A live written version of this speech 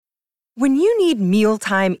When you need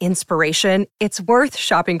mealtime inspiration, it's worth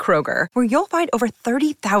shopping Kroger, where you'll find over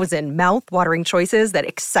 30,000 mouth-watering choices that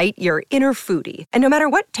excite your inner foodie. And no matter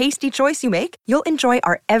what tasty choice you make, you'll enjoy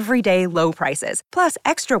our everyday low prices, plus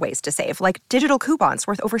extra ways to save, like digital coupons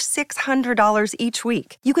worth over $600 each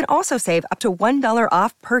week. You can also save up to $1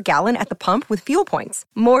 off per gallon at the pump with fuel points.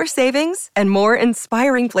 More savings and more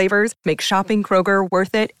inspiring flavors make shopping Kroger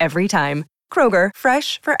worth it every time. Kroger,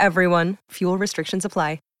 fresh for everyone. Fuel restrictions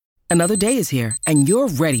apply. Another day is here, and you're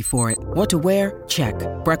ready for it. What to wear? Check.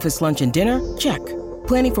 Breakfast, lunch, and dinner? Check.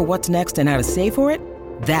 Planning for what's next and how to save for it?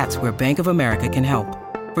 That's where Bank of America can help.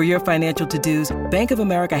 For your financial to-dos, Bank of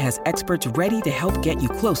America has experts ready to help get you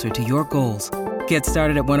closer to your goals. Get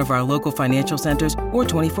started at one of our local financial centers or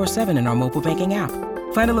 24/7 in our mobile banking app.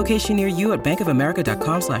 Find a location near you at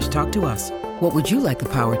bankofamerica.com/talktous. What would you like the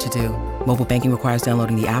power to do? Mobile banking requires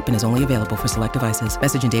downloading the app and is only available for select devices.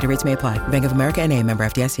 Message and data rates may apply. Bank of America N.A., member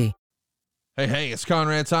FDIC. Hey, it's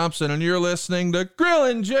Conrad Thompson, and you're listening to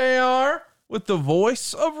Grillin' JR with the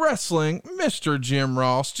voice of wrestling, Mr. Jim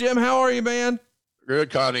Ross. Jim, how are you, man?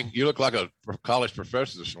 Good, Connie. You look like a college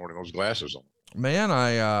professor this morning, those glasses on. Man,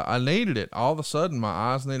 I needed it. All of a sudden, my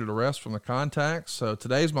eyes needed a rest from the contacts, so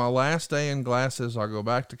today's my last day in glasses. I'll go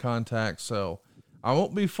back to contacts, so I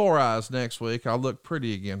won't be 4 eyes next week. I'll look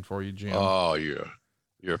pretty again for you, Jim. Oh, you're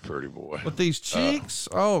a pretty boy. With these cheeks,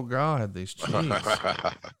 oh, God, these cheeks.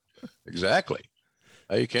 Exactly.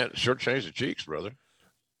 Hey, you can't shortchange the cheeks, brother.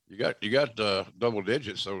 You got double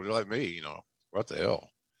digits, so like me, what the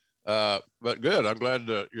hell? But good. I'm glad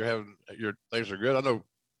you're having your things are good. I know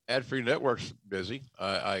Ad-Free Network's busy.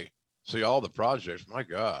 I see all the projects. My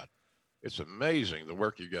God, it's amazing the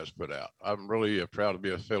work you guys put out. I'm really proud to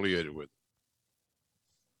be affiliated with.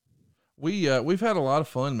 We've had a lot of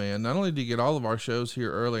fun, man. Not only do you get all of our shows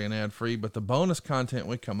here early and ad-free, but the bonus content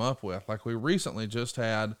we come up with. Like we recently just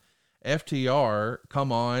had FTR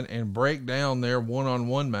come on and break down their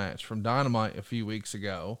one-on-one match from Dynamite a few weeks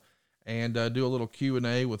ago and do a little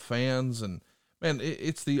Q&A with fans. And man,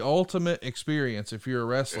 it's the ultimate experience if you're a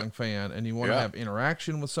wrestling fan and you want to have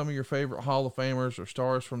interaction with some of your favorite Hall of Famers or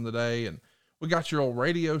stars from the day. And we got your old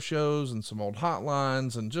radio shows and some old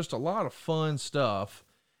hotlines and just a lot of fun stuff.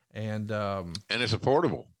 And it's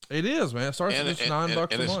affordable. It is, man. It starts at just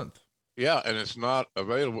 $9 a month. Yeah. And it's not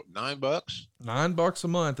available. $9. $9 a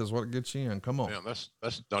month is what gets you in. Come on. Yeah.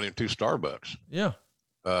 That's not even 2 Starbucks. Yeah.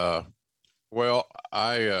 Well,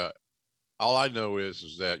 all I know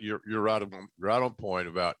is that you're right on point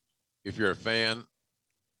about if you're a fan,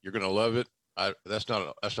 you're going to love it. That's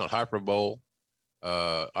not hyperbole.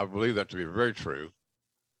 I believe that to be very true.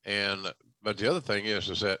 But the other thing is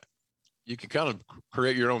that you can kind of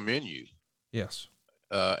create your own menu. Yes.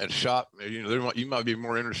 And shop. You might be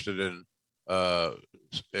more interested in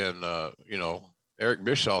Eric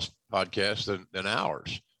Bischoff's podcast than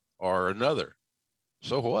ours or another.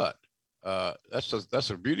 So what? That's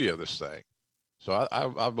the beauty of this thing. So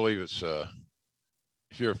I believe it's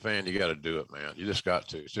if you're a fan, you got to do it, man. You just got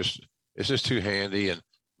to. It's just too handy, and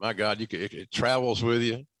my God, it travels with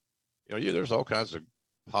you. There's all kinds of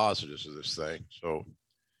positives to this thing. So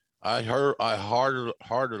I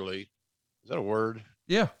heartily, is that a word?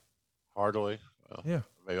 Yeah. Heartily. Well, yeah.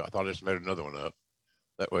 Maybe I thought I just made another one up.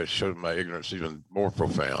 That way it showed my ignorance even more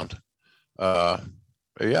profound. But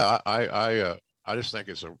yeah, I just think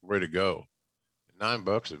it's a way to go.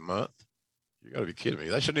 $9 a month. You got to be kidding me.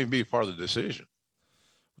 That shouldn't even be part of the decision.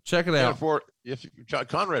 Check it out.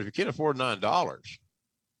 Conrad, if you can't afford $9,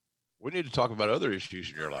 we need to talk about other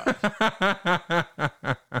issues in your life.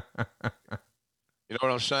 You know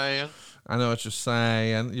what I'm saying? I know what you're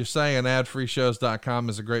saying. You're saying adfreeshows.com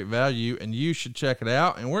is a great value and you should check it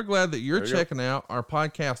out. And we're glad that you're checking out our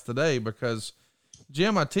podcast today because,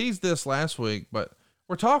 Jim, I teased this last week, but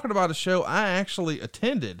we're talking about a show I actually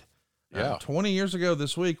attended 20 years ago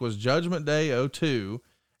this week was Judgment Day 02.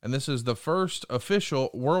 And this is the first official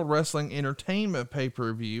World Wrestling Entertainment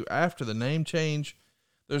pay-per-view after the name change.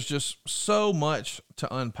 There's just so much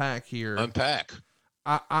to unpack here.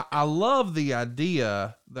 I love the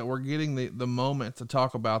idea that we're getting the moment to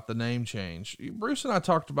talk about the name change. Bruce and I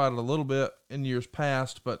talked about it a little bit in years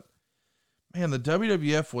past, but man, the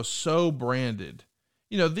WWF was so branded.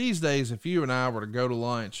 These days, if you and I were to go to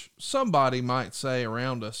lunch, somebody might say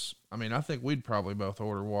around us, I mean, I think we'd probably both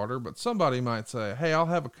order water, but somebody might say, "Hey, I'll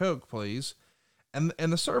have a Coke, please." And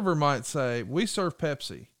the server might say, "We serve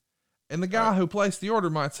Pepsi." And the guy who placed the order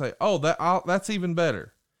might say, "Oh, that's even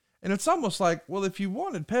better." And it's almost like, well, if you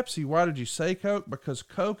wanted Pepsi, why did you say Coke? Because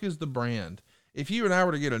Coke is the brand. If you and I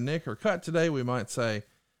were to get a nick or cut today, we might say,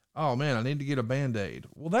 oh man, I need to get a Band-Aid.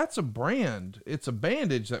 Well, that's a brand. It's a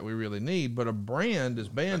bandage that we really need, but a brand is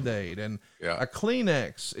Band-Aid, and a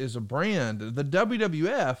Kleenex is a brand. The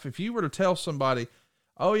WWF, if you were to tell somebody,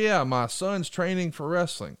 oh yeah, my son's training for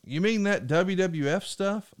wrestling, you mean that WWF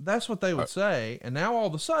stuff? That's what they would say. And now all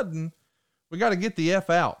of a sudden we got to get the F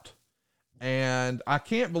out. And I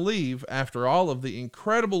can't believe, after all of the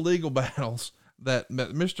incredible legal battles that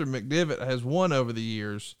Mr. McDevitt has won over the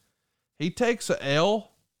years, he takes a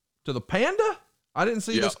L to the Panda. I didn't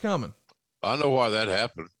see this coming. I know why that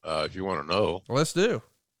happened. If you want to know, let's do.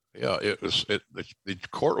 Yeah, the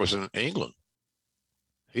court was in England.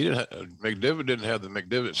 McDevitt didn't have the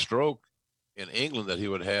McDevitt stroke in England that he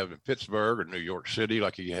would have in Pittsburgh or New York City,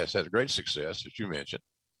 like he has had great success, as you mentioned.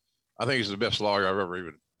 I think he's the best lawyer I've ever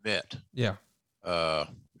even met. Yeah.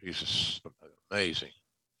 He's just amazing.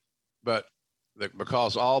 But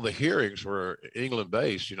because all the hearings were England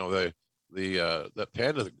based, you know, those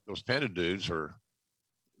Panda dudes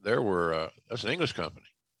that's an English company.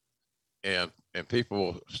 And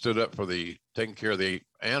people stood up for taking care of the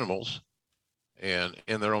animals and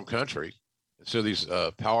in their own country. And so these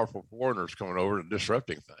powerful foreigners coming over and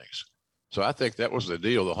disrupting things. So I think that was the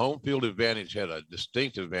deal. The home field advantage had a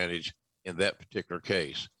distinct advantage in that particular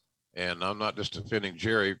case. And I'm not just defending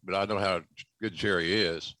Jerry, but I know how good Jerry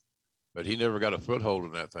is. But he never got a foothold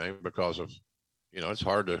in that thing because of, you know, it's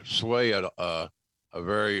hard to sway a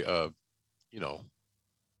very, you know,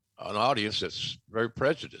 an audience that's very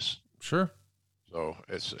prejudiced. Sure. So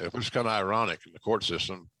it was kind of ironic in the court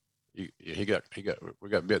system. We got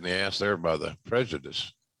bit in the ass there by the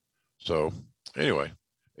prejudice. So anyway,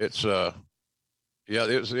 it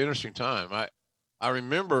was an interesting time. I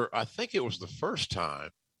remember, I think it was the first time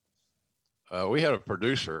we had a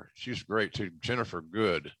producer. She's great too, Jennifer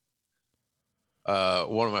Good.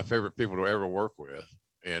 One of my favorite people to ever work with,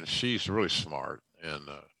 and she's really smart and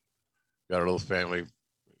got a little family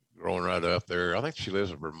growing right up there. I think she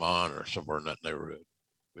lives in Vermont or somewhere in that neighborhood,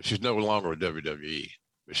 but she's no longer with WWE.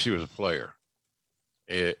 But she was a player,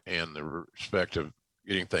 and the respect of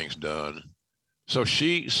getting things done. So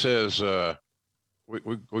she says,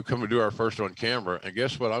 we come to do our first on camera, and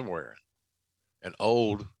guess what I'm wearing? An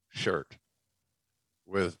old shirt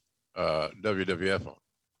with WWF on.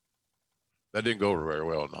 That didn't go over very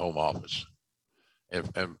well in the home office.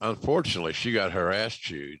 And unfortunately, she got her ass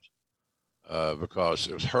chewed because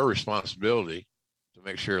it was her responsibility to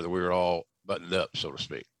make sure that we were all buttoned up, so to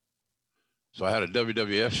speak. So I had a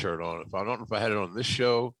WWF shirt on. I don't know if I had it on this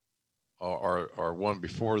show or one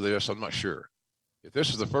before this. I'm not sure. If this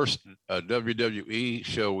is the first WWE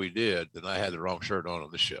show we did, then I had the wrong shirt on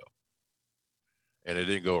this show. And it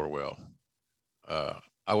didn't go over well.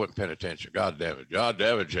 I wasn't paying attention. God damn it,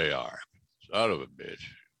 JR. Son of a bitch.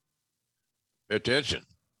 Pay attention.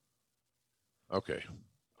 Okay,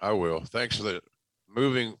 I will. Thanks for the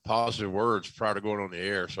moving positive words prior to going on the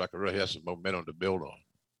air so I could really have some momentum to build on.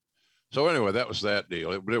 So anyway, that was that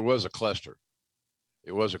deal. But it was a cluster.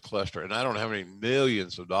 It was a cluster. And I don't know how many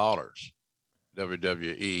millions of dollars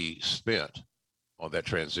WWE spent on that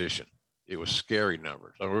transition. It was scary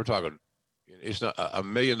numbers. I mean, we're talking, it's not $1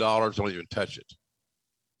 million, don't even touch it.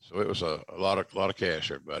 So it was a lot of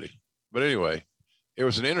cash, everybody. But anyway, it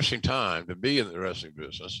was an interesting time to be in the wrestling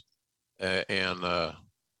business. And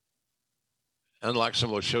unlike some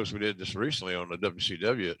of those shows we did just recently on the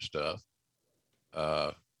WCW stuff,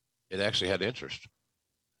 it actually had interest.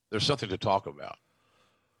 There's something to talk about.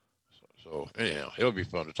 So anyhow, it'll be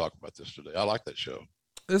fun to talk about this today. I like that show.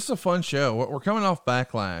 This is a fun show. We're coming off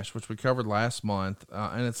Backlash, which we covered last month.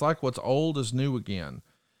 And it's like what's old is new again.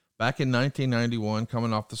 Back in 1991,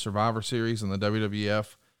 coming off the Survivor Series and the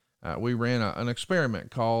WWF, we ran an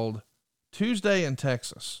experiment called Tuesday in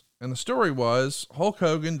Texas. And the story was Hulk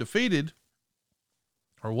Hogan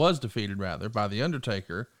was defeated by The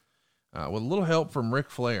Undertaker, with a little help from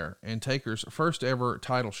Ric Flair and Taker's first ever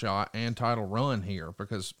title shot and title run here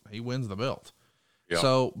because he wins the belt. Yeah.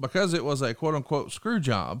 So because it was a quote unquote screw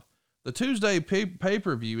job, the Tuesday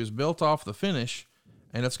pay-per-view is built off the finish,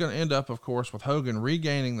 and it's going to end up, of course, with Hogan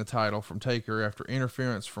regaining the title from Taker after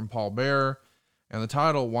interference from Paul Bearer, and the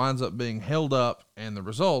title winds up being held up, and the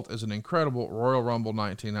result is an incredible Royal Rumble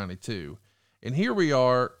 1992. And here we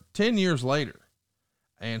are 10 years later.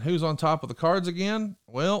 And who's on top of the cards again?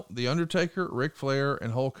 Well, The Undertaker, Ric Flair,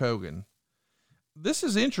 and Hulk Hogan. This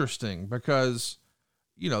is interesting because,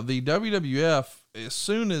 you know, the WWF, as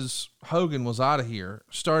soon as Hogan was out of here,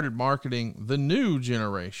 started marketing the new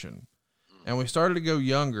generation. And we started to go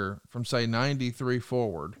younger from, say, 93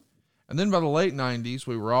 forward. And then by the late 90s,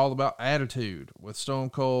 we were all about attitude with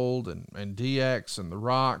Stone Cold and DX and The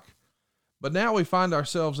Rock. But now we find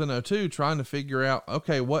ourselves in '02 trying to figure out,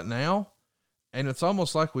 okay, what now? And it's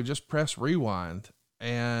almost like we just press rewind.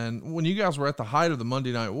 And when you guys were at the height of the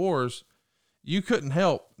Monday Night Wars, you couldn't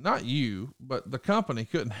help, not you, but the company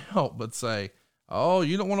couldn't help but say, oh,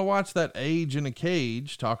 you don't want to watch that Age in a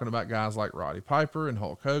Cage, talking about guys like Roddy Piper and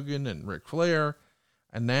Hulk Hogan and Ric Flair.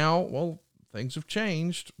 And now, well, things have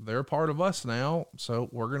changed. They're a part of us now, so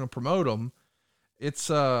we're going to promote them. It's,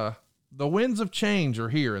 the winds of change are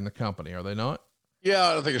here in the company, are they not?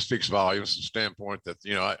 Yeah, I think it speaks volumes from the standpoint that,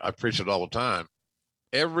 you know, I preach it all the time.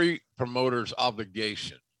 Every promoter's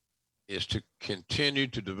obligation is to continue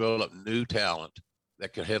to develop new talent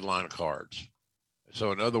that can headline cards.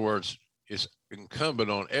 So in other words, it's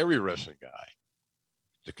incumbent on every wrestling guy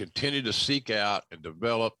to continue to seek out and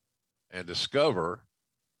develop and discover,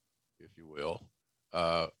 if you will,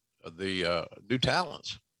 the new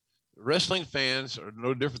talents. Wrestling fans are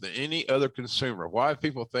no different than any other consumer. Why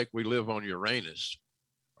people think we live on Uranus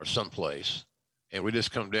or someplace and we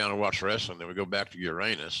just come down and watch wrestling, then we go back to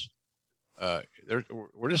Uranus.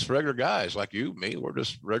 We're just regular guys like you, me. We're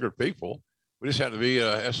just regular people. We just have to be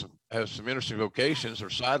have some interesting vocations or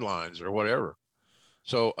sidelines or whatever.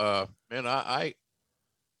 So, man, I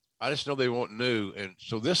just know they want new, and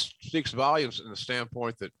so this speaks volumes in the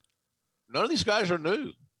standpoint that none of these guys are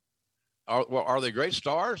new. Are they great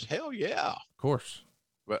stars? Hell yeah, Of course.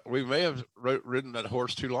 but we may have ridden that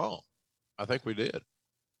horse too long. I think we did.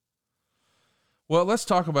 Well, let's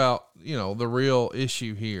talk about, you know, the real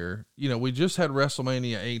issue here. You know, we just had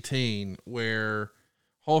WrestleMania 18 where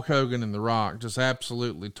Hulk Hogan and The Rock just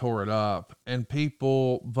absolutely tore it up, and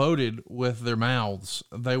people voted with their mouths.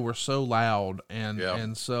 They were so loud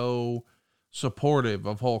and so supportive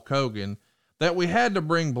of Hulk Hogan that we had to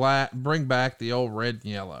bring back the old red and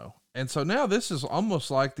yellow. And so now this is almost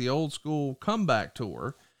like the old school comeback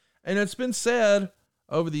tour. And it's been said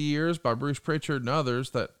over the years by Bruce Pritchard and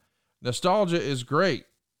others that nostalgia is great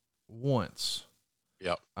once.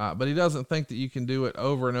 Yep. But he doesn't think that you can do it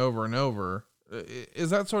over and over and over.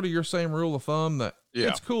 Is that sort of your same rule of thumb that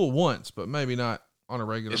it's cool once, but maybe not on a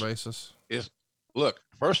regular basis? Look,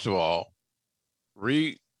 first of all,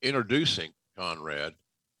 reintroducing, Conrad,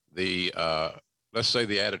 the, let's say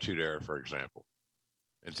the Attitude Era, for example,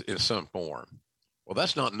 in some form. Well,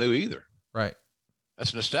 that's not new either. Right.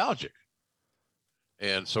 That's nostalgic.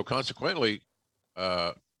 And so consequently,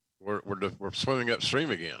 we're swimming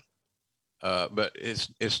upstream again. But it's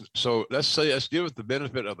so let's give it the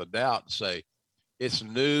benefit of the doubt and say it's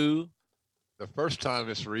new. The first time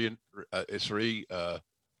it's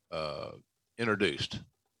introduced.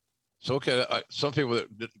 So, okay. Some people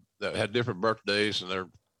that had different birthdays and they're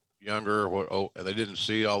younger and they didn't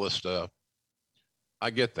see all this stuff. I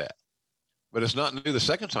get that, but it's not new the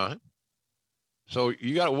second time. So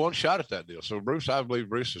you got one shot at that deal. So I believe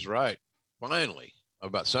Bruce is right. Finally,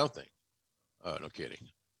 about something. No kidding.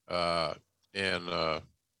 You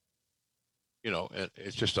know, and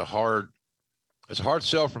it's just a hard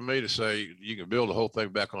sell for me to say you can build the whole thing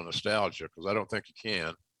back on nostalgia, because I don't think you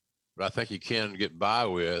can, but I think you can get by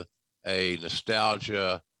with a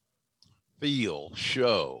nostalgia feel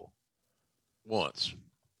show once.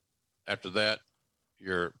 After that,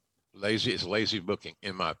 you're lazy. It's lazy booking,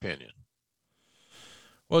 in my opinion.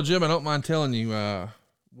 Well, Jim, I don't mind telling you,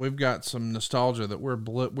 we've got some nostalgia that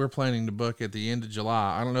we're planning to book at the end of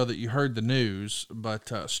July. I don't know that you heard the news, but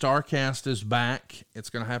StarCast is back. It's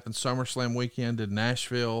going to happen SummerSlam weekend in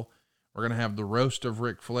Nashville. We're going to have the roast of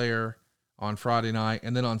Ric Flair on Friday night.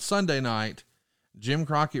 And then on Sunday night, Jim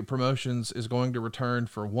Crockett Promotions is going to return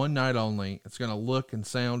for one night only. It's going to look and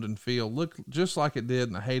sound and look just like it did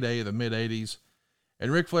in the heyday of the mid-'80s.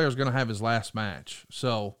 And Ric Flair is going to have his last match.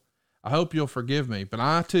 So I hope you'll forgive me, but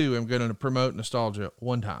I too am going to promote nostalgia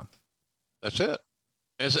one time. That's it.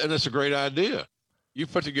 And it's a great idea. You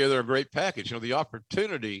put together a great package. You know, the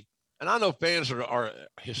opportunity, and I know fans are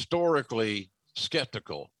historically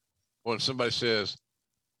skeptical when somebody says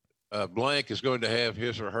blank is going to have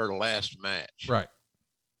his or her last match. Right.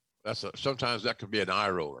 Sometimes that can be an eye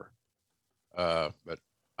roller. But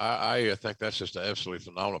I think that's just an absolutely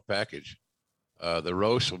phenomenal package. The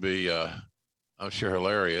roast will be, I'm sure,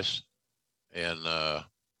 hilarious. And,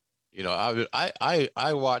 you know,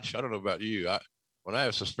 I watch, I don't know about you. When I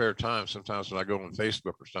have some spare time, sometimes when I go on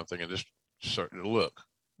Facebook or something and just start to look,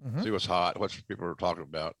 see what's hot, what people are talking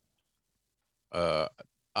about. I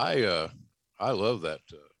love that.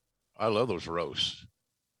 I love those roasts.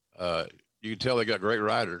 You can tell they got great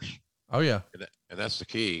writers. Oh yeah. And that's the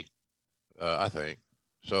key, I think.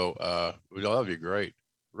 So, that'll be great.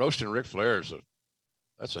 Roasting Ric Flair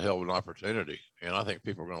that's a hell of an opportunity, and I think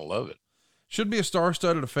people are going to love it. Should be a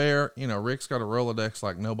star-studded affair. You know, Rick's got a Rolodex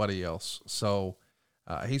like nobody else. So,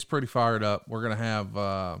 he's pretty fired up. We're going to have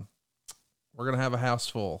a house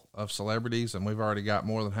full of celebrities, and we've already got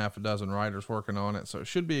more than half a dozen writers working on it. So it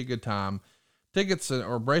should be a good time. Tickets,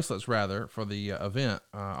 or bracelets rather, for the event,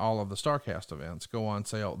 all of the StarCast events go on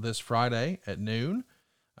sale this Friday at noon.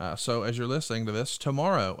 So as you're listening to this,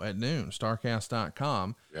 tomorrow at noon,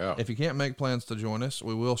 starcast.com. Yeah. If you can't make plans to join us,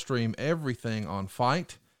 we will stream everything on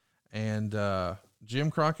Fight and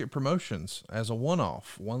Jim Crockett Promotions as a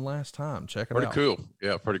one-off one last time. Check it out. Pretty cool.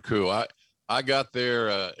 Yeah, pretty cool. I got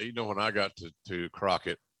there, when I got to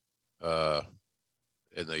Crockett in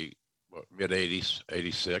the mid-'80s,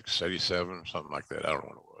 86, 87, something like that. I don't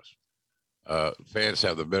know what it was. Fans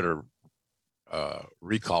have the better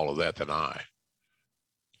recall of that than I.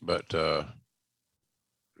 But too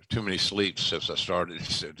many sleeps since I started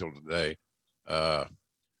until today. But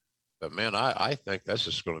man, I think that's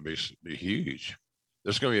just going to be huge.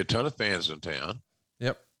 There's going to be a ton of fans in town.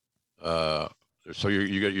 Yep. So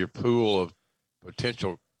you got your pool of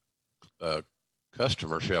potential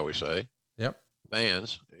customers, shall we say? Yep.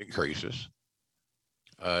 Fans increases.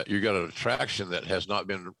 You got an attraction that has not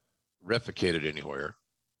been replicated anywhere.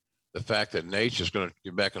 The fact that Nate is going to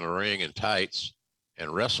get back in the ring in tights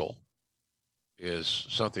and wrestle is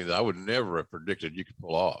something that I would never have predicted you could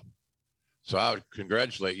pull off. So I would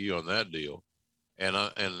congratulate you on that deal. And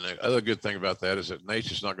the other good thing about that is that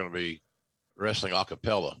Nate's is not going to be wrestling a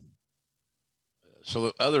cappella. So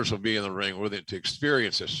the others will be in the ring with it to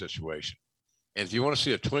experience this situation. And if you want to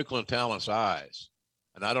see a twinkle in talent's eyes,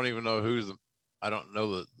 and I don't even know I don't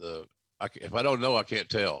know if I don't know, I can't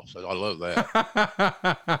tell. So I love that.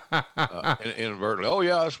 Inadvertently. Oh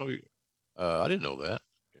yeah, that's going to be, I didn't know that.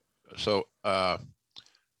 So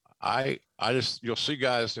you'll see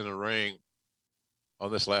guys in the ring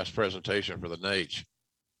on this last presentation for the Nate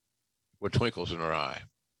with twinkles in their eye,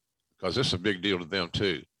 because this is a big deal to them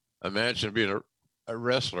too. Imagine being a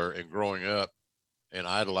wrestler and growing up and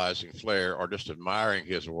idolizing Flair or just admiring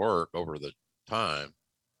his work over the time,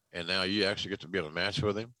 and now you actually get to be in a match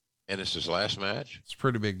with him, and it's his last match. It's a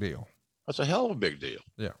pretty big deal. That's a hell of a big deal.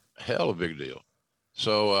 Yeah, hell of a big deal.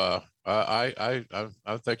 So I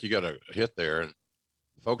think you got a hit there, and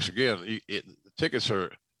folks, again, the tickets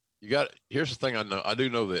are. Here's the thing I know. I do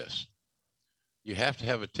know this. You have to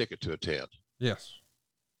have a ticket to attend. Yes.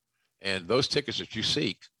 And those tickets that you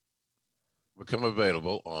seek become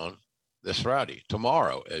available on this Friday,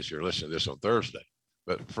 tomorrow, as you're listening to this on Thursday,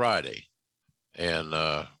 but Friday. And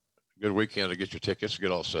good weekend to get your tickets,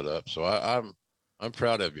 get all set up. So I'm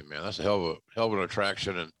proud of you, man. That's a hell of an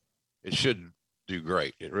attraction, and it should do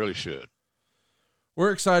great. It really should.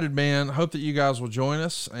 We're excited, man. Hope that you guys will join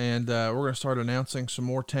us, and we're going to start announcing some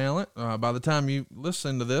more talent. By the time you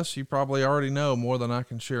listen to this, you probably already know more than I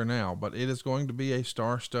can share now, but it is going to be a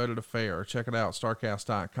star-studded affair. Check it out,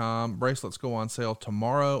 starcast.com. Bracelets go on sale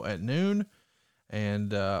tomorrow at noon,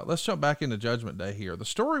 and let's jump back into Judgment Day here. The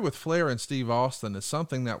story with Flair and Steve Austin is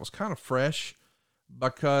something that was kind of fresh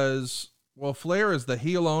because, well, Flair is the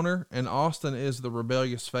heel owner, and Austin is the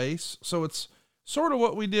rebellious face, so it's sort of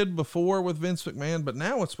what we did before with Vince McMahon, but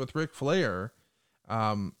now it's with Ric Flair.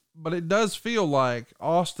 But it does feel like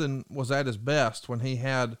Austin was at his best when he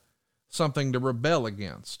had something to rebel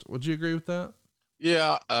against. Would you agree with that?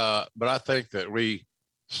 Yeah. But I think that we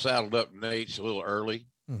saddled up Nate a little early.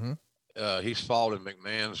 Mm-hmm. He's followed in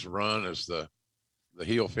McMahon's run as the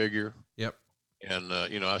heel figure. Yep. And,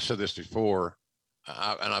 I said this before,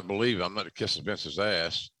 and I believe I'm not kissing Vince's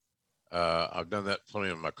ass. I've done that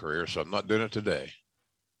plenty in my career, so I'm not doing it today.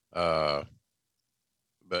 But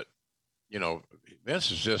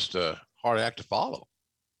Vince is just a hard act to follow.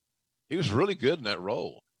 He was really good in that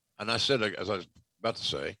role. And I said, as I was about to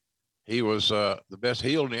say, he was the best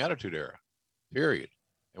heel in the Attitude Era, period.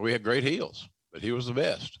 And we had great heels, but he was the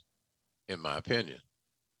best, in my opinion.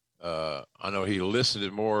 I know he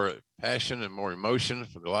elicited more passion and more emotion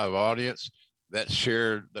from the live audience. That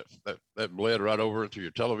bled right over into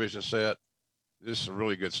your television set. This is some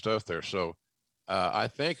really good stuff there. So I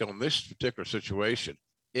think on this particular situation,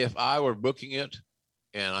 if I were booking it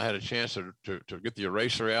and I had a chance to get the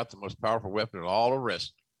eraser out, the most powerful weapon in all of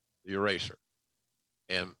wrestling, the eraser,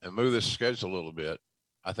 and move this schedule a little bit,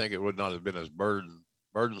 I think it would not have been as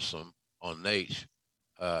burdensome on Nate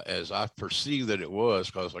as I perceived that it was,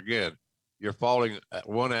 because, again, you're falling at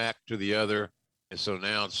one act to the other, and so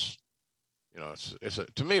now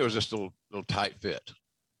to me, it was just a little tight fit.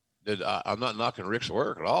 I'm not knocking Rick's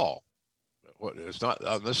work at all. It's not,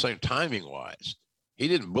 I'm just saying timing wise, he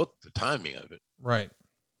didn't book the timing of it. Right.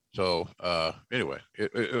 So, anyway,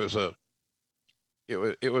 so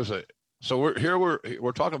we're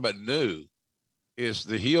talking about new. is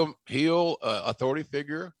the heel authority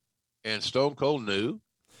figure, and Stone Cold new?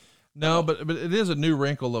 No, but it is a new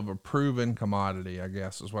wrinkle of a proven commodity, I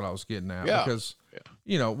guess is what I was getting at. Yeah. Because,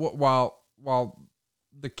 you know, while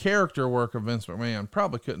the character work of Vince McMahon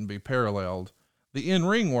probably couldn't be paralleled, the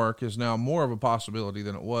in-ring work is now more of a possibility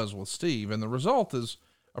than it was with Steve. And the result is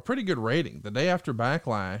a pretty good rating. The day after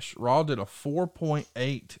Backlash, Raw did a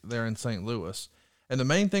 4.8 there in St. Louis. And the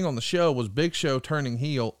main thing on the show was Big Show turning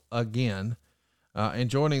heel again. And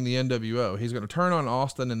joining the NWO. He's going to turn on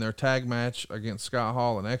Austin in their tag match against Scott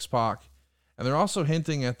Hall and X-Pac. And they're also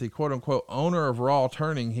hinting at the quote-unquote owner of Raw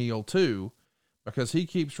turning heel too, because he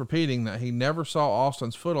keeps repeating that he never saw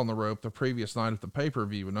Austin's foot on the rope the previous night at the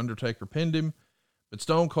pay-per-view when Undertaker pinned him. But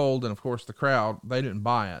Stone Cold and, of course, the crowd, they didn't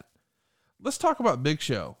buy it. Let's talk about Big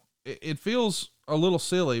Show. It feels a little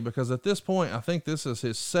silly because at this point, I think this is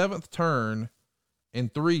his 7th turn in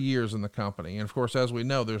 3 years in the company. And, of course, as we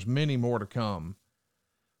know, there's many more to come.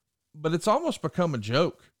 But it's almost become a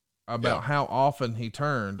joke about how often he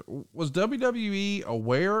turned. Was WWE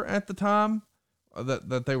aware at the time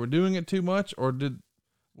that they were doing it too much, or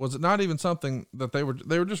was it not even something that they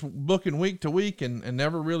were just booking week to week and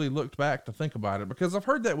never really looked back to think about it? Because I've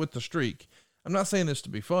heard that with the streak. I'm not saying this to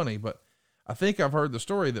be funny, but I think I've heard the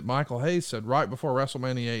story that Michael Hayes said right before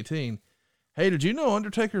WrestleMania 18, "Hey, did you know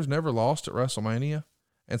Undertaker's never lost at WrestleMania?"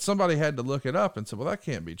 And somebody had to look it up and said, well, that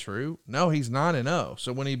can't be true. No, he's 9-0.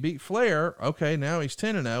 So when he beat Flair, okay, now he's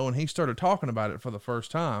 10-0, and he started talking about it for the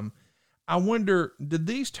first time. I wonder, did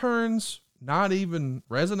these turns not even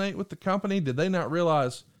resonate with the company? Did they not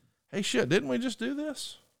realize, hey, shit, didn't we just do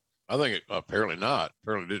this? I think it apparently not.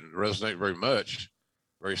 Apparently didn't resonate very much,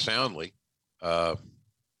 very soundly. It's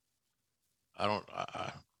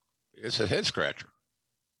a head scratcher.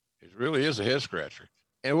 It really is a head scratcher.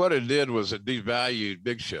 And what it did was it devalued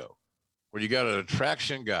Big Show, where you got an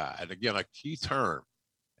attraction guy. And again, a key term,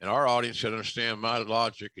 and our audience should understand my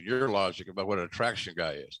logic and your logic about what an attraction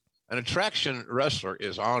guy is. An attraction wrestler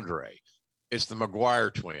is Andre. It's the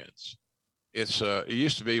McGuire twins. It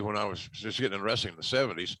used to be when I was just getting into wrestling in the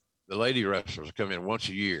 70s, the lady wrestlers would come in once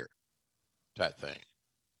a year type thing.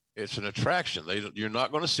 It's an attraction. You're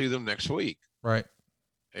not going to see them next week. Right.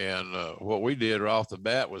 And what we did right off the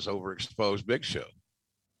bat was overexpose Big Show.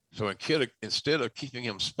 So instead of keeping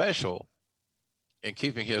him special and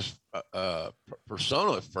keeping his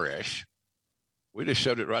persona fresh, we just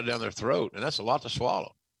shoved it right down their throat. And that's a lot to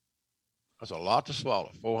swallow.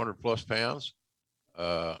 400 plus pounds.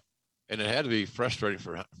 And it had to be frustrating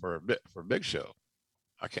for Big Show.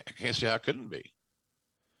 I can't see how it couldn't be.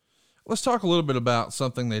 Let's talk a little bit about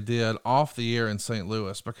something they did off the air in St.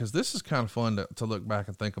 Louis, because this is kind of fun to look back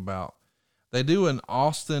and think about. They do an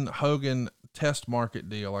Austin Hogan test market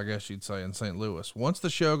deal, I guess you'd say, in St. Louis. Once the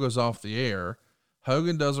show goes off the air,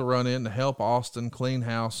 Hogan does a run in to help Austin clean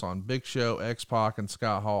house on Big Show, X-Pac, and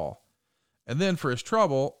Scott Hall. And then for his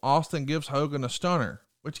trouble, Austin gives Hogan a stunner,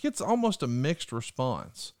 which gets almost a mixed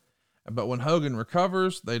response. But when Hogan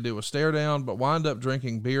recovers, they do a stare down, but wind up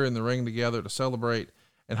drinking beer in the ring together to celebrate.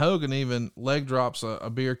 And Hogan even leg drops a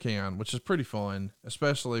beer can, which is pretty fun,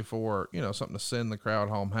 especially for, something to send the crowd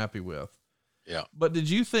home happy with. Yeah. But did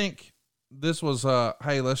you think this was,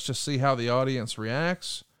 hey, let's just see how the audience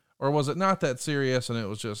reacts? Or was it not that serious and it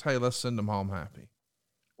was just, hey, let's send them home happy?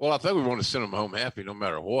 Well, I think we want to send them home happy no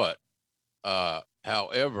matter what.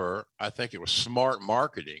 However, I think it was smart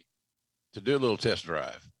marketing to do a little test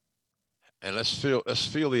drive. And let's feel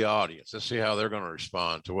the audience. Let's see how they're going to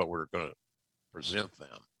respond to what we're going to present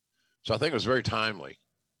them. So I think it was very timely,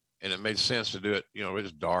 and it made sense to do it. It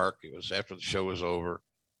was dark. It was after the show was over.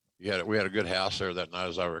 We had a good house there that night,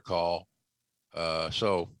 as I recall.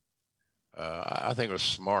 So I think it was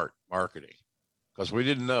smart marketing, because we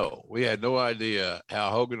didn't know. We had no idea how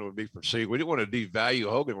Hogan would be perceived. We didn't want to devalue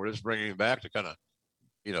Hogan. We're just bringing him back to kind of,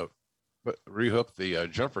 rehook the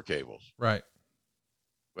jumper cables. Right.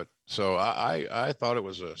 But so I thought it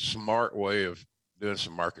was a smart way of doing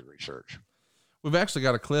some market research. We've actually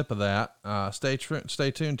got a clip of that.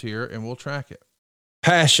 Stay tuned here and we'll track it.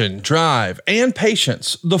 Passion, drive, and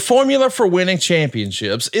patience. The formula for winning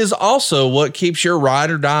championships is also what keeps your ride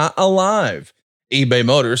or die alive. eBay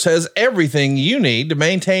Motors has everything you need to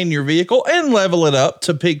maintain your vehicle and level it up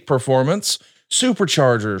to peak performance.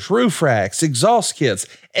 Superchargers, roof racks, exhaust kits,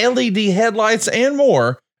 LED headlights, and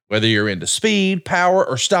more. Whether you're into speed, power,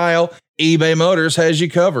 or style, eBay Motors has you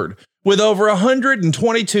covered. With over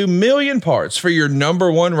 122 million parts for your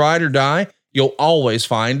number one ride or die, you'll always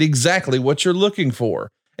find exactly what you're looking for.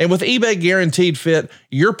 And with eBay Guaranteed Fit,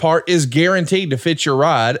 your part is guaranteed to fit your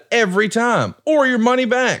ride every time, or your money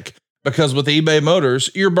back. Because with eBay Motors,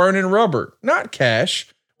 you're burning rubber, not cash.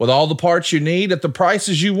 With all the parts you need at the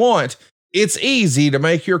prices you want, it's easy to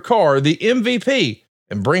make your car the MVP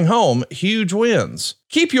and bring home huge wins.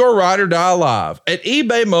 Keep your ride or die alive at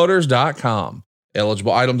ebaymotors.com.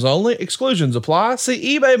 Eligible items only. Exclusions apply.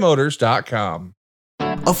 See ebaymotors.com.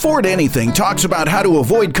 Afford Anything talks about how to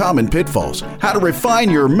avoid common pitfalls, how to refine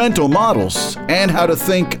your mental models, and how to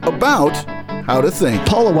think about how to think.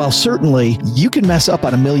 Paula, while certainly you can mess up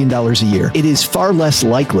on $1 million a year, it is far less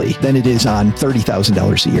likely than it is on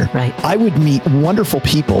 $30,000 a year. Right. I would meet wonderful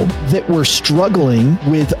people that were struggling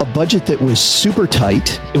with a budget that was super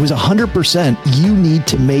tight. It was 100% you need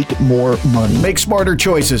to make more money. Make smarter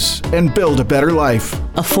choices and build a better life.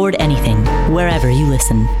 Afford Anything, wherever you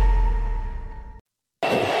listen.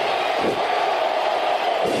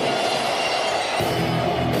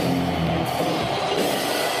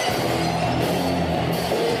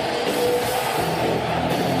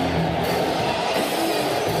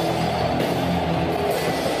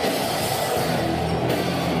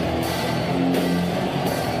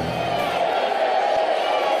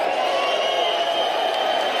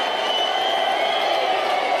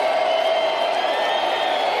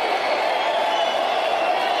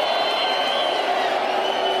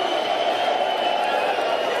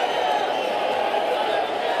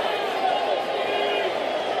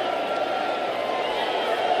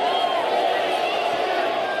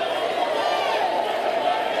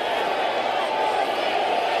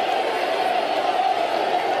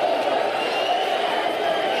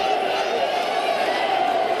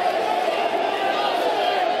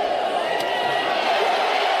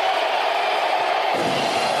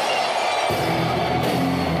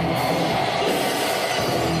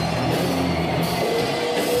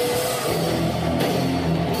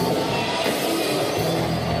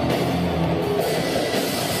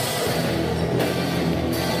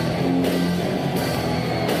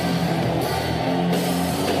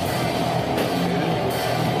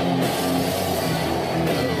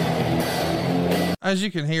 As you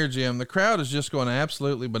can hear, Jim, the crowd is just going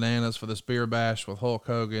absolutely bananas for this beer bash with Hulk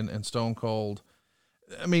Hogan and Stone Cold.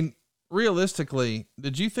 I mean, realistically,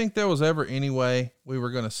 did you think there was ever any way we were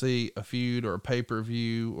going to see a feud or a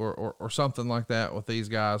pay-per-view or something like that with these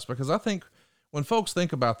guys? Because I think when folks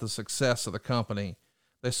think about the success of the company,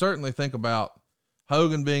 they certainly think about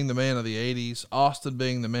Hogan being the man of the 80s, Austin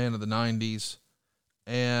being the man of the 90s,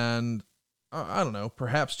 and I don't know,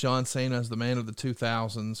 perhaps John Cena as the man of the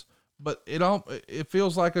 2000s. But it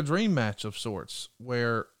feels like a dream match of sorts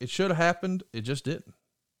where it should have happened. It just didn't.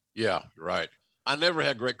 Yeah, right. I never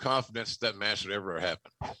had great confidence that match would ever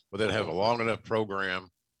happen, but they'd have a long enough program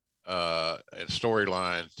and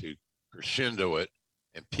storyline to crescendo it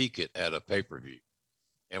and peak it at a pay-per-view.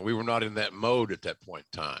 And we were not in that mode at that point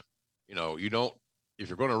in time. You know, if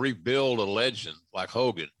you're going to rebuild a legend like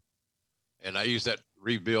Hogan, and I use that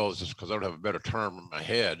rebuild just because I don't have a better term in my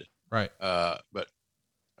head. Right. But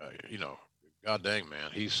you know, God dang, man,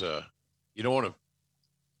 he's you don't want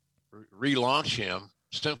to relaunch him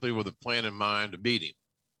simply with a plan in mind to beat him.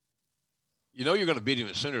 You know, you're going to beat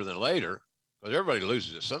him sooner than later because everybody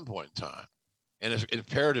loses at some point in time. And it's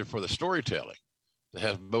imperative for the storytelling to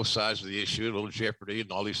have both sides of the issue, a little jeopardy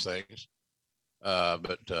and all these things.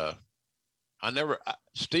 But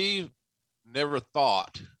Steve never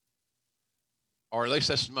thought, or at least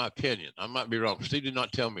that's my opinion. I might be wrong. Steve did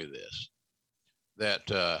not tell me this,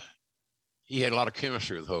 that he had a lot of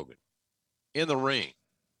chemistry with Hogan in the ring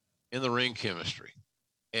chemistry.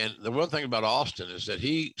 And the one thing about Austin is that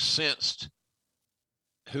he sensed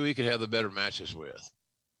who he could have the better matches with.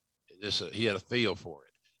 He had a feel for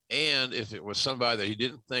it. And if it was somebody that he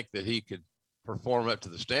didn't think that he could perform up to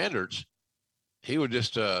the standards, he would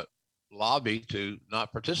just lobby to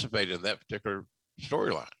not participate in that particular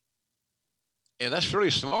storyline. And that's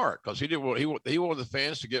really smart because he wanted the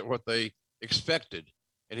fans to get what they expected.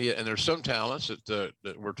 And there's some talents that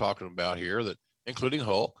we're talking about here, that including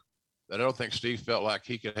Hulk, that I don't think Steve felt like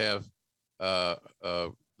he could have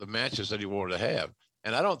the matches that he wanted to have.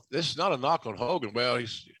 And this is not a knock on Hogan. Well,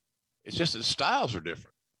 it's just that styles are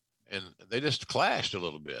different and they just clashed a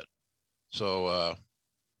little bit. So,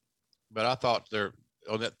 but I thought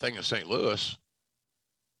on that thing in St. Louis,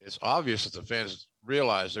 it's obvious that the fans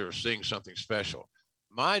realized they were seeing something special.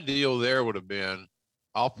 My deal there would have been,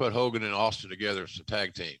 I'll put Hogan and Austin together as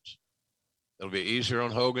tag teams. It'll be easier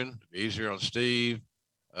on Hogan, easier on Steve.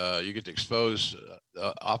 You get to expose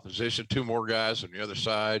the opposition, two more guys on the other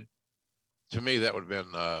side. To me, that would have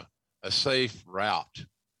been a safe route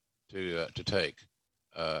to take.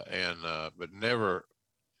 But I never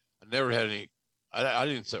had any. I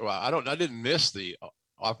didn't say. Well, I didn't miss the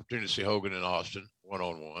opportunity to see Hogan and Austin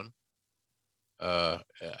one-on-one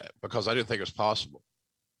because I didn't think it was possible.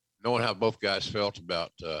 knowing how both guys felt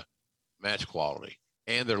about match quality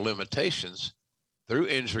and their limitations through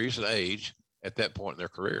injuries and age at that point in their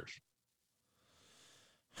careers.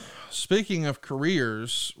 Speaking of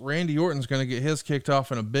careers, Randy Orton's going to get his kicked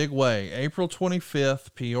off in a big way. April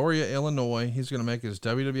 25th, Peoria, Illinois. He's going to make his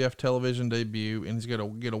WWF television debut, and he's going to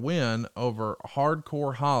get a win over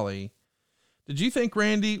Hardcore Holly. Did you think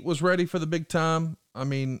Randy was ready for the big time? I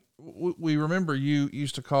mean, we remember you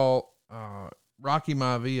used to call Rocky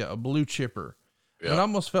Maivia a blue chipper. Yeah. It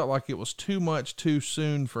almost felt like it was too much too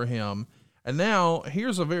soon for him. And now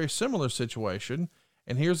here's a very similar situation.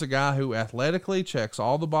 And here's a guy who athletically checks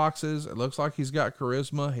all the boxes. It looks like he's got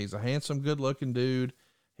charisma. He's a handsome, good looking dude.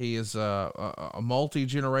 He is a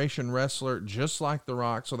multi-generation wrestler, just like The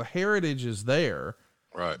Rock. So the heritage is there,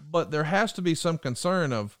 right? But there has to be some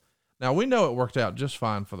concern of, now we know it worked out just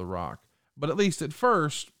fine for The Rock, but at least at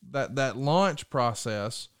first that launch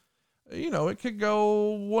process, you know, it could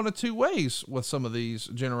go one of two ways with some of these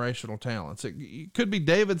generational talents. It could be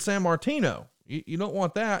David Sammartino. You don't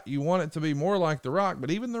want that. You want it to be more like The Rock, but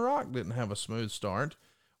even The Rock didn't have a smooth start.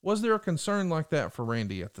 Was there a concern like that for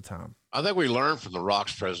Randy at the time? I think we learned from The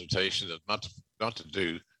Rock's presentation that not to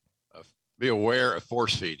do, be aware of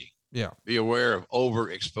force feeding. Yeah. Be aware of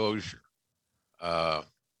overexposure. But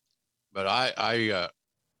I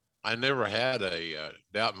never had a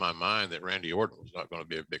doubt in my mind that Randy Orton was not going to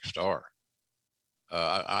be a big star.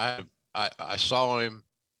 I saw him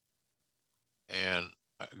and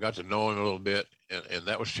I got to know him a little bit, and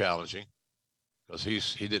that was challenging because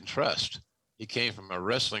he didn't trust. He came from a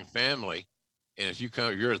wrestling family, and if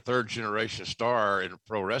you're a third generation star in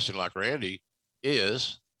pro wrestling like Randy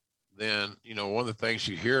is, then you know one of the things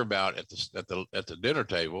you hear about at the dinner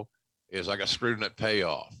table is like a screwed-nut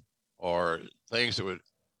payoff or things that would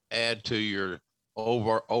add to your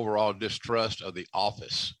overall distrust of the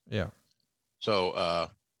office. Yeah. So,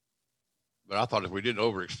 but I thought if we didn't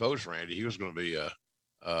overexpose Randy, he was going to be a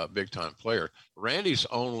big time player. Randy's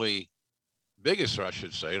biggest, or I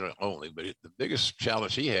should say, not only, but the biggest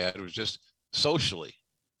challenge he had was just socially,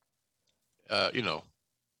 you know,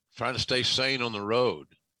 trying to stay sane on the road.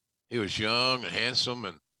 He was young and handsome,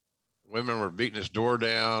 and women were beating his door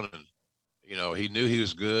down, and you know, he knew he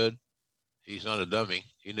was good. He's not a dummy.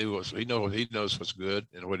 He knows what's good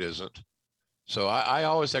and what isn't. So I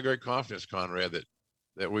always had great confidence, Conrad,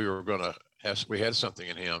 that we were going to we had something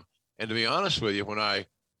in him. And to be honest with you, when I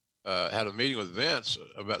had a meeting with Vince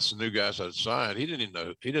about some new guys I'd signed, he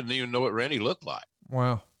didn't even know what Randy looked like.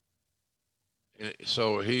 Wow. And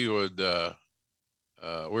so he would,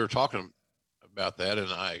 we were talking about that, and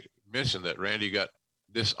I mentioned that Randy got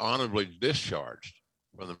dishonorably discharged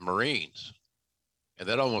from the Marines, and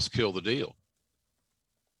that almost killed the deal.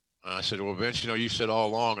 And I said, well, Vince, you know, you said all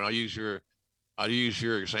along, and I'll use your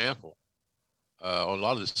example on a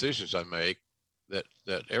lot of decisions I make,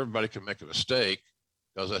 that everybody can make a mistake,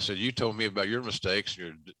 because I said, you told me about your mistakes,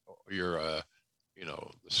 your you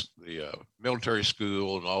know, the military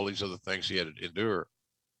school and all these other things he had to endure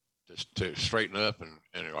to straighten up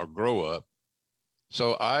and or grow up.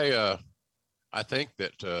 So I think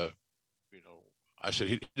that, you know, I said,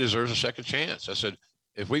 he deserves a second chance. I said,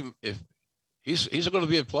 if he's going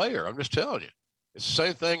to be a player, I'm just telling you. It's the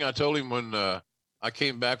same thing I told him when I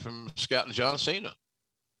came back from scouting John Cena.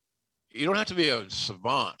 You don't have to be a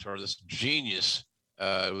savant or this genius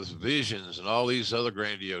with visions and all these other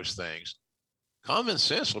grandiose things. Common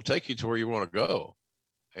sense will take you to where you want to go.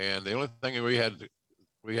 And the only thing we had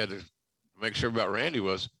to make sure about Randy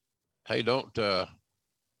was, hey,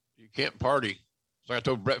 you can't party. So I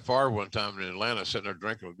told Brett Favre one time in Atlanta, sitting there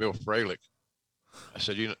drinking with Bill Fralick. I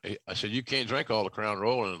said, you can't drink all the Crown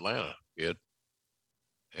Royal in Atlanta, kid.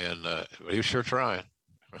 And he was sure trying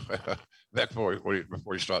back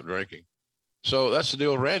before he stopped drinking. So that's the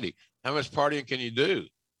deal with Randy. How much partying can you do?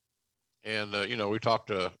 And, you know, we talked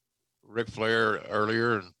to Ric Flair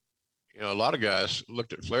earlier, and, you know, a lot of guys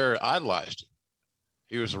looked at Flair, idolized him.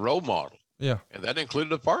 He was a role model. Yeah. And that included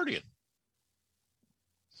the partying.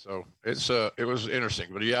 So it was interesting.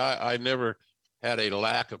 But yeah, I never had a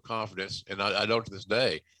lack of confidence, and I don't to this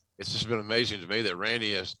day. It's just been amazing to me that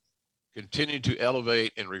Randy has continued to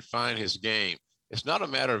elevate and refine his game. It's not a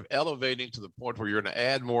matter of elevating to the point where you're going to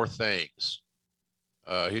add more things.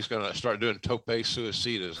 He's going to start doing tope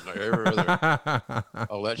suicidas and every other,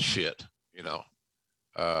 all that shit, you know.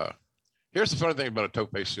 Here's the funny thing about a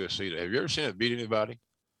tope suicida. Have you ever seen it beat anybody?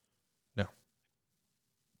 No.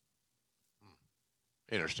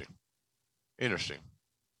 Interesting.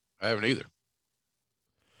 I haven't either.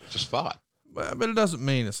 It's a spot. But it doesn't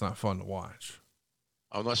mean it's not fun to watch.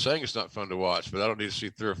 I'm not saying it's not fun to watch, but I don't need to see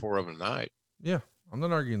 3 or 4 of them a night. Yeah, I'm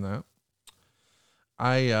not arguing that.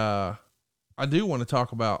 I do want to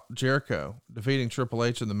talk about Jericho defeating Triple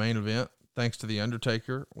H in the main event, thanks to The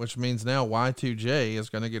Undertaker, which means now Y2J is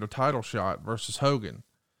going to get a title shot versus Hogan.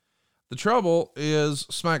 The trouble is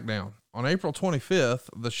SmackDown. On April 25th,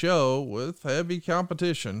 the show, with heavy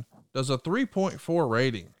competition, does a 3.4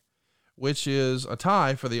 rating, which is a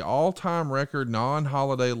tie for the all-time record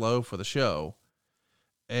non-holiday low for the show.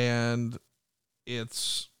 And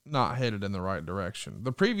it's not headed in the right direction.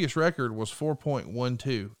 The previous record was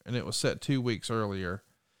 4.12, and it was set 2 weeks earlier.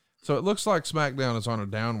 So it looks like SmackDown is on a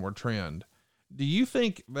downward trend. Do you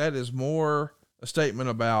think that is more a statement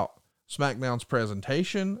about SmackDown's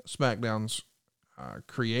presentation, SmackDown's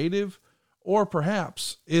creative, or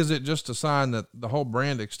perhaps is it just a sign that the whole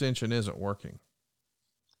brand extension isn't working?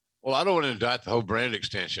 Well, I don't want to indict the whole brand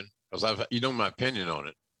extension because you know my opinion on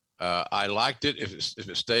it. I liked it if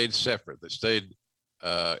it stayed separate, that stayed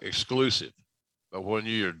exclusive. But when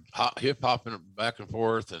you're hip hopping back and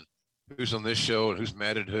forth and who's on this show and who's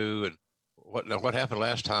mad at who and what happened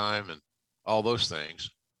last time and all those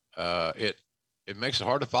things, it makes it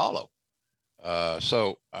hard to follow.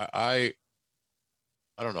 So I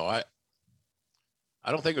don't know.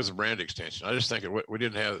 I don't think it was a brand extension. I just think we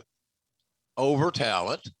didn't have over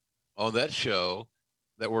talent on that show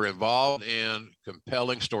that were involved in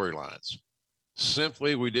compelling storylines.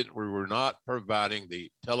 Simply, we were not providing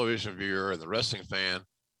the television viewer and the wrestling fan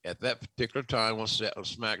at that particular time on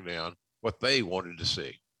SmackDown what they wanted to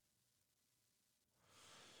see.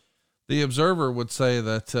 The Observer would say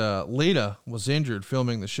that Lita was injured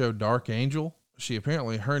filming the show Dark Angel. She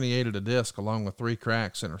apparently herniated a disc along with 3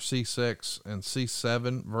 cracks in her C6 and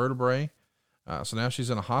C7 vertebrae. So now she's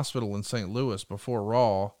in a hospital in St. Louis before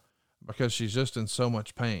Raw because she's just in so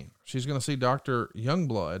much pain. She's going to see Dr.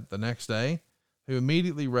 Youngblood the next day, who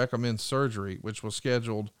immediately recommends surgery, which was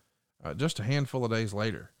scheduled just a handful of days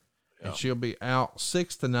later. Yeah. And she'll be out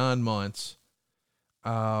 6 to 9 months.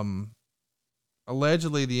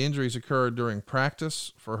 Allegedly, the injuries occurred during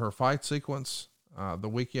practice for her fight sequence the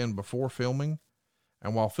weekend before filming.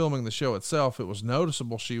 And while filming the show itself, it was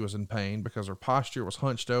noticeable she was in pain because her posture was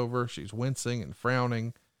hunched over. She's wincing and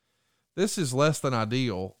frowning. This is less than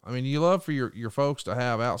ideal. I mean, you love for your folks to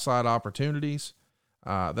have outside opportunities.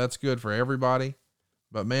 That's good for everybody.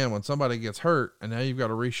 But man, when somebody gets hurt and now you've got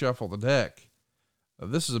to reshuffle the deck,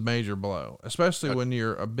 this is a major blow, especially when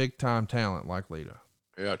you're a big time talent like Lita.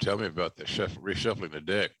 Yeah. Tell me about the reshuffling the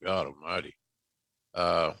deck. God almighty.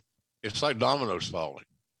 It's like dominoes falling.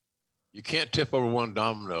 You can't tip over one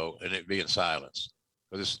domino and it be in silence.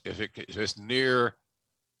 Because if it's near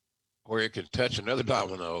where it can touch another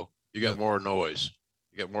domino, you got more noise.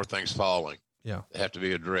 You got more things falling. Yeah. They have to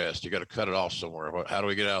be addressed. You got to cut it off somewhere. How do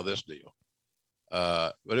we get out of this deal?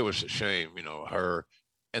 But it was a shame, her,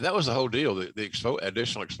 and that was the whole deal. The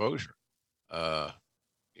additional exposure.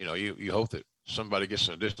 You hope that somebody gets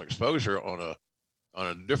an additional exposure on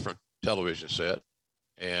a different television set,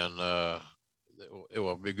 and it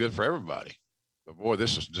will be good for everybody. But boy,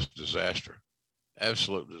 this is just a disaster,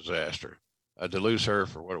 absolute disaster. To lose her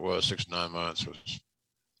for what it was, 6 to 9 months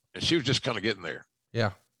and she was just kind of getting there.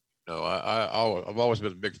 Yeah. I've always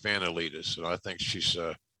been a big fan of Lita's, and I think she's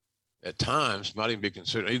at times might even be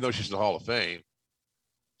considered, even though she's in the Hall of Fame.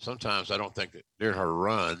 Sometimes I don't think that during her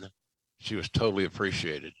run she was totally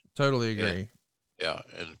appreciated. Totally agree.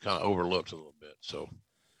 And kind of overlooked a little bit. So,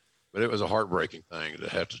 but it was a heartbreaking thing to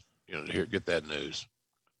have to get that news.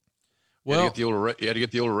 Well, you had to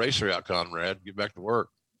get the old eraser out, Conrad. Get back to work.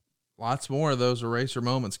 Lots more of those eraser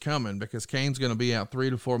moments coming because Kane's going to be out 3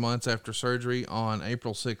 to 4 months after surgery on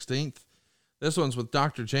April 16th. This one's with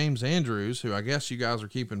Dr. James Andrews, who I guess you guys are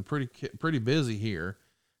keeping pretty busy here.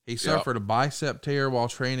 He suffered a bicep tear while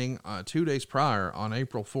training 2 days prior on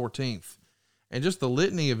April 14th. And just the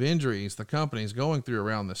litany of injuries the company's going through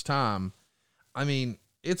around this time. I mean,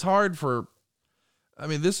 it's hard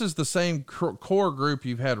this is the same core group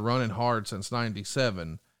you've had running hard since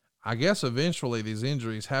 97. I guess eventually these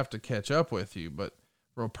injuries have to catch up with you, but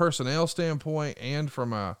from a personnel standpoint and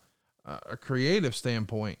from a creative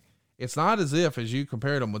standpoint, it's not as if, as you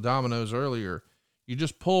compared them with dominoes earlier, you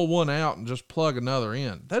just pull one out and just plug another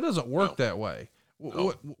in. That doesn't work that way.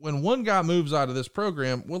 No. When one guy moves out of this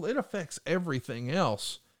program, well, it affects everything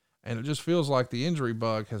else. And it just feels like the injury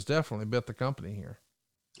bug has definitely bit the company here.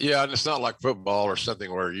 Yeah. And it's not like football or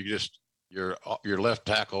something where your left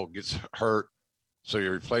tackle gets hurt, so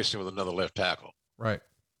you're replacing with another left tackle. Right.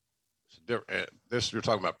 This, you're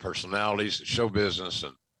talking about personalities and show business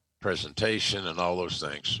and presentation and all those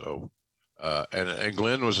things. So, and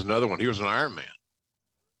Glenn was another one. He was an Iron Man,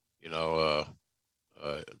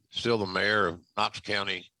 still the mayor of Knox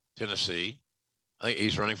County, Tennessee. I think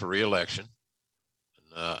he's running for re-election.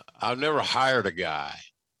 I've never hired a guy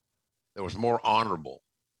that was more honorable,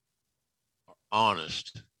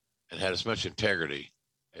 honest, and had as much integrity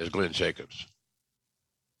as Glenn Jacobs.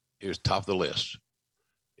 He was top of the list.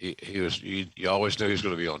 You always knew he was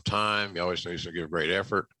going to be on time. You always knew he was going to give great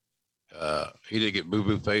effort. He didn't get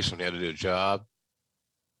boo-boo face when he had to do a job.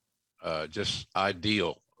 Just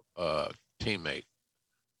ideal teammate.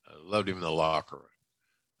 Loved him in the locker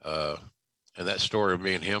room. And that story of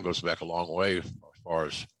me and him goes back a long way as far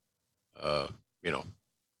as,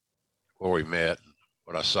 where we met, and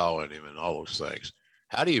what I saw in him and all those things.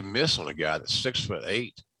 How do you miss on a guy that's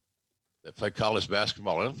 6'8" that played college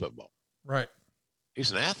basketball and football? Right.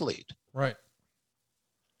 He's an athlete. Right.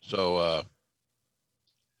 So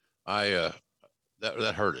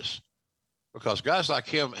that hurt us, because guys like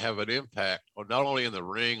him have an impact on not only in the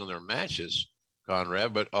ring on their matches,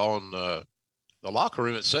 Conrad, but on the locker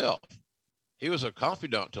room itself. He was a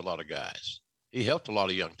confidant to a lot of guys. He helped a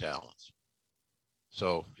lot of young talents.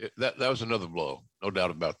 So that was another blow, no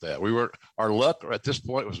doubt about that. Our luck at this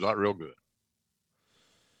point was not real good.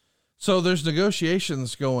 So there's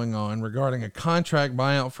negotiations going on regarding a contract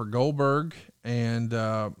buyout for Goldberg, and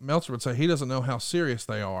Meltzer would say he doesn't know how serious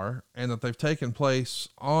they are and that they've taken place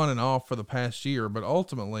on and off for the past year, but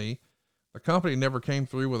ultimately the company never came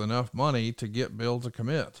through with enough money to get Bill to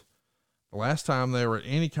commit. The last time they were at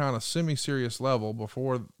any kind of semi-serious level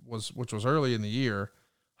which was early in the year,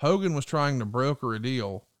 Hogan was trying to broker a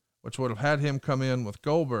deal which would have had him come in with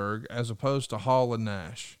Goldberg as opposed to Hall and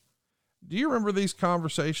Nash. Do you remember these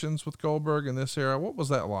conversations with Goldberg in this era? What was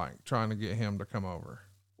that like, trying to get him to come over?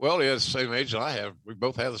 Well, he has the same agent I have. We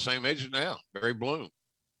both have the same agent now, Barry Bloom.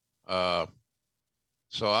 Barry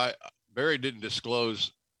didn't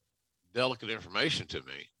disclose delicate information to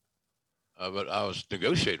me, but I was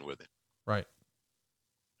negotiating with him. Right.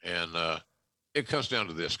 And it comes down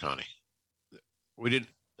to this, Connie.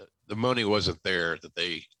 The money wasn't there that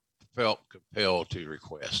they felt compelled to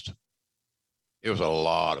request. It was a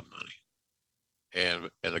lot of money.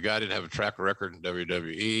 And the guy didn't have a track record in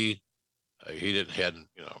WWE.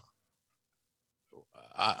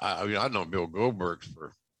 I've known Bill Goldberg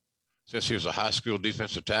since he was a high school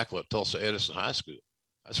defensive tackle at Tulsa Edison High School.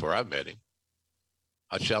 That's where I met him.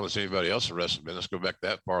 I challenge anybody else in wrestling business, go back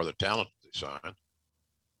that far, the talent they signed.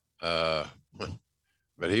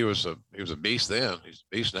 But he was a beast then. He's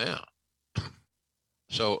a beast now.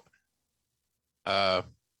 So I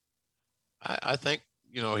think,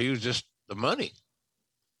 he was just the money.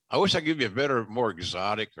 I wish I could give you a better, more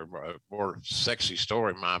exotic or more sexy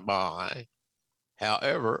story, my boy.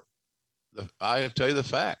 However, I tell you the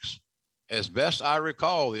facts. As best I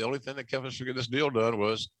recall, the only thing that kept us from getting this deal done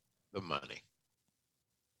was the money.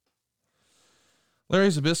 Larry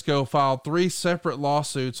Zbyszko filed 3 separate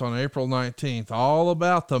lawsuits on April 19th, all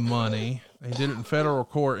about the money. He did it in federal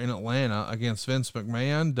court in Atlanta against Vince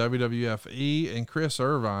McMahon, WWFE, and Chris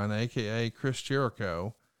Irvine, aka Chris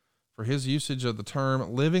Jericho, for his usage of the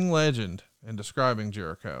term living legend in describing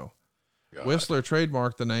Jericho. God. Whistler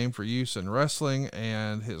trademarked the name for use in wrestling,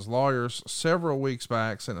 and his lawyers several weeks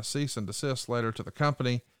back sent a cease and desist letter to the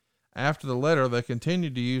company. After the letter, they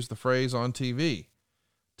continued to use the phrase on TV.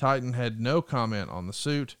 Titan had no comment on the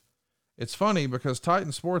suit. It's funny because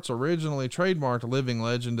Titan Sports originally trademarked Living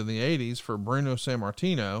Legend in the 80s for Bruno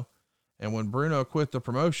Sammartino, and when Bruno quit the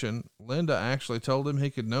promotion, Linda actually told him he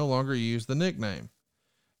could no longer use the nickname.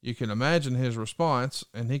 You can imagine his response,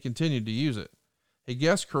 and he continued to use it. He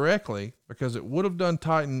guessed correctly because it would have done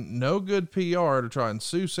Titan no good PR to try and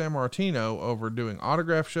sue Sammartino over doing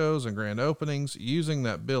autograph shows and grand openings using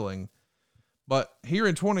that billing. But here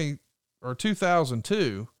in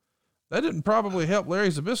 2002, that didn't probably help Larry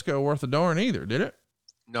Zbyszko worth a darn either, did it?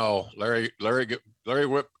 No, Larry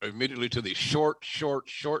went immediately to the short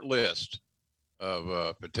list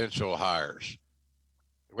of potential hires,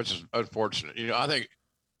 which is unfortunate. I think,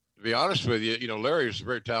 to be honest with you, Larry is a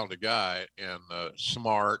very talented guy and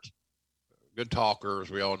smart, good talker,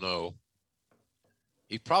 as we all know.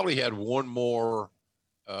 He probably had a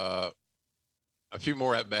few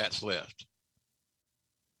more at bats left.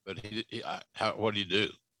 But what do you do?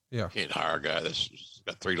 Yeah. You can't hire a guy that's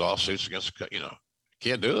got 3 lawsuits against,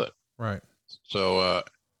 can't do it. Right. So,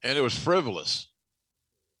 and it was frivolous.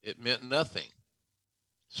 It meant nothing.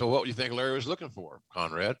 So what do you think Larry was looking for,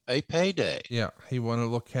 Conrad? A payday. Yeah. He wanted a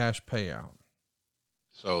little cash payout.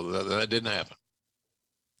 So that didn't happen.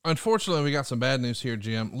 Unfortunately, we got some bad news here,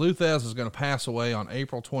 Jim. Lou Thesz is going to pass away on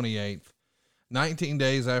April 28th, 19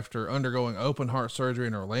 days after undergoing open heart surgery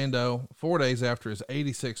in Orlando, 4 days after his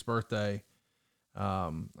 86th birthday.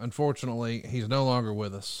 Unfortunately, he's no longer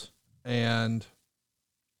with us. And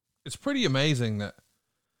it's pretty amazing that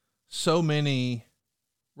so many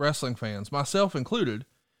wrestling fans, myself included,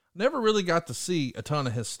 never really got to see a ton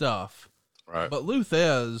of his stuff. Right. But Lou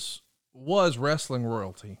Thesz was wrestling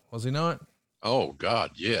royalty, was he not? Oh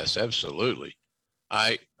God, yes, absolutely.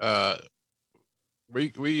 We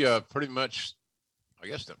pretty much, I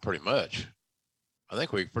guess not pretty much. I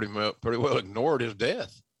think we pretty well ignored his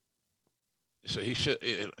death. So he's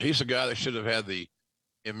the guy that should have had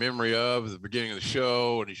in memory of the beginning of the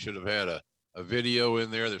show, and he should have had a video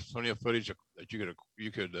in there. There's plenty of footage that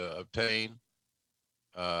you could obtain.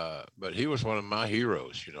 But he was one of my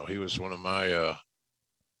heroes. You know, he was one of my.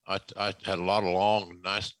 I had a lot of long,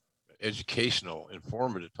 nice, educational,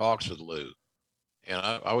 informative talks with Lou, and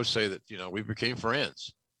I would say that we became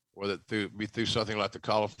friends, whether through something like the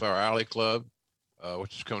Cauliflower Alley Club,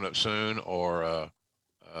 which is coming up soon, or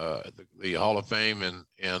the Hall of Fame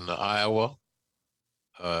in Iowa,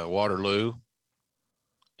 Waterloo.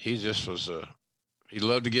 He just was he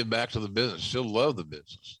loved to get back to the business, still loved the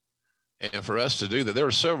business. And for us to do that, there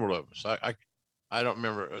were several of us. I don't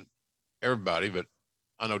remember everybody, but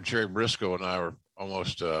I know Jerry Briscoe and I were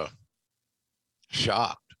almost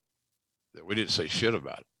shocked that we didn't say shit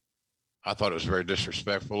about it. I thought it was very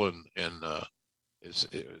disrespectful, and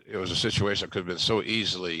it was a situation that could have been so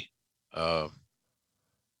easily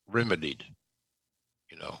remedied.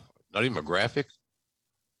 Not even a graphic.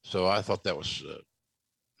 So I thought that was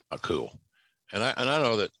cool. And I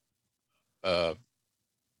know that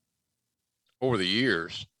over the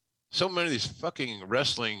years, so many of these fucking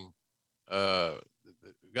wrestling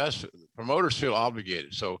guys, promoters feel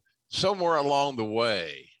obligated. So somewhere along the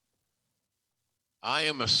way, I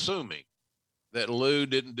am assuming that Lou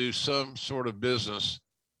didn't do some sort of business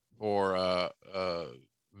for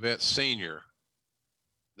Vince Sr.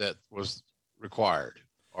 that was required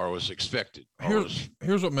or was expected.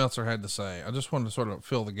 Here's what Meltzer had to say. I just wanted to sort of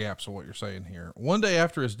fill the gaps of what you're saying here. One day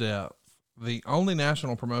after his death, the only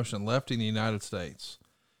national promotion left in the United States,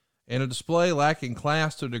 in a display lacking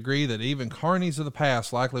class to a degree that even carnies of the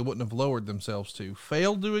past likely wouldn't have lowered themselves to,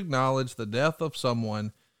 failed to acknowledge the death of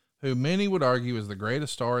someone who many would argue is the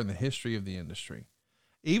greatest star in the history of the industry.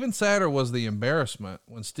 Even sadder was the embarrassment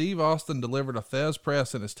when Steve Austin delivered a Thesz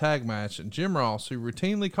press in his tag match, and Jim Ross, who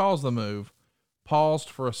routinely calls the move, paused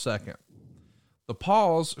for a second. The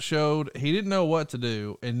pause showed he didn't know what to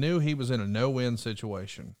do and knew he was in a no-win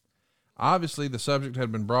situation. Obviously, the subject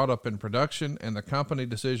had been brought up in production and the company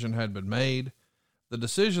decision had been made. The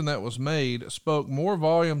decision that was made spoke more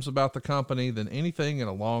volumes about the company than anything in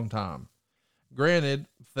a long time. Granted,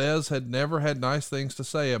 Thesz had never had nice things to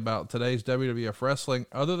say about today's WWF wrestling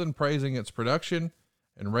other than praising its production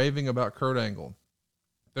and raving about Kurt Angle.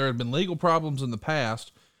 There had been legal problems in the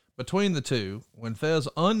past between the two when Thesz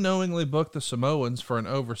unknowingly booked the Samoans for an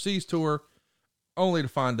overseas tour, only to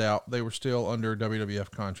find out they were still under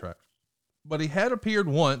WWF contract. But he had appeared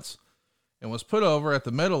once and was put over at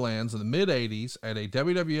the Meadowlands in the mid-'80s at a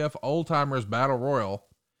WWF Old Timers Battle Royal,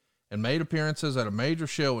 and made appearances at a major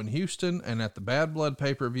show in Houston and at the Bad Blood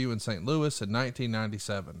pay-per-view in St. Louis in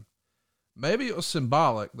 1997. Maybe it was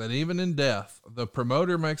symbolic that even in death, the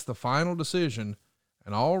promoter makes the final decision,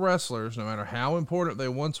 and all wrestlers, no matter how important they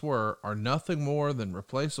once were, are nothing more than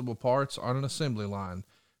replaceable parts on an assembly line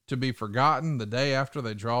to be forgotten the day after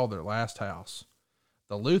they draw their last house.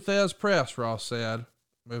 The Lou Thesz press, Ross said,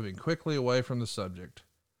 moving quickly away from the subject.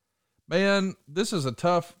 Man, this is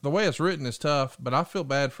the way it's written is tough, but I feel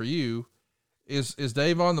bad for you. Is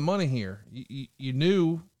Dave on the money here? You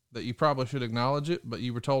knew that you probably should acknowledge it, but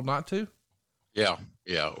you were told not to? Yeah.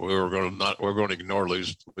 We're going to ignore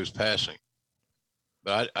Lou's passing.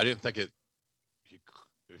 But I didn't think if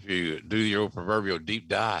you do your proverbial deep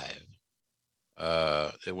dive,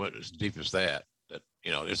 it went as deep as that,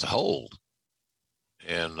 it's a hold.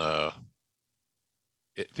 And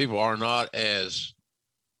people are not as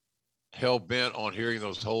hell-bent on hearing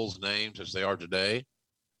those holes names as they are today,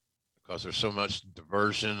 because there's so much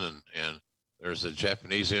diversion, and there's the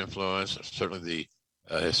Japanese influence, certainly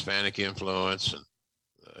the Hispanic influence, and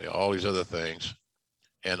all these other things.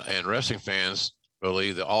 And wrestling fans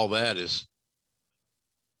believe that all that is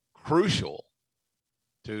crucial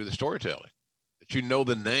to the storytelling, that you know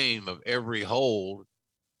the name of every hold.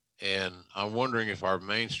 And I'm wondering if our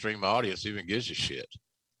mainstream audience even gives a shit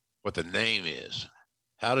what the name is.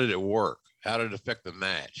 How did it work? How did it affect the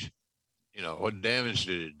match? What damage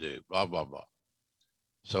did it do? Blah, blah, blah.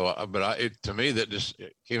 So, to me, that just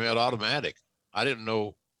came out automatic. I didn't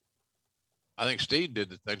know. I think Steve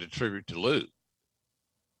did the thing to tribute to Lou.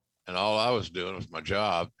 And all I was doing was my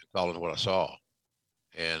job, calling what I saw.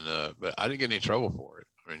 And, but I didn't get any trouble for it.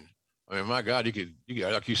 I mean, my God, you could,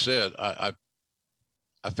 like you said, I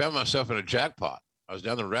found myself in a jackpot. I was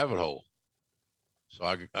down the rabbit hole. So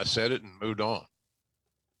I said it and moved on.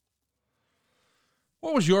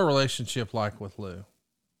 What was your relationship like with Lou?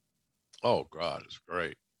 Oh God, it's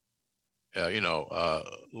great.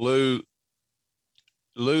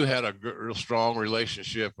 Lou had a real strong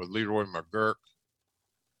relationship with Leroy McGurk,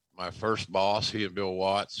 my first boss. He and Bill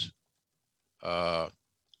Watts.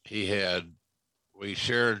 We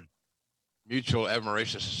shared mutual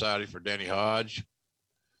admiration society for Danny Hodge.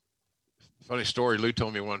 Funny story. Lou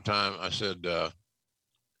told me one time, I said, we're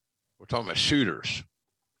talking about shooters,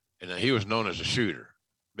 and he was known as a shooter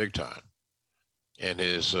big time. And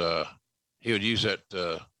he would use that,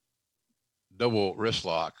 double wrist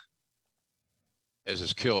lock as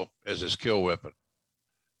his kill weapon.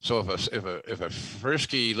 So if a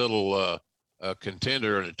frisky little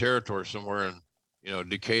contender in a territory somewhere in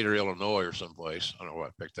Decatur, Illinois, or someplace, I don't know why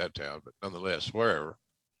I picked that town, but nonetheless, wherever,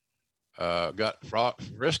 got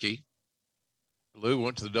frisky, Lou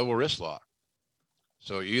went to the double wrist lock.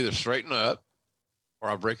 So you either straighten up or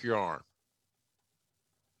I'll break your arm.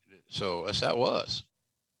 So that's how it was.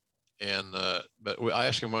 And but I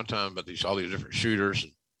asked him one time about all these different shooters.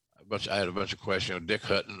 And I had a bunch of questions. Dick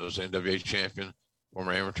Hutton was the NWA champion,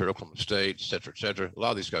 former amateur at Oklahoma State, et cetera, et cetera. A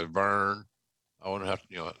lot of these guys burned. I wonder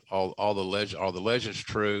how all the legends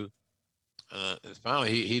true. And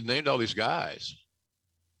finally, he named all these guys,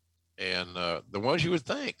 and the ones you would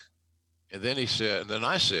think. And then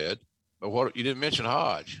I said, but what, you didn't mention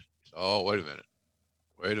Hodge. Said, oh, wait a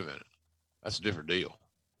minute. That's a different deal.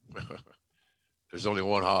 There's only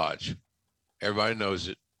one Hodge. Everybody knows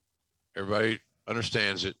it. Everybody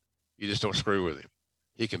understands it. You just don't screw with him.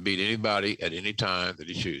 He can beat anybody at any time that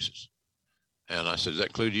he chooses. And I said, does that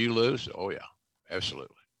include you, Lou? Said, oh yeah,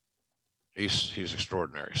 absolutely. He's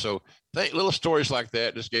extraordinary. So little stories like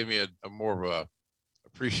that just gave me a more of a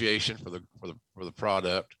appreciation for the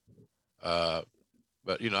product. But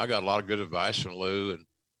I got a lot of good advice from Lou, and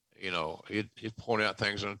he'd point out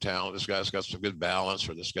things on the talent. This guy's got some good balance,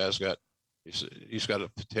 or this guy's got he's got a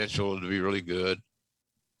potential to be really good.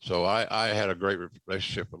 So I had a great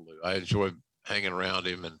relationship with Lou. I enjoyed hanging around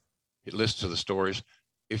him, and he listened to the stories.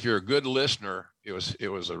 If you're a good listener, it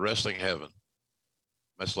was a wrestling heaven.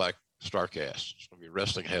 Much like StarCast, it's gonna be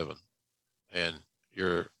wrestling heaven, and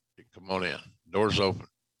come on in, doors open.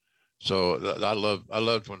 So I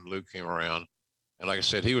loved when Lou came around, and like I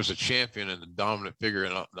said, he was a champion and the dominant figure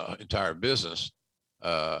in the entire business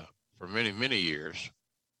for many years,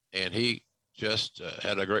 and he just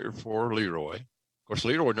had a great rapport with Leroy. Of course,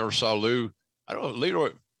 Leroy never saw Lou. I don't know.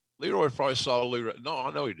 Leroy probably saw Lou. No,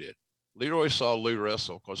 I know he did. Leroy saw Lou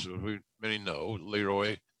wrestle. Of course, many know,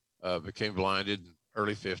 Leroy became blinded in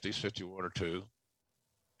early 50s, 51 or 2.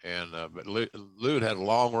 And but Lou had a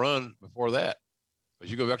long run before that. But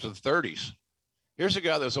you go back to the 30s. Here's a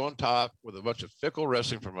guy that's on top with a bunch of fickle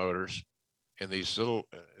wrestling promoters in these little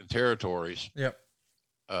territories. Yep.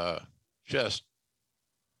 Just,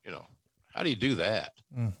 how do you do that?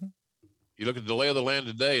 Mm-hmm. You look at the lay of the land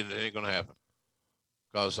today, and it ain't going to happen.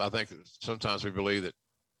 Because I think sometimes we believe that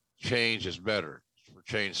change is better for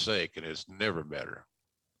change's sake, and it's never better.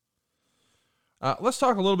 Let's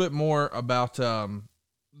talk a little bit more about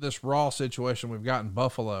this Raw situation we've got in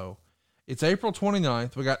Buffalo. It's April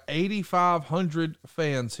 29th. We got 8,500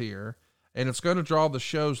 fans here, and it's going to draw the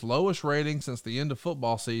show's lowest rating since the end of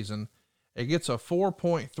football season. It gets a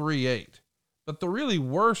 4.38. But the really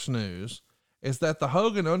worst news is that the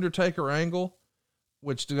Hogan Undertaker angle,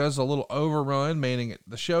 which does a little overrun, meaning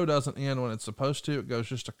the show doesn't end when it's supposed to. It goes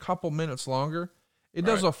just a couple minutes longer. It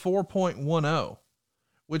does a 4.10,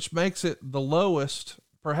 which makes it the lowest,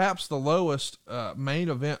 perhaps the lowest main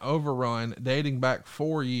event overrun dating back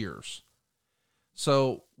 4 years.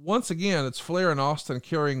 So once again, it's Flair and Austin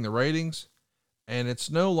carrying the ratings, and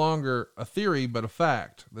it's no longer a theory, but a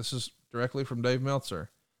fact. This is directly from Dave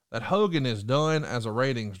Meltzer, that Hogan is done as a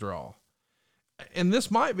ratings draw. And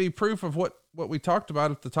this might be proof of what we talked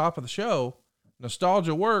about at the top of the show.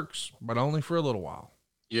 Nostalgia works, but only for a little while.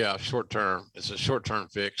 Yeah. Short term. It's a short-term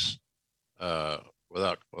fix.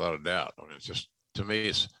 Without a doubt. I mean, it's just, to me,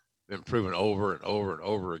 it's been proven over and over and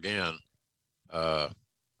over again.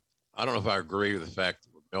 I don't know if I agree with the fact that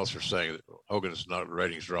Meltzer's saying that Hogan is not a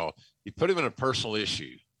ratings draw. You put him in a personal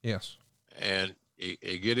issue. Yes. And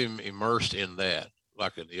you get him immersed in that,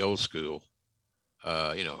 like in the old school.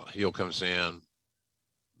 Heel comes in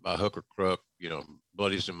by hook or crook,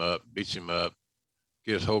 bloodies him up, beats him up,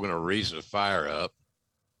 gives Hogan a reason to fire up.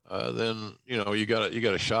 Then, you got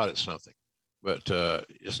a shot at something. But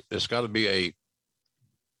it's got to be a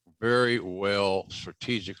very well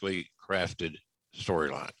strategically crafted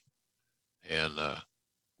storyline. And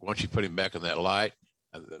once you put him back in that light,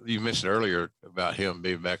 You mentioned earlier about him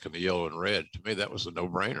being back in the yellow and red. To me, that was a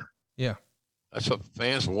no-brainer. Yeah. That's what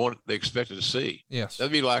fans they expected to see. Yes.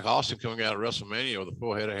 That'd be like Austin coming out of WrestleMania with a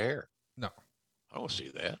full head of hair. No. I don't see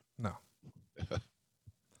that. No.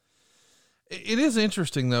 It is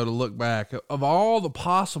interesting, though, to look back of all the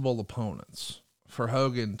possible opponents for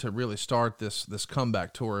Hogan to really start this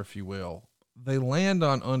comeback tour, if you will. They land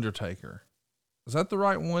on Undertaker. Is that the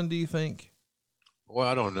right one, do you think? Well,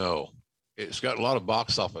 I don't know. It's got a lot of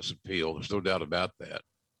box office appeal. There's no doubt about that.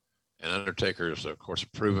 And Undertaker is, of course, a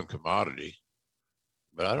proven commodity.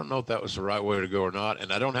 But I don't know if that was the right way to go or not.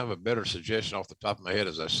 And I don't have a better suggestion off the top of my head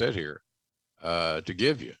as I sit here to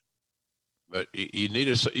give you. But you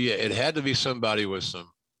needed, it had to be somebody with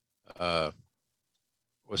some box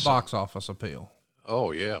office appeal.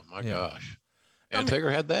 Oh yeah, my gosh. And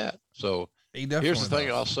Taker had that. So here's the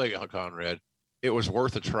thing I'll say, Conrad, it was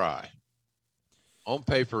worth a try. On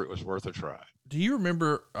paper, it was worth a try. Do you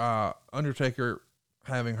remember Undertaker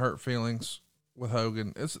having hurt feelings with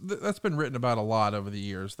Hogan? That's been written about a lot over the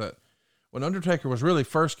years, that when Undertaker was really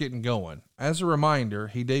first getting going, as a reminder,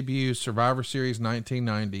 he debuted Survivor Series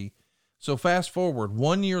 1990. So fast forward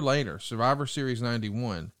 1 year later, Survivor Series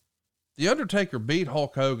 91, The Undertaker beat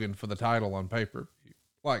Hulk Hogan for the title on paper.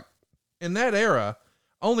 Like, in that era,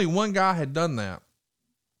 only one guy had done that,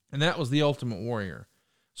 and that was the Ultimate Warrior.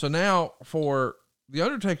 So now for The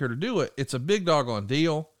Undertaker to do it, it's a big doggone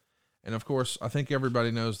deal. And of course, I think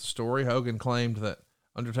everybody knows the story. Hogan claimed that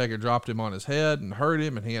Undertaker dropped him on his head and hurt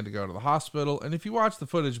him, and he had to go to the hospital. And if you watch the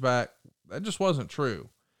footage back, that just wasn't true.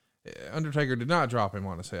 Undertaker did not drop him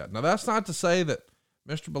on his head. Now, that's not to say that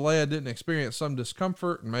Mr. Balea didn't experience some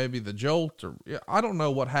discomfort and maybe the jolt, or I don't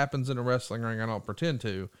know what happens in a wrestling ring. I don't pretend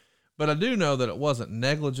to, but I do know that it wasn't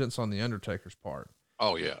negligence on the Undertaker's part.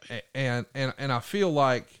 Oh yeah. And I feel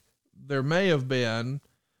like there may have been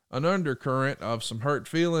an undercurrent of some hurt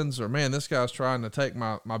feelings, or man, this guy's trying to take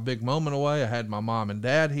my big moment away. I had my mom and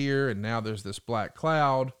dad here, and now there's this black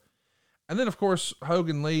cloud. And then, of course,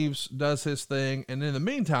 Hogan leaves, does his thing. And in the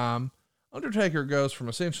meantime, Undertaker goes from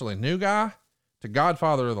essentially new guy to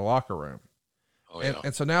godfather of the locker room. Oh, yeah.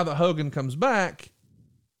 And so now that Hogan comes back,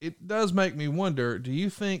 it does make me wonder, do you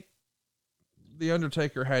think the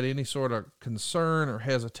Undertaker had any sort of concern or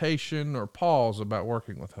hesitation or pause about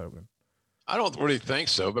working with Hogan? I don't really think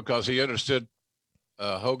so, because he understood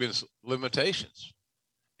Hogan's limitations.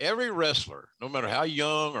 Every wrestler, no matter how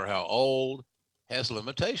young or how old, has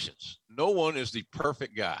limitations. No one is the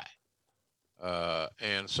perfect guy.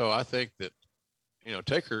 And so I think that,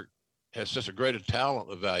 Taker has such a great talent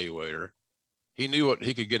evaluator. He knew what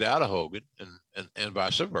he could get out of Hogan and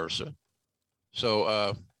vice versa.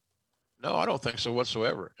 So, no, I don't think so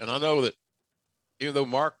whatsoever. And I know that even though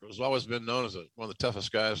Mark has always been known as one of the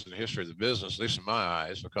toughest guys in the history of the business, at least in my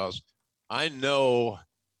eyes, because I know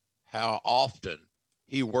how often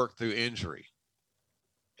he worked through injury.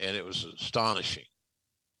 And it was astonishing,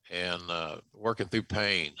 and working through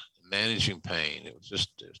pain, managing pain. It was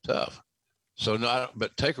tough. So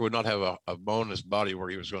but Taker would not have a bone in his body where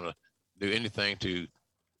he was going to do anything to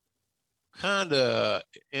kind of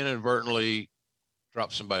inadvertently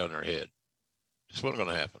drop somebody on their head. Just wasn't going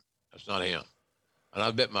to happen. That's not him. And I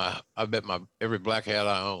bet my every black hat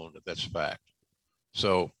I own that's a fact.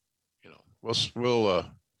 So,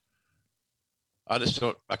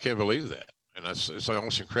 I can't believe that. And it's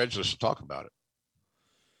almost incredulous to talk about it.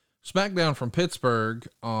 SmackDown from Pittsburgh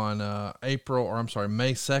on May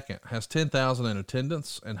 2nd has 10,000 in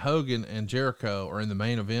attendance, and Hogan and Jericho are in the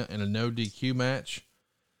main event in a no DQ match.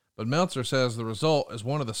 But Meltzer says the result is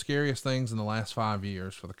one of the scariest things in the last 5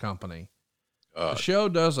 years for the company. The show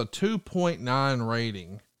does a 2.9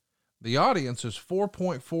 rating. The audience is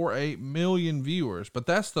 4.48 million viewers, but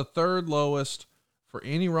that's the third lowest for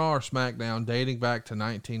any Raw or SmackDown dating back to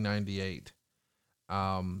 1998.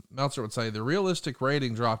 Meltzer would say the realistic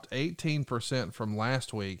rating dropped 18% from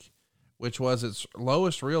last week, which was its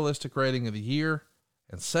lowest realistic rating of the year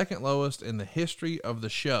and second lowest in the history of the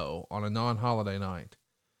show on a non-holiday night.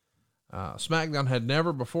 SmackDown had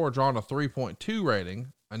never before drawn a 3.2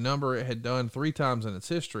 rating, a number it had done 3 times in its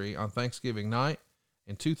history on Thanksgiving night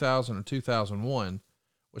in 2000 and 2001,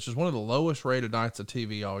 which is one of the lowest rated nights of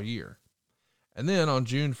TV all year. And then on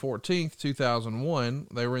June 14th, 2001,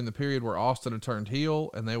 they were in the period where Austin had turned heel,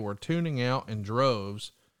 and they were tuning out in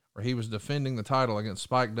droves, where he was defending the title against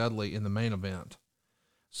Spike Dudley in the main event.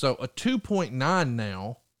 So a 2.9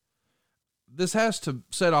 now. This has to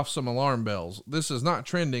set off some alarm bells. This is not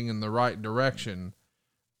trending in the right direction.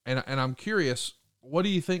 And I'm curious, what do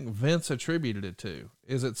you think Vince attributed it to?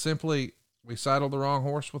 Is it simply we saddled the wrong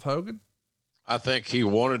horse with Hogan? I think he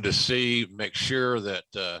wanted to make sure that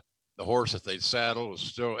the the horse that they'd saddled was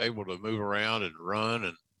still able to move around and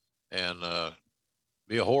run and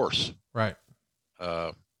be a horse. Right.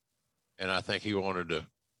 And I think he wanted to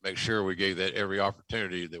make sure we gave that every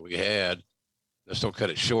opportunity that we had. Let's don't cut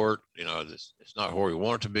it short. You know, it's not where we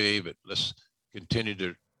want it to be, but let's continue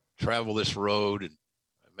to travel this road, and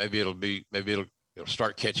maybe it'll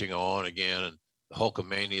start catching on again. And the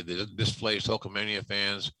Hulkamania, the displaced Hulkamania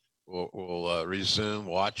fans will resume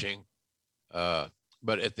watching.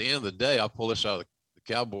 But at the end of the day, I'll pull this out of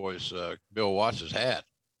the Cowboys, Bill Watts' hat.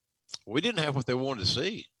 We didn't have what they wanted to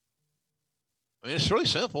see. I mean, it's really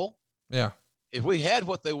simple. Yeah. If we had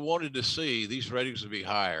what they wanted to see, these ratings would be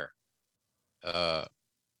higher.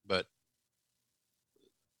 But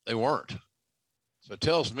they weren't. So it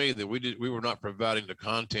tells me that we were not providing the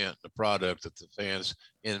content, the product that the fans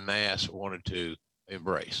en masse wanted to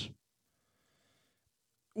embrace.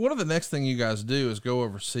 One of the next thing you guys do is go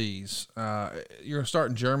overseas. You're going to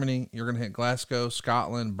start in Germany. You're going to hit Glasgow,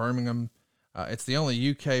 Scotland, Birmingham. It's the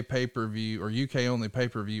only UK pay-per-view or UK only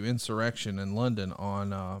pay-per-view Insurrection in London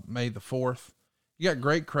on May the 4th. You got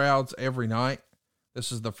great crowds every night.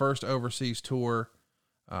 This is the first overseas tour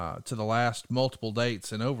to the last multiple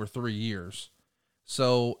dates in over 3 years.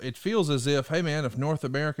 So it feels as if, hey man, if North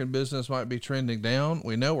American business might be trending down,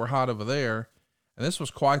 we know we're hot over there. And this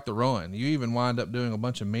was quite the run. You even wind up doing a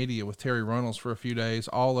bunch of media with Terry Runnels for a few days,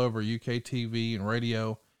 all over UK TV and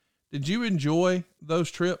radio. Did you enjoy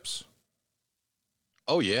those trips?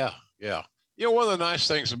 Oh yeah. Yeah. You know, one of the nice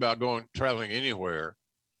things about traveling anywhere,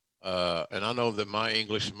 and I know that my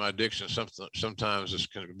English and my diction sometimes is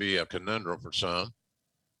going to be a conundrum for some.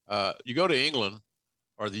 You go to England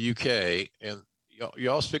or the UK, and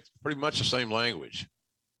you all speak pretty much the same language.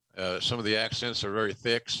 Some of the accents are very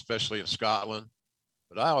thick, especially in Scotland.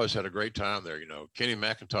 But I always had a great time there. You know, Kenny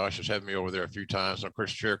McIntosh has had me over there a few times. Now,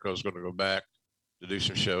 Chris Jericho is going to go back to do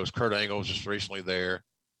some shows. Kurt Angle was just recently there.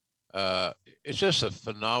 It's just a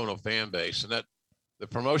phenomenal fan base. And that the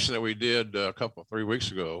promotion that we did 3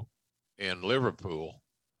 weeks ago in Liverpool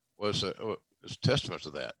was a testament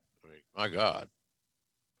to that. I mean, my God,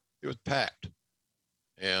 it was packed.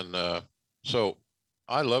 And so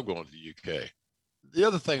I love going to the UK. The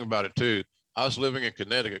other thing about it, too, I was living in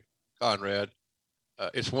Connecticut, Conrad.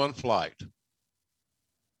 It's one flight.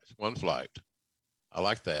 It's one flight. I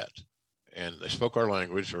like that. And they spoke our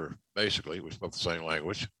language, or basically we spoke the same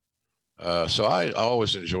language. So I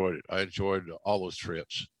always enjoyed it. I enjoyed all those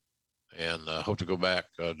trips, and hope to go back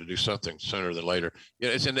to do something sooner than later. You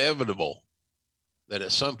know, it's inevitable that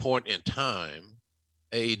at some point in time,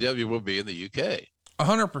 AEW will be in the UK.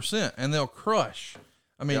 100%. And they'll crush.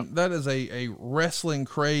 I mean, Yep. That is a wrestling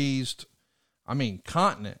crazed,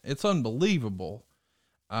 continent. It's unbelievable.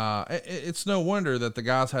 It's no wonder that the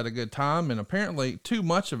guys had a good time, and apparently too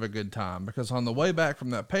much of a good time, because on the way back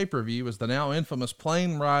from that pay-per-view is the now infamous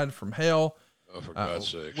plane ride from hell. Oh, for God's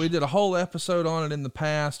sakes. We did a whole episode on it in the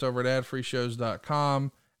past over at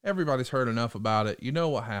adfreeshows.com. Everybody's heard enough about it. You know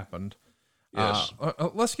what happened. Yes.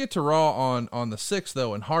 Let's get to Raw on the 6th,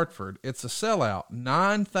 though, in Hartford. It's a sellout,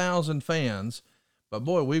 9,000 fans, but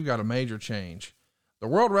boy, we've got a major change. The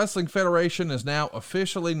World Wrestling Federation is now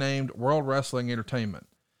officially named World Wrestling Entertainment.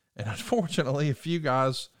 And unfortunately, a few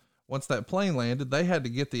guys, once that plane landed, they had to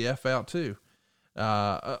get the F out too.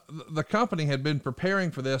 The company had been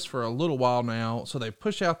preparing for this for a little while now, so they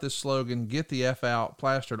push out this slogan, "Get the F out,"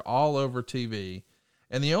 plastered all over TV.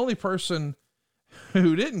 And the only person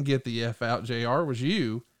who didn't get the F out, JR, was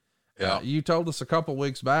you. Yeah. You told us a couple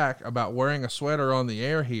weeks back about wearing a sweater on the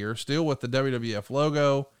air here, still with the WWF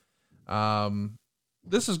logo.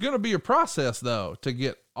 This is going to be a process, though, to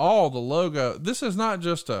get all the logo. This is not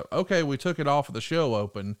just okay, we took it off of the show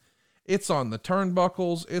open. It's on the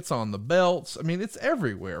turnbuckles. It's on the belts. I mean, it's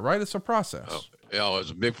everywhere, right? It's a process. Oh, yeah, it's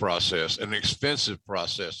a big process, an expensive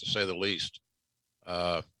process, to say the least.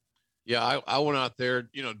 I went out there,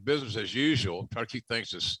 you know, business as usual, try to keep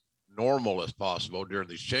things as normal as possible during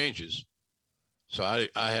these changes. So I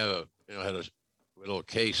had a little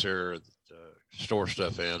case here that store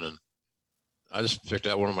stuff in, and I just picked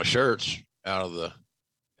out one of my shirts out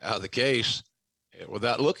of the case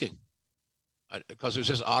without looking, because it was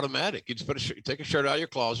just automatic. You just you take a shirt out of your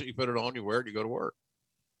closet, you put it on, you wear it, you go to work.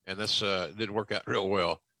 And that's didn't work out real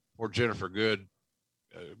well. Poor Jennifer Good,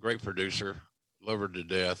 great producer, love her to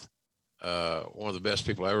death. One of the best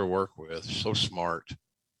people I ever worked with, so smart.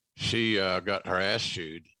 She got her ass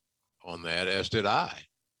chewed on that, as did I,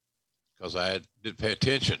 because I didn't pay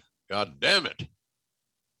attention. God damn it.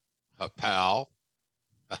 A pal.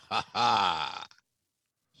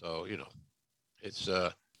 So, you know,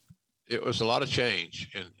 it was a lot of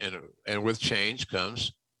change, and with change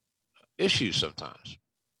comes issues sometimes.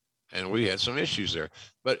 and we had some issues there.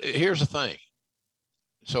 But here's the thing.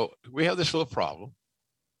 So we have this little problem.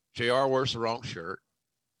 JR wears the wrong shirt.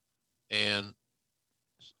 And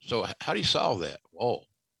so how do you solve that? Whoa,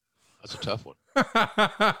 that's a tough one.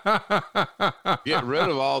 Get rid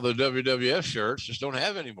of all the WWF shirts. Just don't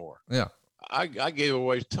have any more. Yeah. I gave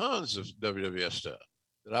away tons of WWF stuff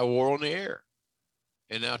that I wore on the air.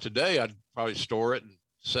 And now today I'd probably store it and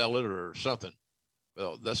sell it or something.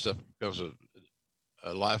 Well, that stuff becomes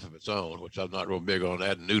a life of its own, which I'm not real big on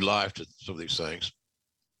adding new life to some of these things.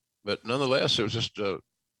 But nonetheless, it was just a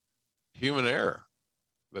human error.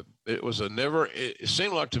 But it was it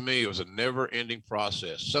seemed like to me it was a never ending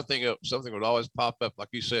process. Something would always pop up, like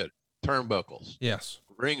you said, turnbuckles, yes,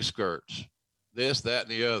 ring skirts, this, that,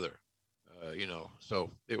 and the other.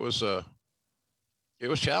 So it was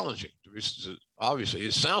challenging to be, obviously.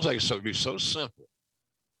 It sounds like it's going to be so simple.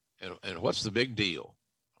 And what's the big deal?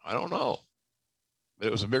 I don't know. But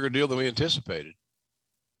it was a bigger deal than we anticipated.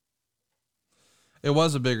 It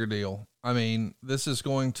was a bigger deal. I mean, this is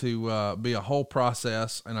going to be a whole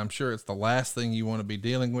process, and I'm sure it's the last thing you want to be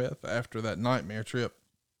dealing with after that nightmare trip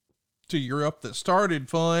to Europe that started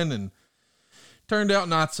fun and turned out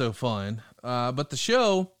not so fun. But the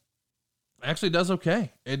show actually does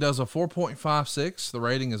okay. It does a 4.56. The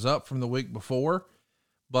rating is up from the week before.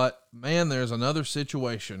 But, man, there's another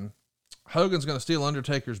situation. Hogan's going to steal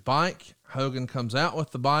Undertaker's bike. Hogan comes out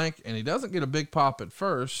with the bike, and he doesn't get a big pop at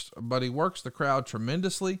first, but he works the crowd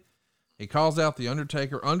tremendously. He calls out the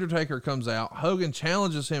Undertaker. Undertaker comes out. Hogan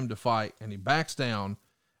challenges him to fight, and he backs down.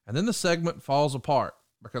 And then the segment falls apart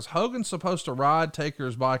because Hogan's supposed to ride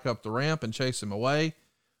Taker's bike up the ramp and chase him away,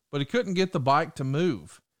 but he couldn't get the bike to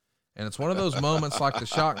move. And it's one of those moments like the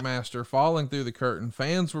Shockmaster falling through the curtain.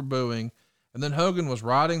 Fans were booing. And then Hogan was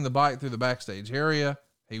riding the bike through the backstage area.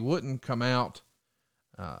 He wouldn't come out.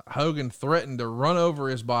 Hogan threatened to run over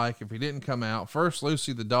his bike if he didn't come out. First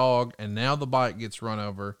Lucy the dog, and now the bike gets run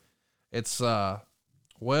over. It's,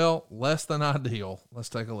 less than ideal. Let's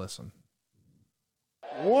take a listen.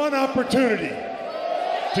 One opportunity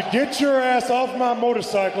to get your ass off my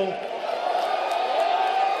motorcycle.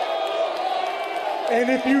 And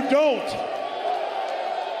if you don't,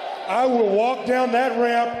 I will walk down that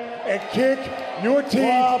ramp and kick your teeth.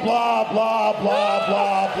 Blah, blah, blah, blah,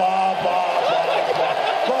 blah, blah, blah,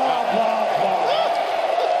 blah, blah, blah.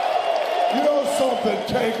 You know something,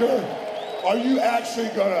 Taker? Are you actually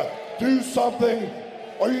gonna do something?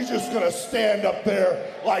 Or are you just gonna stand up there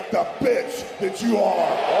like the bitch that you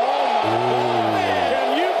are?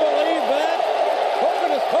 Can you believe that?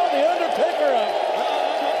 Hogan has called the Undertaker up.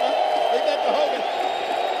 Leave that to Hogan.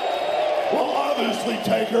 Well, obviously,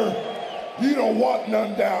 Taker, you don't want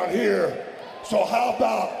none down here. So how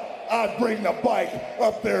about I bring the bike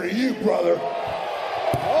up there to you, brother?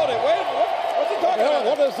 Hold it, wait, what's he talking about?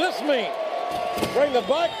 What does this mean? Bring the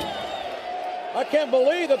bike? I can't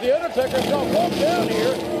believe that the Undertaker's gonna walk down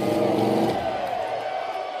here.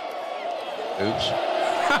 Oops.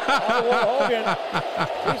 Hogan,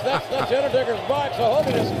 that's the Undertaker's bike, so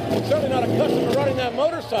Hogan is certainly not accustomed to running that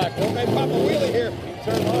motorcycle. May pop a wheelie here.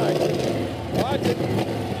 Turn right.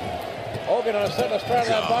 Hogan on a set astride of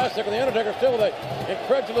that bicycle. The Undertaker still with an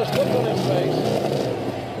incredulous look on his face.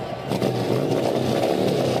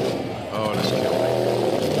 Oh, that's killing me.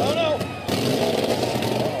 No.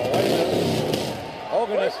 Oh,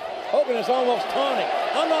 wait a minute. Hogan is almost taunting.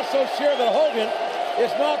 I'm not so sure that Hogan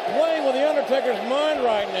is not playing with the Undertaker's mind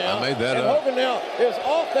right now. I made that and up. Hogan now is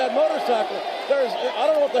off that motorcycle. I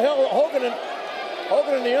don't know what the hell Hogan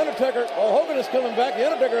and the Undertaker. Oh, Hogan is coming back. The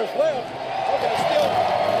Undertaker is left. Hogan is still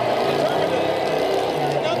determined to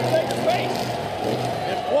Undertaker's face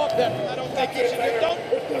and walk that. I don't think you should. Don't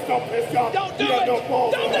do it.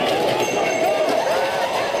 Don't do it.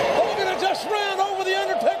 Hogan has just ran over the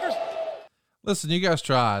Undertaker's. Listen, you guys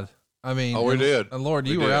tried. I mean, we did. And Lord,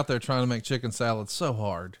 you were out there trying to make chicken salad so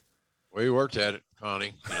hard. We worked at it,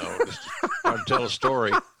 Connie. Just trying to tell a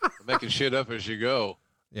story, making shit up as you go.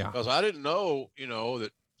 Yeah. Because I didn't know,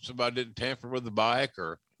 that somebody didn't tamper with the bike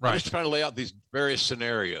or right. Just trying to lay out these various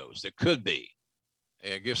scenarios that could be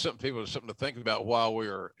and give people something to think about while we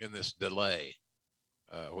were in this delay,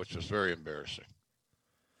 which was very embarrassing.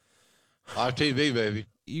 Live TV, baby.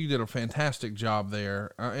 You did a fantastic job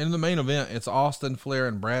there. In the main event, it's Austin, Flair,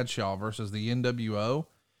 and Bradshaw versus the NWO.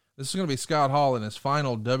 This is going to be Scott Hall in his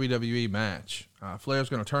final WWE match. Flair's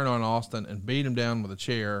going to turn on Austin and beat him down with a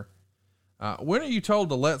chair. When are you told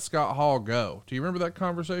to let Scott Hall go? Do you remember that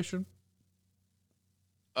conversation?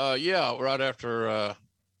 Yeah, right after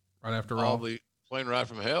Raw. The plane ride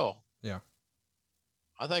from hell. Yeah.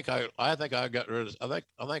 I think I got rid of. I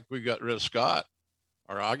think we got rid of Scott,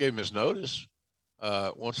 or I gave him his notice.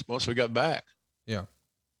 once we got back. Yeah.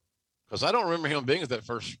 Because I don't remember him being at that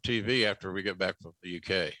first TV after we got back from the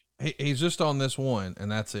UK. He's just on this one,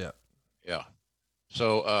 and that's it. Yeah.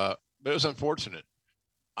 So, but it was unfortunate.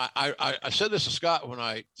 I said this to Scott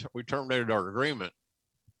when we terminated our agreement.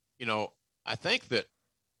 You know, I think that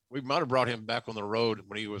we might have brought him back on the road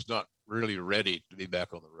when he was not really ready to be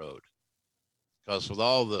back on the road. Because with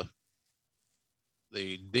all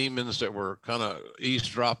the demons that were kind of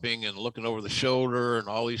eavesdropping and looking over the shoulder and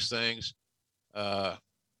all these things,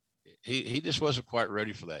 he just wasn't quite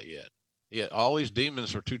ready for that yet. All these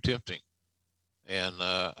demons were too tempting. And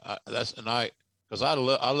because I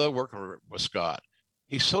love working with Scott.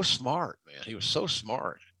 He's so smart, man. He was so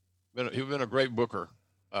smart. He's been a great booker,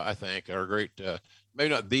 I think, or a great, maybe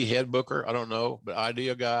not the head booker, I don't know, but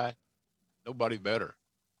idea guy. Nobody better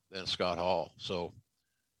than Scott Hall. So,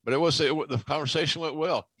 but the conversation went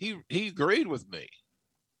well. He agreed with me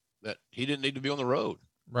that he didn't need to be on the road.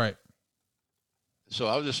 Right. So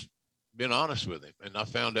I was just being honest with him. And I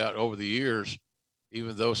found out over the years,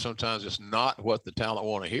 even though sometimes it's not what the talent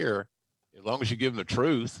want to hear, as long as you give them the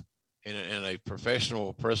truth in a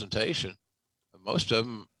professional presentation, most of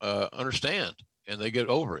them understand and they get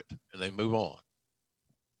over it and they move on.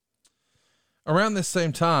 Around this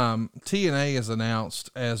same time, TNA is announced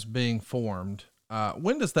as being formed.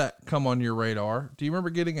 When does that come on your radar? Do you remember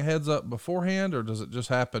getting a heads up beforehand, or does it just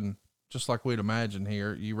happen just like we'd imagine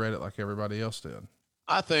here? You read it like everybody else did.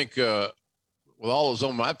 I think with all that's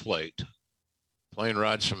on my plate, plane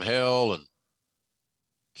rides from hell, and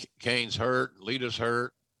Kane's hurt, and Lita's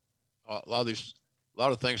hurt, a lot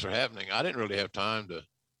of things are happening. I didn't really have time to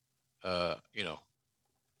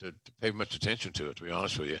pay much attention to it, to be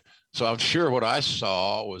honest with you. So I'm sure what I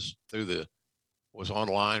saw was was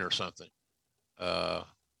online or something. But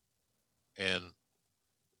it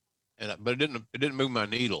didn't move my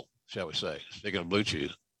needle, shall we say, speaking of Blue Chew.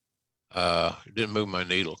 It didn't move my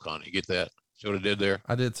needle, Connie. You get that? See what I did there?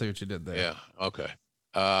 I did see what you did there. Yeah. Okay.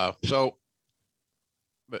 But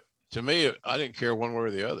to me, I didn't care one way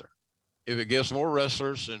or the other. If it gives more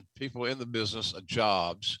wrestlers and people in the business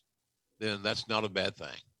jobs, then that's not a bad thing.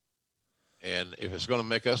 And if it's going to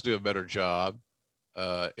make us do a better job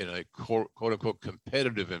in a quote unquote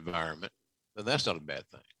competitive environment, then that's not a bad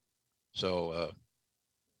thing. So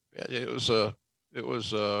it was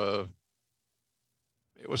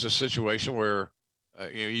a situation where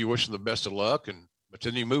you wish them the best of luck, but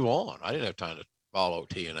then you move on. I didn't have time to follow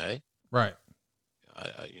TNA. Right.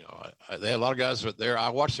 They had a lot of guys there. I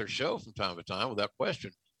watched their show from time to time without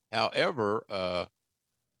question. However,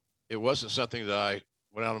 it wasn't something that I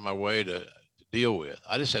went out of my way to deal with.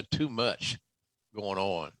 I just had too much going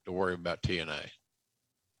on to worry about TNA.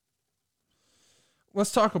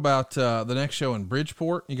 Let's talk about the next show in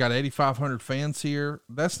Bridgeport. You got 8,500 fans here.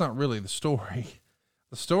 That's not really the story.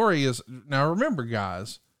 The story is, now remember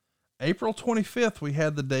guys, April 25th, we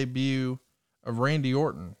had the debut of Randy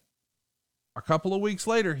Orton. A couple of weeks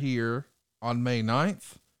later here on May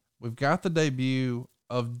 9th, we've got the debut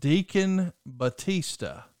of Deacon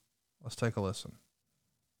Batista. Let's take a listen.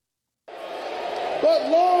 But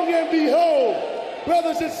long and behold,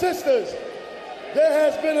 brothers and sisters, there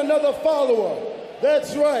has been another follower.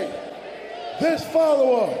 That's right. This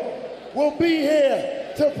follower will be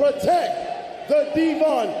here to protect the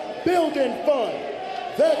Devon Building Fund.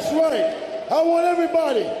 That's right. I want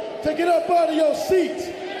everybody to get up out of your seats.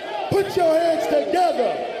 Put your hands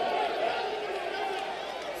together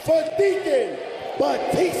for Deacon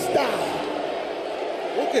Batista.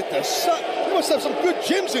 Look at the sun. You must have some good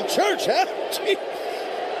gyms in church, huh? Gee.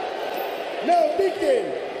 Now,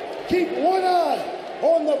 Deacon, keep one eye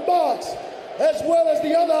on the box as well as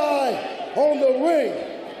the other eye on the ring,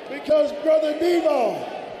 because Brother Devon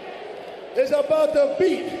is about to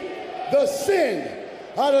beat the sin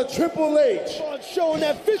out of Triple H. Showing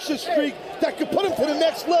that vicious streak that could put him to the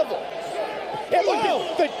next level. And look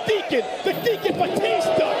at the Deacon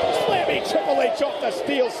Batista slamming Triple H off the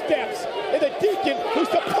steel steps. And the Deacon, who's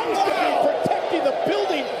supposed to be protecting the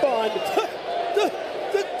building fund.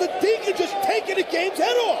 The Deacon just taking the game's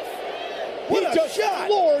head off. He just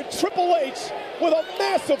floored Triple H with a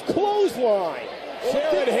massive clothesline.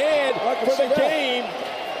 Sharon hand for the game.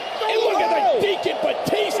 And look at the Deacon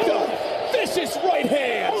Batista. Vicious right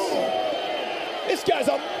hands. This guy's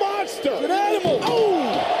a monster. An animal. Oh!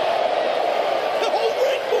 The whole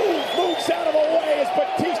ring moves out of the way as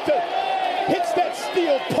Batista hits that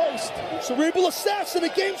steel post. Cerebral assassin. The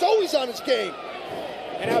game's always on his game.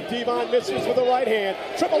 And now Devon misses with the right hand.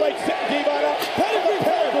 Triple H setting Devon up. Pedigree.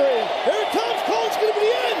 Here it comes. Cole's going to be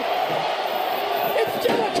the end. It's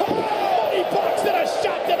Jericho. Money box and a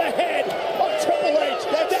shot to the head of Triple H.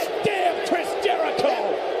 That damn Chris Jericho.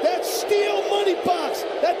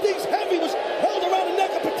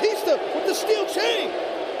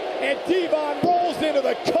 and Devon rolls into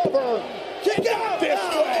the cover. Kick out this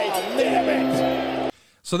way. Damn it.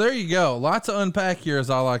 So there you go. Lots to unpack here, as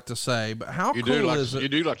I like to say. But how cool is it? You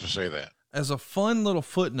do like to say that. As a fun little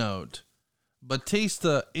footnote,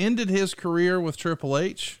 Batista ended his career with Triple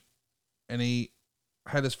H, and he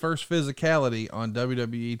had his first physicality on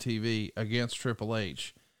WWE TV against Triple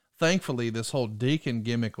H. Thankfully, this whole Deacon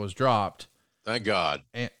gimmick was dropped. Thank God.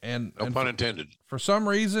 And no pun intended. For some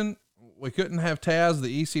reason, we couldn't have Taz,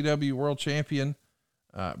 the ECW world champion,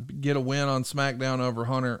 get a win on SmackDown over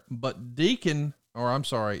Hunter, but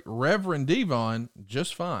Reverend Devon,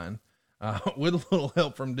 just fine, with a little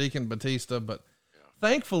help from Deacon Batista. But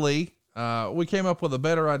thankfully, we came up with a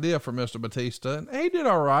better idea for Mr. Batista, and he did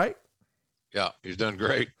all right. Yeah, he's done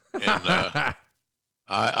great. And I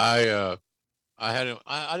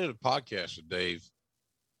did a podcast with Dave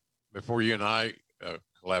before you and I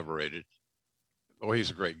collaborated. Oh,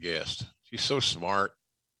 he's a great guest. He's so smart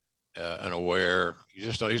and aware.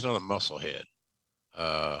 He's not a musclehead.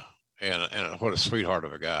 And what a sweetheart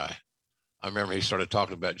of a guy. I remember he started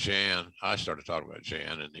talking about Jan. I started talking about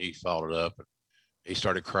Jan, and he followed up. And he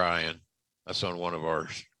started crying. That's on one of our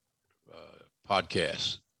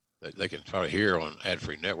podcasts that they can try to hear on Ad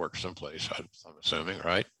Free Network someplace, I'm assuming,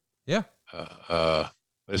 right? Yeah.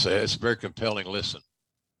 It's a very compelling listen.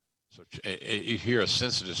 So you hear a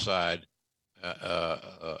sensitive side,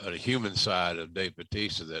 a human side of Dave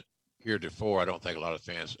Batista that heretofore I don't think a lot of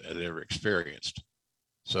fans had ever experienced.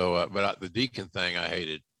 So, but the Deacon thing I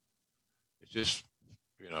hated. It's just,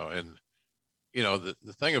 the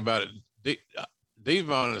thing about it,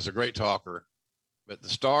 Devon is a great talker, but the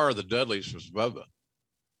star of the Dudleys was Bubba.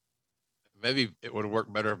 Maybe it would have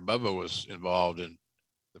worked better if Bubba was involved in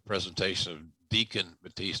the presentation of Deacon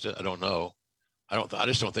Batista. I don't know. I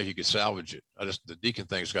just don't think you could salvage it. The Deacon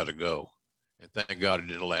thing's got to go, and thank God it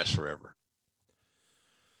didn't last forever.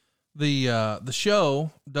 The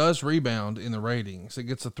show does rebound in the ratings. It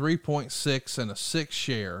gets a 3.6 and a 6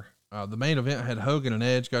 share. The main event had Hogan and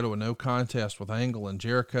Edge go to a no contest with Angle and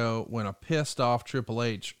Jericho when a pissed off Triple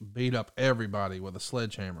H beat up everybody with a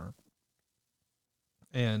sledgehammer.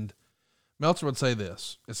 And Meltzer would say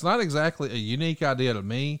this: it's not exactly a unique idea to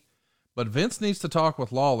me, but Vince needs to talk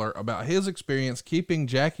with Lawler about his experience keeping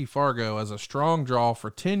Jackie Fargo as a strong draw for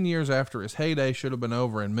 10 years after his heyday should have been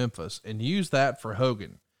over in Memphis, and use that for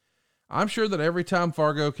Hogan. I'm sure that every time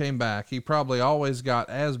Fargo came back, he probably always got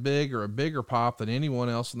as big or a bigger pop than anyone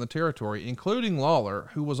else in the territory, including Lawler,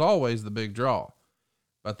 who was always the big draw.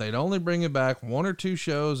 But they'd only bring him back 1 or 2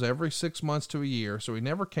 shows every 6 months to a year, so he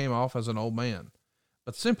never came off as an old man,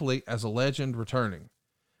 but simply as a legend returning.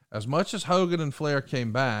 As much as Hogan and Flair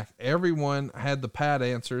came back, everyone had the pat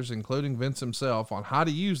answers, including Vince himself, on how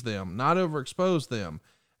to use them, not overexpose them,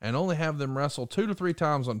 and only have them wrestle 2 to 3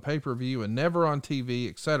 times on pay-per-view and never on TV,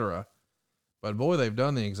 etc. But boy, they've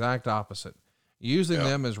done the exact opposite, using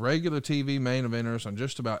them as regular TV main eventers on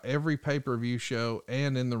just about every pay-per-view show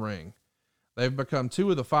and in the ring. They've become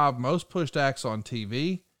 2 of the 5 most pushed acts on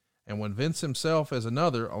TV, and when Vince himself is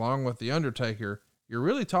another, along with The Undertaker, you're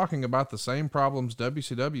really talking about the same problems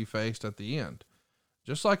WCW faced at the end.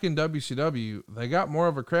 Just like in WCW, they got more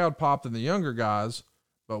of a crowd pop than the younger guys,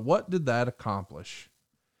 but what did that accomplish?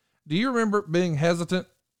 Do you remember being hesitant?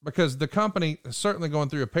 Because the company is certainly going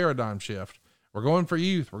through a paradigm shift. We're going for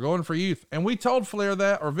youth. We're going for youth. And we told Flair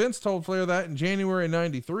that, or Vince told Flair that in January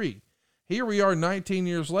 93. Here we are 19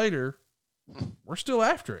 years later. We're still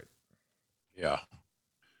after it. Yeah.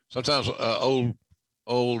 Sometimes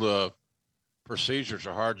old procedures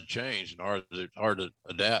are hard to change and hard to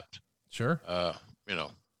adapt. Sure.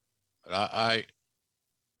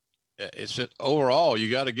 It's that overall, you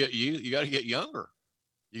got to get younger.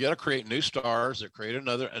 You got to create new stars that create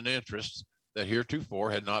an interest that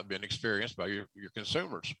heretofore had not been experienced by your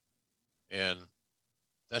consumers. And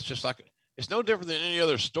that's just like, it's no different than any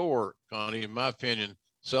other store, Connie, in my opinion,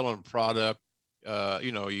 selling product.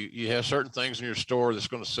 You have certain things in your store that's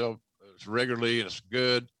going to sell regularly and it's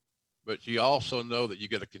good, but you also know that you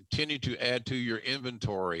got to continue to add to your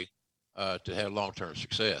inventory to have long-term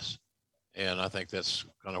success. And I think that's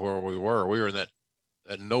kind of where we were. We were in that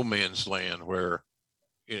no man's land where,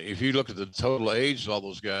 if you look at the total age of all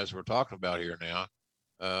those guys we're talking about here now,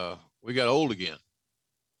 we got old again.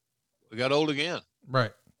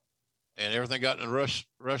 Right. And everything got in a rush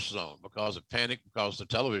zone because of panic, because of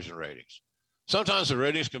the television ratings. Sometimes the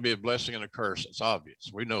ratings can be a blessing and a curse. It's obvious.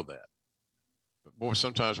 We know that. But boy,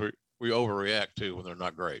 sometimes we overreact too when they're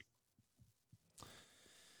not great.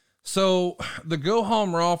 So the Go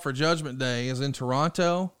Home Raw for Judgment Day is in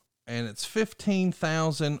Toronto, and it's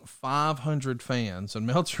 15,500 fans, and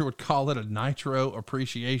Meltzer would call it a Nitro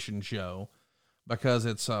appreciation show. because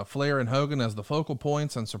it's Flair and Hogan as the focal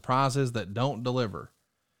points and surprises that don't deliver.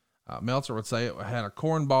 Meltzer would say it had a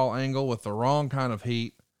cornball angle with the wrong kind of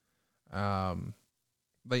heat.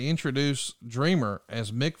 They introduce Dreamer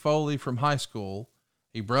as Mick Foley from high school.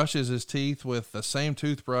 He brushes his teeth with the same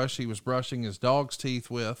toothbrush he was brushing his dog's teeth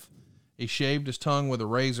with. He shaved his tongue with a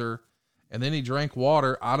razor, and then he drank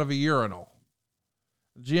water out of a urinal.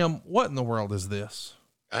 Jim, what in the world is this?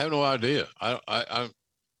 I have no idea. I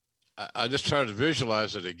just tried to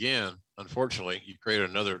visualize it again. Unfortunately, you create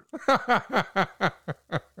another, I'd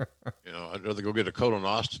rather go get a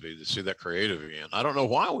colonoscopy to see that creative again. I don't know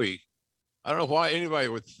why anybody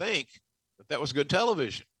would think that was good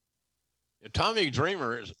television. And Tommy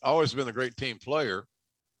Dreamer has always been a great team player.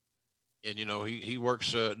 And, he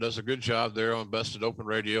works, does a good job there on Busted Open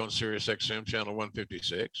Radio and Sirius XM channel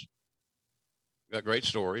 156. Got great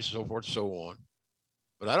stories, so forth and so on.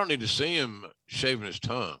 But I don't need to see him shaving his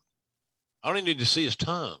tongue. I don't even need to see his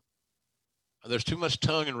tongue. There's too much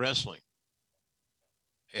tongue in wrestling.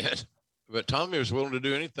 But Tommy was willing to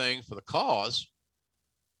do anything for the cause.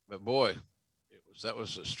 But boy, that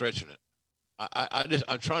was stretching it.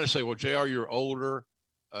 I'm trying to say, well, JR, you're older.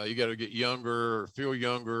 You got to get younger, feel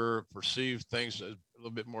younger, perceive things a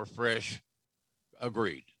little bit more fresh.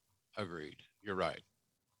 Agreed. You're right.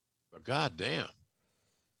 But goddamn,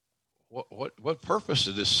 what purpose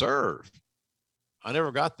did this serve? I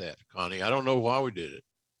never got that, Connie. I don't know why we did it.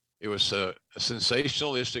 It was a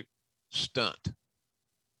sensationalistic stunt.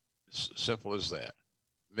 It's simple as that.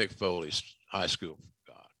 Mick Foley's high school.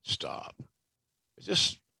 God, stop.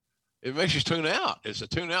 It makes you tune out. It's a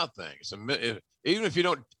tune out thing. Even if you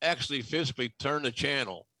don't actually physically turn the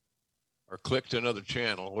channel or click to another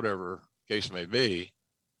channel, whatever case may be,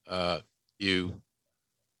 you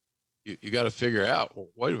got to figure out, well,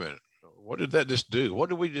 wait a minute, what did that just do? What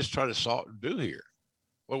did we just try to do here?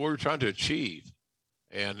 What we were trying to achieve?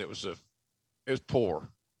 And it was poor,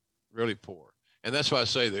 really poor. And that's why I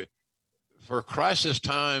say that for crisis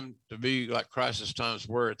time to be like crisis times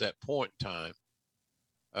were at that point in time,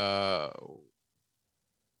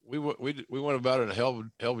 we went about it in a hell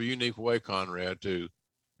of a unique way, Conrad, to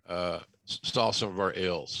solve some of our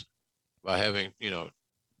ills by having,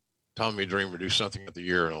 Tommy Dreamer do something at the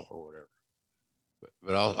urinal or whatever.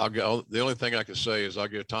 But the only thing I can say is I'll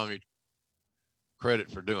give Tommy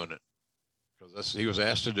credit for doing it, because he was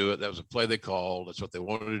asked to do it. That was a play they called. That's what they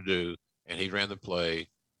wanted to do, and he ran the play.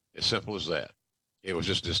 As simple as that. It was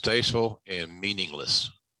just distasteful and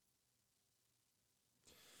meaningless.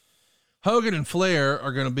 Hogan and Flair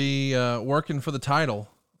are going to be working for the title.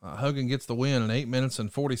 Hogan gets the win in 8 minutes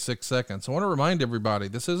and 46 seconds. I want to remind everybody,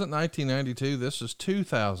 this isn't 1992. This is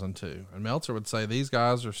 2002. And Meltzer would say these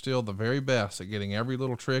guys are still the very best at getting every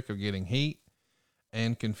little trick of getting heat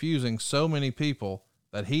and confusing so many people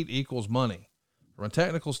that heat equals money. From a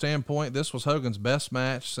technical standpoint, this was Hogan's best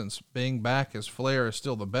match since being back, as Flair is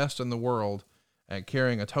still the best in the world at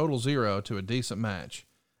carrying a total zero to a decent match.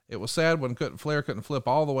 It was sad when Flair couldn't flip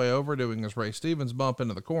all the way over doing his Ray Stevens bump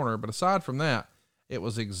into the corner, but aside from that, it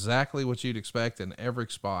was exactly what you'd expect in every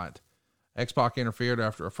spot. X-Pac interfered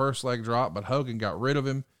after a first leg drop, but Hogan got rid of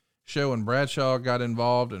him. Show and Bradshaw got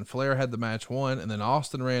involved, and Flair had the match won, and then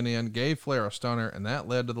Austin ran in, gave Flair a stunner, and that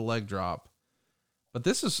led to the leg drop. But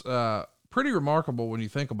this is pretty remarkable when you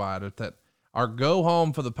think about it, that our go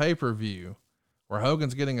home for the pay-per-view, where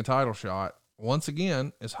Hogan's getting a title shot, once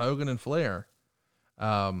again, is Hogan and Flair.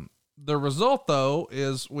 The result, though,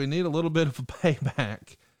 is we need a little bit of a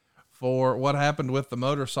payback for what happened with the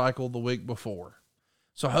motorcycle the week before.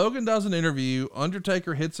 So Hogan does an interview,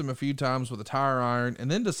 Undertaker hits him a few times with a tire iron, and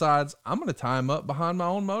then decides, I'm going to tie him up behind my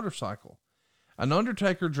own motorcycle. And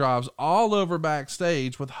Undertaker drives all over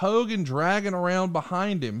backstage with Hogan dragging around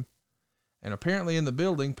behind him. And apparently in the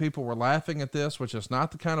building, people were laughing at this, which is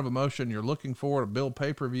not the kind of emotion you're looking for to build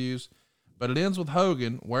pay-per-views. But it ends with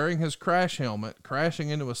Hogan wearing his crash helmet, crashing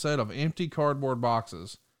into a set of empty cardboard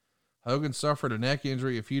boxes. Hogan suffered a neck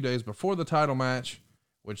injury a few days before the title match,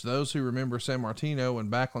 which those who remember San Martino and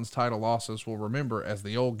Backlund's title losses will remember as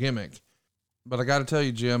the old gimmick. But I got to tell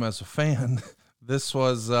you, Jim, as a fan, this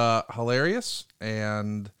was hilarious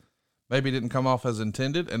and maybe didn't come off as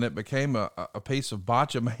intended, and it became a piece of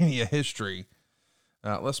botchamania history.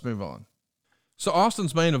 Let's move on. So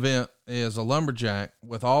Austin's main event is a lumberjack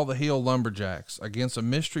with all the heel lumberjacks against a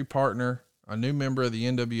mystery partner, a new member of the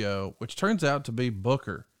NWO, which turns out to be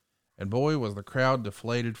Booker. And boy, was the crowd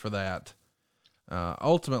deflated for that.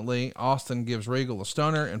 Ultimately, Austin gives Regal a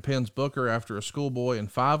stunner and pins Booker after a schoolboy in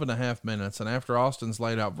 5.5 minutes. And after Austin's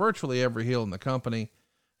laid out virtually every heel in the company,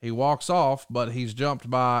 he walks off, but he's jumped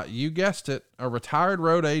by, you guessed it, a retired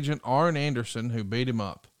road agent, Arn Anderson, who beat him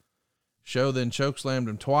up. Show then chokeslammed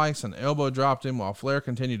him twice and elbow dropped him while Flair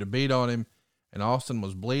continued to beat on him, and Austin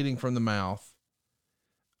was bleeding from the mouth.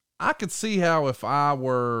 I could see how if I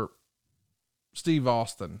were Steve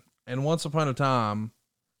Austin and once upon a time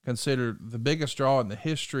considered the biggest draw in the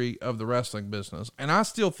history of the wrestling business, and I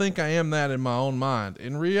still think I am that in my own mind.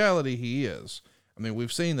 In reality, he is. I mean,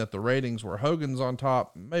 we've seen that the ratings where Hogan's on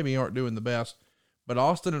top maybe aren't doing the best, but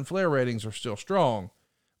Austin and Flair ratings are still strong.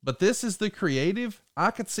 But this is the creative. I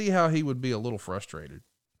could see how he would be a little frustrated.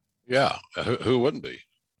 Yeah, who wouldn't be?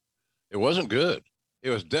 It wasn't good. It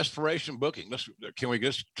was desperation booking. Can we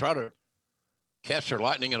just try to capture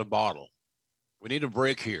lightning in a bottle? We need a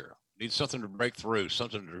break here. We need something to break through,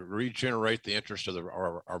 something to regenerate the interest of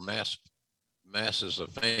our masses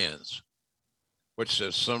of fans, which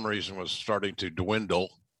for some reason was starting to dwindle.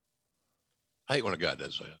 I hate when a guy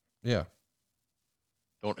does that. Yeah.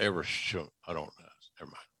 Don't ever show. I don't know.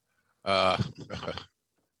 Never mind.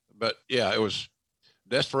 But yeah, it was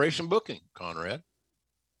desperation booking, Conrad.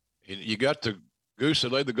 You got the goose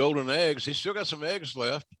that laid the golden eggs. He's still got some eggs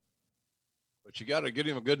left, but you got to get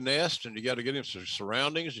him a good nest, and you got to get him some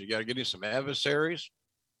surroundings. You got to get him some adversaries,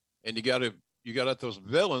 and you got to let those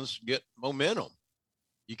villains get momentum.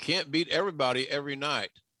 You can't beat everybody every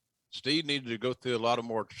night. Steve needed to go through a lot of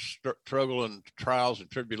more struggle and trials and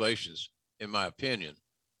tribulations, in my opinion.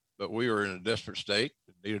 But we were in a desperate state,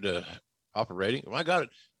 needed to operating. My God,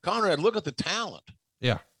 Conrad, look at the talent.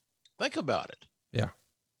 Yeah. Think about it. Yeah.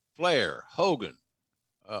 Flair, Hogan,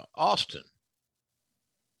 Austin.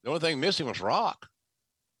 The only thing missing was Rock.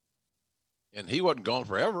 And he wasn't gone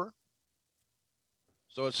forever.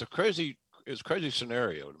 So it's a crazy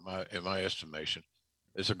scenario in my estimation.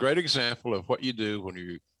 It's a great example of what you do when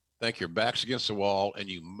you think your back's against the wall and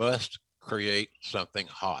you must create something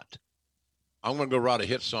hot. I'm going to go write a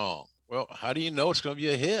hit song. Well, how do you know it's going to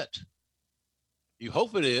be a hit? You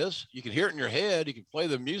hope it is. You can hear it in your head. You can play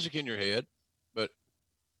the music in your head, but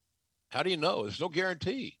how do you know? There's no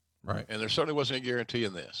guarantee. Right. And there certainly wasn't a guarantee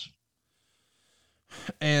in this.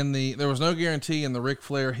 And there was no guarantee in the Ric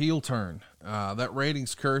Flair heel turn. That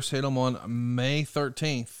ratings curse hit him on May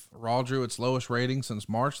 13th. Raw drew its lowest rating since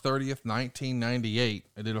March 30th, 1998.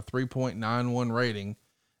 It did a 3.91 rating.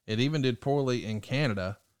 It even did poorly in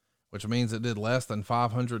Canada, which means it did less than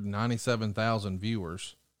 597,000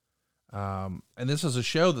 viewers. And this is a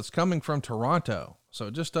show that's coming from Toronto, so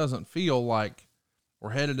it just doesn't feel like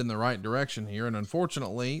we're headed in the right direction here. And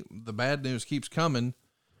unfortunately, the bad news keeps coming.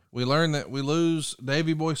 We learned that we lose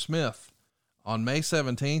Davey Boy Smith on May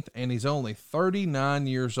 17th, and he's only 39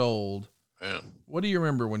 years old. Man. What do you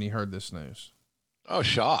remember when you heard this news? I was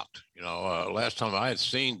shocked. Last time I had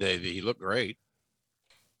seen Davey, he looked great.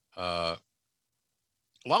 A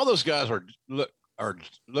lot of those guys are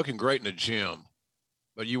looking great in the gym,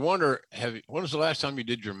 but you wonder, when was the last time you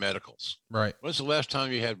did your medicals? Right. When's the last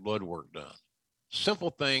time you had blood work done? Simple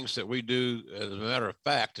things that we do as a matter of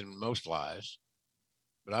fact in most lives.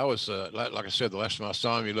 But I was, like I said, the last time I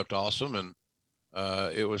saw him, he looked awesome. And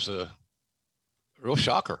it was a real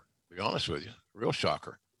shocker, to be honest with you, real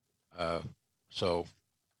shocker. But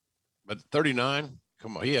 39,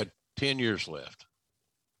 come on, he had 10 years left.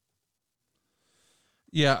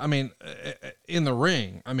 Yeah, I mean, in the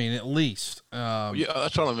ring, at least. Yeah,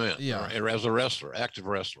 that's what I meant. Yeah. As a wrestler, active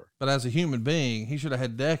wrestler. But as a human being, he should have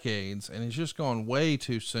had decades, and he's just gone way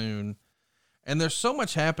too soon. And there's so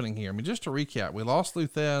much happening here. Just to recap, we lost Lou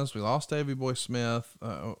Thesz, we lost Davey Boy Smith.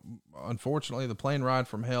 Unfortunately, the plane ride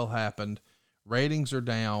from hell happened. Ratings are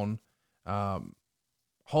down.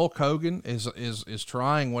 Hulk Hogan is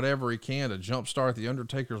trying whatever he can to jumpstart the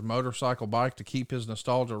Undertaker's motorcycle bike to keep his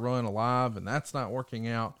nostalgia run alive, and that's not working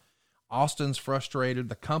out. Austin's frustrated.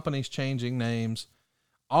 The company's changing names.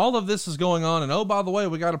 All of this is going on, and oh, by the way,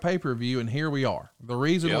 we got a pay-per-view, and here we are. The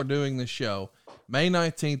reason we're doing this show, May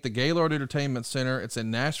 19th, the Gaylord Entertainment Center. It's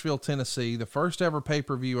in Nashville, Tennessee, the first ever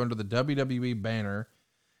pay-per-view under the WWE banner.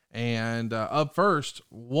 And up first,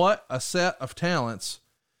 what a set of talents.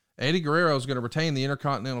 Eddie Guerrero is going to retain the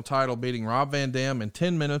Intercontinental title, beating Rob Van Dam in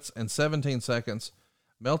 10 minutes and 17 seconds.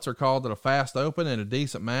 Meltzer called it a fast open and a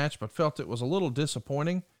decent match, but felt it was a little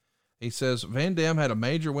disappointing. He says Van Dam had a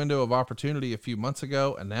major window of opportunity a few months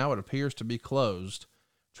ago, and now it appears to be closed.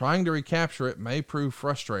 Trying to recapture it may prove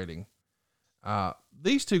frustrating.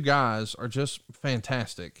 These two guys are just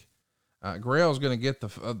fantastic. Guerrero's going to get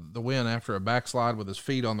the win after a backslide with his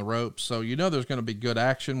feet on the ropes. So, there's going to be good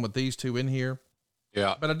action with these two in here.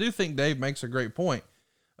 Yeah. But I do think Dave makes a great point.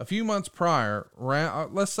 A few months prior,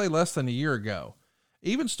 let's say less than a year ago,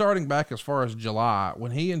 even starting back as far as July,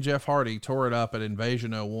 when he and Jeff Hardy tore it up at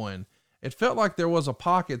Invasion 01, it felt like there was a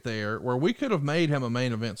pocket there where we could have made him a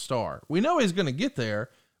main event star. We know he's going to get there,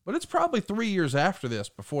 but it's probably 3 years after this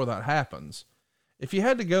before that happens. If you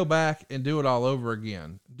had to go back and do it all over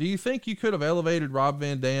again, do you think you could have elevated Rob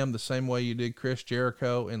Van Dam the same way you did Chris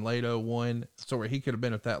Jericho in late 2001, so where he could have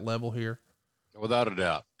been at that level here? Without a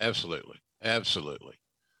doubt. Absolutely. Absolutely.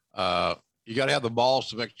 You got to have the balls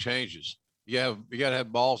to make changes. You got to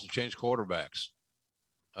have balls to change quarterbacks.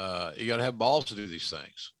 You got to have balls to do these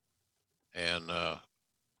things. And,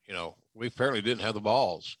 we apparently didn't have the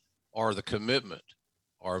balls or the commitment,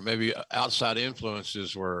 or maybe outside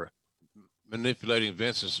influences were manipulating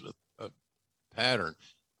Vince's pattern,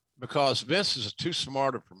 because Vince is too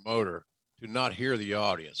smart a promoter to not hear the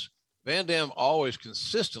audience. Van Dam always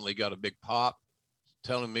consistently got a big pop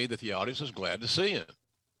telling me that the audience was glad to see him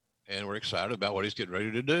and we're excited about what he's getting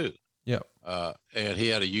ready to do. Yep. And he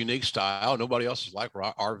had a unique style. Nobody else is like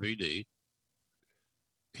RVD.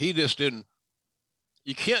 He just didn't,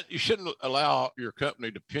 you shouldn't allow your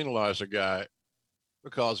company to penalize a guy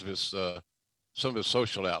because of his, some of his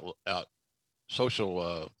social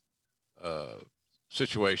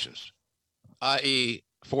situations, i.e.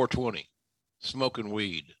 420, smoking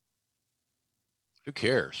weed. Who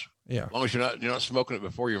cares? Yeah. As long as you're not smoking it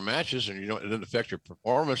before your matches and it doesn't affect your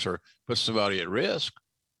performance or put somebody at risk.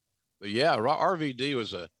 But yeah, RVD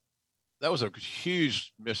was a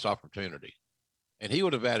huge missed opportunity, and he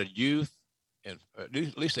would have added youth and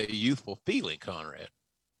at least a youthful feeling, Conrad,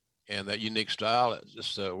 and that unique style.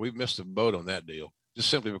 Just we missed the boat on that deal, just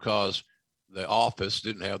simply because the office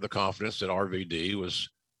didn't have the confidence that RVD was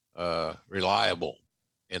reliable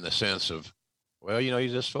in the sense of, well, he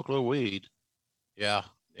just smoked a little weed. Yeah.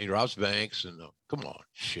 He robs banks and come on,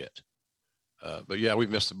 shit. But yeah, we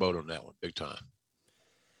missed the boat on that one big time.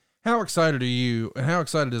 How excited are you, and how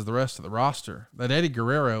excited is the rest of the roster that Eddie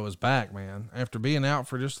Guerrero is back, man? After being out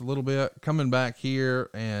for just a little bit, coming back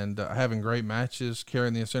here and having great matches,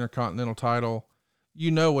 carrying the Intercontinental title.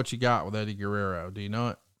 You know what you got with Eddie Guerrero. Do you know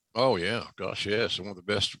it? Oh yeah. Gosh, yes. One of the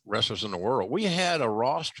best wrestlers in the world. We had a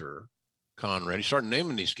roster, Conrad. You started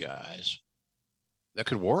naming these guys that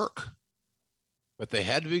could work, but they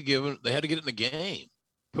had to get in the game.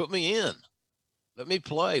 Put me in. Let me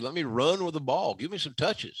play. Let me run with the ball. Give me some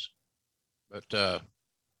touches. But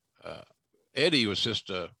Eddie was just,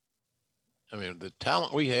 the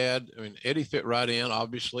talent we had, Eddie fit right in,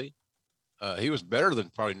 obviously. He was better than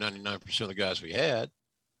probably 99% of the guys we had.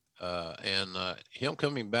 And him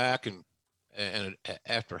coming back and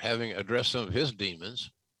after having addressed some of his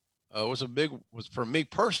demons was for me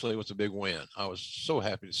personally, was a big win. I was so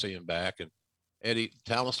happy to see him back. And Eddie,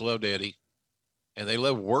 talents loved Eddie, and they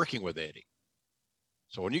loved working with Eddie.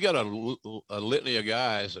 So when you got a litany of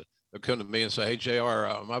guys that come to me and say, "Hey, JR,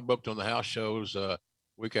 am I booked on the house shows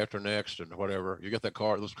week after next and whatever?" You got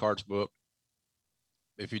those cards booked.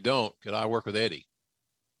 If you don't, could I work with Eddie?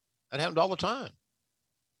 That happened all the time.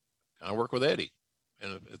 Can I work with Eddie?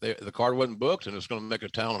 And if the card wasn't booked and it's going to make a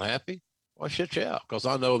talent happy, well, shit you out. Because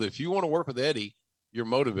I know that if you want to work with Eddie, you're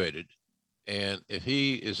motivated. And if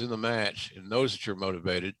he is in the match and knows that you're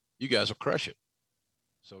motivated, you guys will crush it.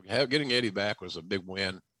 So getting Eddie back was a big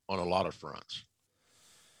win on a lot of fronts.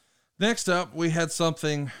 Next up, we had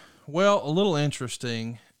something, a little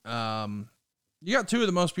interesting. You got two of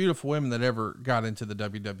the most beautiful women that ever got into the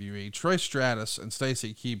WWE, Trish Stratus and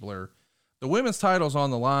Stacy Keibler. The women's title's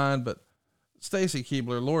on the line, but Stacy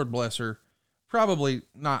Keibler, Lord bless her, probably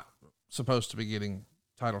not supposed to be getting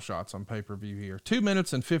title shots on pay-per-view here. 2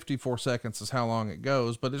 minutes and 54 seconds is how long it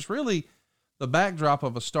goes, but it's really the backdrop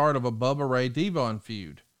of a start of a Bubba Ray Devon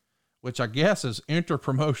feud, which I guess is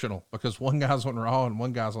interpromotional because one guy's on Raw and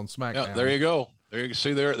one guy's on SmackDown. Yeah, there you go. There you can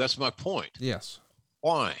see there. That's my point. Yes.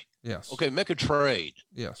 Why? Yes. Okay. Make a trade.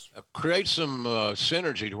 Yes. Create some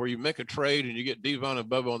synergy to where you make a trade and you get Devon and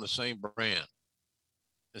Bubba on the same brand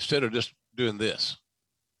instead of just doing this,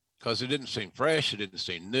 because it didn't seem fresh. It didn't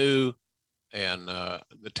seem new. And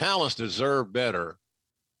the talents deserve better,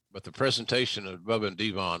 but the presentation of Bubba and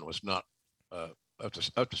Devon was not up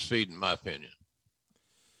to speed, in my opinion.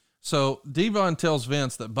 So Devon tells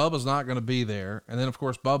Vince that Bubba's not going to be there. And then, of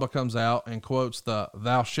course, Bubba comes out and quotes the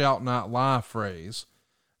 "thou shalt not lie" phrase.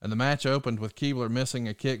 And the match opened with Keibler missing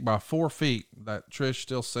a kick by 4 feet that Trish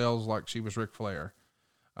still sells like she was Ric Flair.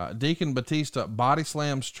 Deacon Batista body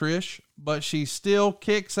slams Trish, but she still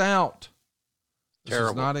kicks out. This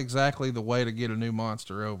is not exactly the way to get a new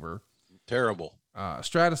monster over. Terrible.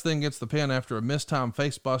 Stratus then gets the pin after a mistimed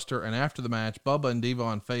facebuster, and after the match, Bubba and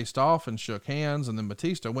Devon faced off and shook hands, and then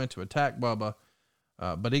Batista went to attack Bubba,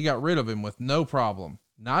 but he got rid of him with no problem.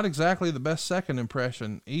 Not exactly the best second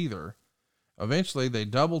impression either. Eventually, they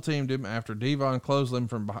double-teamed him after Devon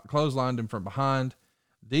clotheslined him from behind.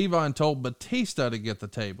 Devon told Batista to get the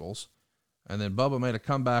tables, And then Bubba made a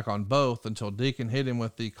comeback on both until Deacon hit him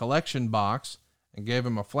with the collection box and gave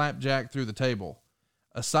him a flapjack through the table.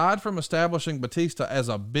 Aside from establishing Batista as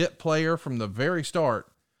a bit player from the very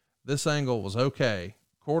start, this angle was okay.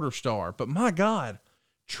 Quarter star. But my God,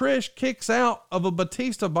 Trish kicks out of a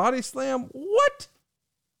Batista body slam. What?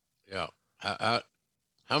 Yeah.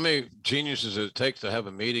 How many geniuses does it take to have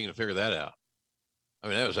a meeting to figure that out? I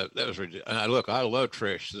mean, that was ridiculous. And I love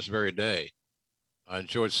Trish this very day. I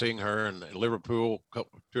enjoyed seeing her in Liverpool 2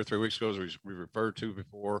 or 3 weeks ago, as we referred to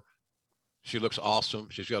before. She looks awesome.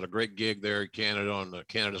 She's got a great gig there in Canada on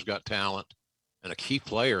Canada's Got Talent, and a key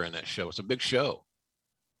player in that show. It's a big show.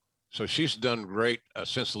 So she's done great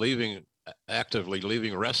since actively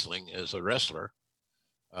leaving wrestling as a wrestler.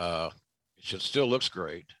 She still looks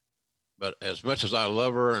great. But as much as I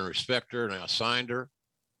love her and respect her, and I signed her,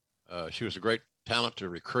 she was a great talent to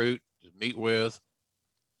recruit, to meet with,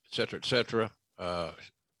 et cetera, et cetera.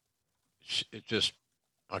 It just,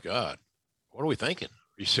 my God, what are we thinking?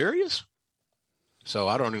 Are you serious? So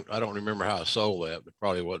I don't remember how I sold that, but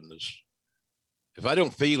probably wasn't as, if I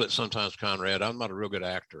don't feel it sometimes, Conrad, I'm not a real good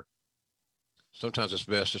actor. Sometimes it's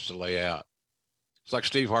best just to lay out. It's like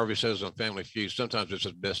Steve Harvey says on Family Feud. Sometimes it's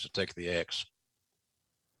just best to take the X.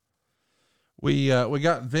 We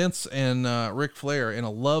got Vince and Ric Flair in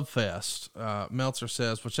a love fest, Meltzer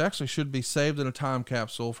says, which actually should be saved in a time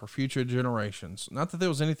capsule for future generations. Not that there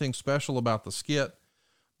was anything special about the skit,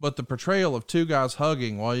 but the portrayal of two guys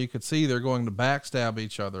hugging while you could see they're going to backstab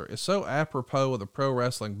each other is so apropos of the pro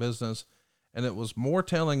wrestling business, and it was more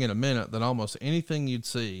telling in a minute than almost anything you'd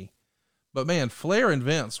see. But man, Flair and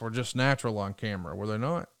Vince were just natural on camera, were they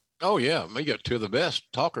not? Oh yeah, you got two of the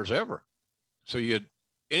best talkers ever. So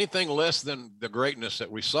anything less than the greatness that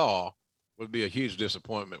we saw would be a huge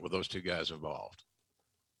disappointment with those two guys involved.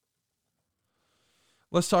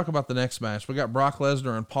 Let's talk about the next match. We got Brock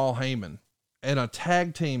Lesnar and Paul Heyman in a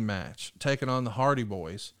tag team match taking on the Hardy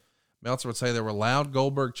Boys. Meltzer would say there were loud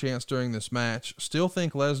Goldberg chants during this match. Still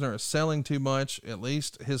think Lesnar is selling too much. At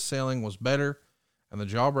least his selling was better, and the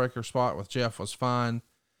jawbreaker spot with Jeff was fine.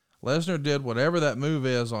 Lesnar did whatever that move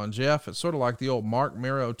is on Jeff. It's sort of like the old Mark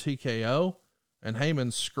Miro TKO, and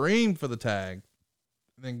Heyman screamed for the tag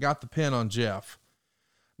and then got the pin on Jeff.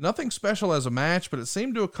 Nothing special as a match, but it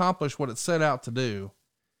seemed to accomplish what it set out to do.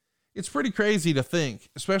 It's pretty crazy to think,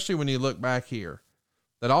 especially when you look back here,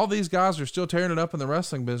 that all these guys are still tearing it up in the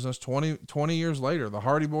wrestling business 20 years later. The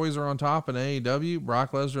Hardy Boys are on top in AEW.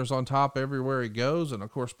 Brock Lesnar is on top everywhere he goes. And of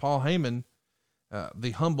course, Paul Heyman,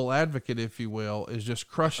 the humble advocate, if you will, is just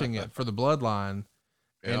crushing it for the bloodline.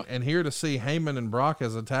 Yeah. And here to see Heyman and Brock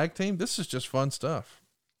as a tag team, this is just fun stuff.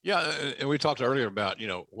 Yeah. And we talked earlier about,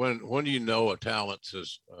 when do you know a talent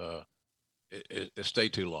has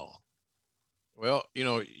stayed too long? Well,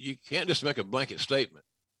 you can't just make a blanket statement.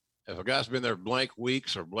 If a guy's been there blank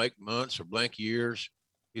weeks or blank months or blank years,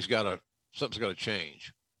 something's got to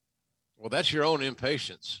change. Well, that's your own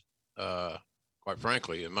impatience, quite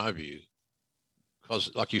frankly, in my view.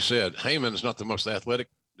 Because like you said, Heyman's not the most athletic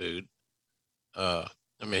dude. Paul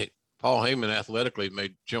Heyman athletically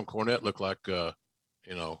made Jim Cornette look like,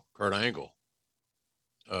 Kurt Angle.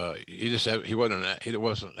 He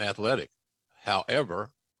wasn't athletic.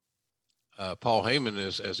 However, Paul Heyman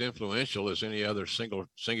is as influential as any other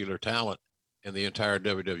singular talent in the entire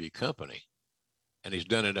WWE company. And he's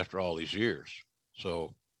done it after all these years.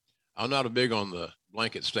 So I'm not a big on the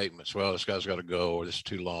blanket statements. Well, this guy's got to go, or this is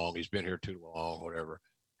too long. He's been here too long, whatever.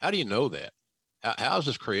 How do you know that? How's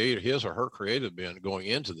his or her creative been going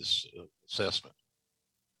into this assessment?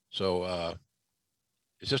 So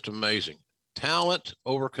it's just amazing. Talent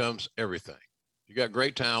overcomes everything. You got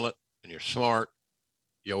great talent and you're smart,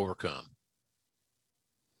 you overcome.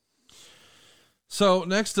 So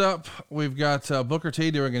next up, we've got Booker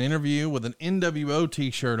T doing an interview with an NWO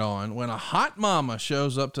t-shirt on when a hot mama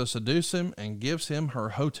shows up to seduce him and gives him her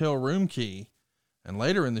hotel room key. And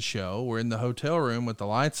later in the show, we're in the hotel room with the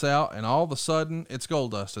lights out, and all of a sudden, it's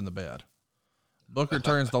Goldust in the bed. Booker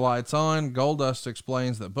turns the lights on. Goldust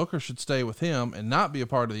explains that Booker should stay with him and not be a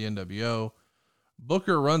part of the NWO.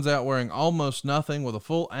 Booker runs out wearing almost nothing with a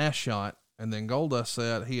full ass shot, and then Goldust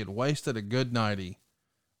said he had wasted a good nightie.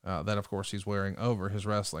 That, of course, he's wearing over his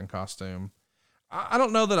wrestling costume. I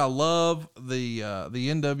don't know that I love the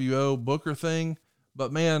NWO Booker thing,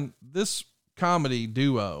 but man, this comedy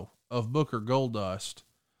duo of Booker Goldust,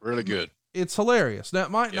 really good. It's hilarious. Now, it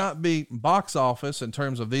might not be box office in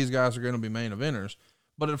terms of these guys are going to be main eventers,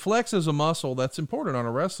 but it flexes a muscle that's important on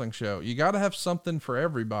a wrestling show. You got to have something for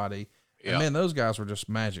everybody. And man, those guys were just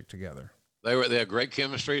magic together. They had great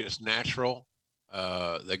chemistry. It's natural.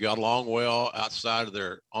 They got along well outside of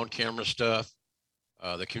their on-camera stuff.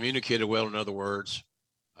 They communicated well, in other words,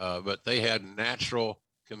 but they had natural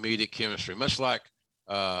comedic chemistry, much like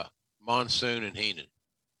Monsoon and Heenan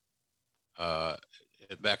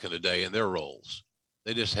back in the day in their roles.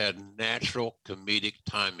 They just had natural comedic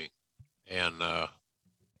timing, and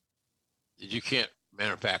you can't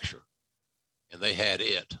manufacture. And they had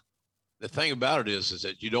it. The thing about it is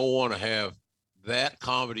that you don't want to have that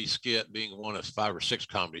comedy skit being one of 5 or 6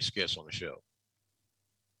 comedy skits on the show,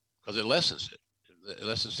 because it lessens it. It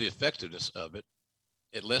lessens the effectiveness of it.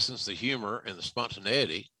 It lessens the humor and the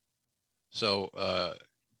spontaneity. So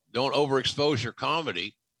don't overexpose your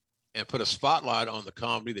comedy and put a spotlight on the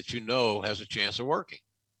comedy that you know has a chance of working.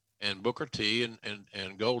 And Booker T and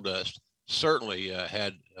Goldust certainly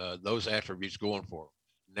had those attributes going for them.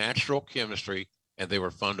 Natural chemistry, and they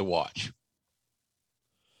were fun to watch.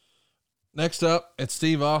 Next up, it's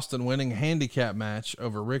Steve Austin winning a handicap match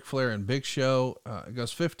over Ric Flair and Big Show. It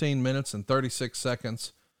goes 15 minutes and 36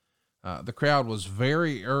 seconds. The crowd was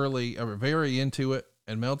very into it,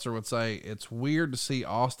 and Meltzer would say it's weird to see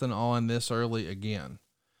Austin on this early again.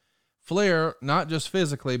 Flair, not just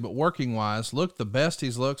physically, but working wise, looked the best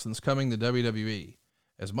he's looked since coming to WWE.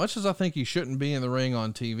 As much as I think he shouldn't be in the ring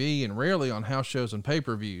on TV and rarely on house shows and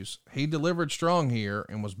pay-per-views, he delivered strong here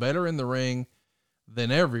and was better in the ring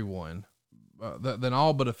than everyone, than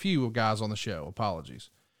all but a few guys on the show.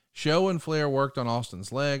 Apologies. Show and Flair worked on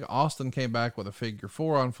Austin's leg. Austin came back with a figure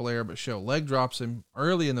 4 on Flair, but Show leg drops him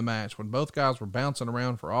early in the match when both guys were bouncing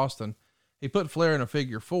around for Austin. He put Flair in a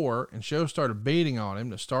figure 4, and Show started beating on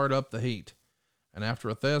him to start up the heat. And after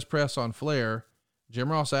a Thez press on Flair,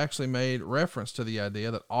 Jim Ross actually made reference to the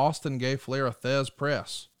idea that Austin gave Flair a Thez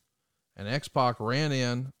press. And X-Pac ran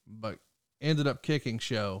in, but ended up kicking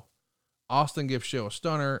Show. Austin gives Show a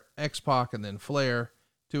stunner, X-Pac, and then Flair.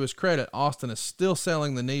 To his credit, Austin is still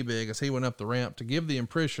selling the knee big as he went up the ramp to give the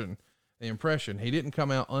impression he didn't come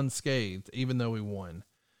out unscathed, even though he won.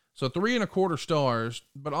 So 3 1/4 stars,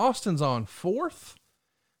 but Austin's on 4th,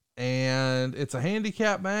 and it's a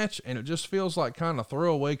handicap match, and it just feels like kind of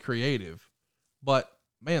throwaway creative. But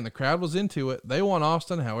man, the crowd was into it. They want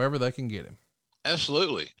Austin however they can get him.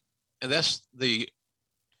 Absolutely. And that's the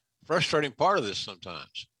frustrating part of this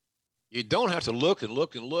sometimes. You don't have to look and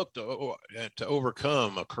look and look to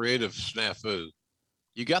overcome a creative snafu.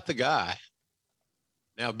 You got the guy.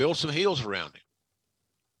 Now build some heels around him.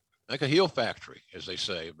 Make a heel factory, as they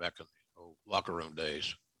say back in the old locker room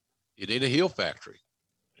days. You need a heel factory.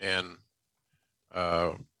 And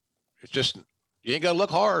it's just, you ain't got to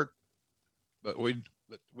look hard, but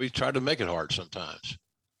we try to make it hard sometimes.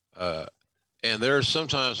 And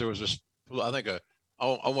sometimes there was this, I think,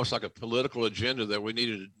 almost like a political agenda that we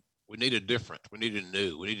needed different. We needed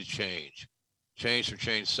new. We needed change. Change for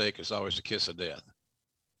change's sake is always the kiss of death.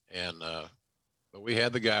 And, but we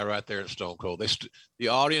had the guy right there in Stone Cold. The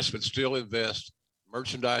audience would still invest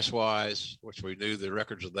merchandise-wise, which we knew the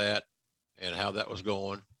records of that and how that was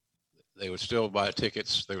going. They would still buy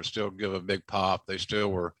tickets. They would still give a big pop. They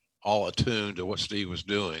still were all attuned to what Steve was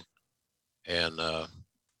doing. And,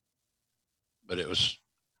 but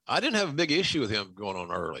I didn't have a big issue with him going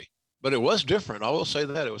on early, but it was different. I will say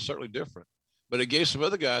that it was certainly different, but it gave some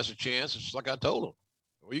other guys a chance. It's like I told them,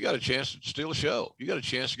 well, you got a chance to steal a show. You got a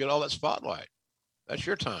chance to get all that spotlight. That's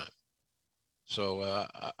your time. So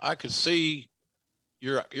I could see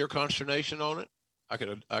your consternation on it. I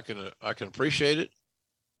can appreciate it,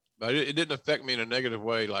 but it didn't affect me in a negative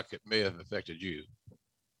way like it may have affected you.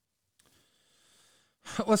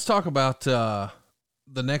 Let's talk about the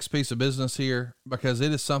next piece of business here, because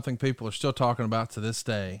it is something people are still talking about to this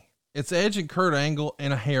day. It's Edge and Kurt Angle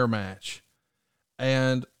in a hair match.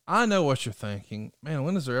 And I know what you're thinking. Man,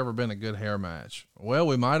 when has there ever been a good hair match? Well,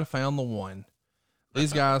 we might have found the one.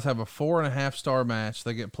 These guys have a 4.5 star match.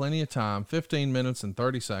 They get plenty of time, 15 minutes and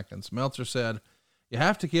 30 seconds. Meltzer said, you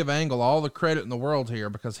have to give Angle all the credit in the world here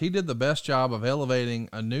because he did the best job of elevating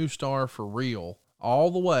a new star for real all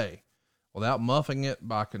the way without muffing it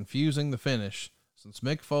by confusing the finish since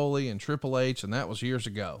Mick Foley and Triple H, and that was years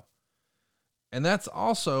ago. And that's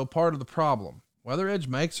also part of the problem. Whether Edge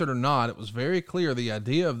makes it or not, it was very clear the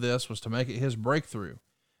idea of this was to make it his breakthrough,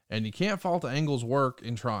 and you can't fault Angle's work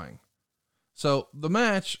in trying. So the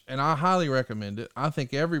match, and I highly recommend it. I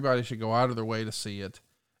think everybody should go out of their way to see it.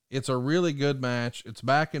 It's a really good match. It's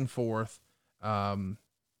back and forth.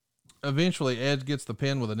 Eventually Edge gets the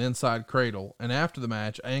pin with an inside cradle, and after the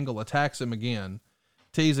match, Angle attacks him again,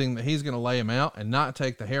 teasing that he's going to lay him out and not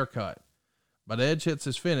take the haircut. But Edge hits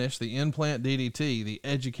his finish, the implant DDT, the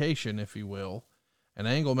education, if you will, and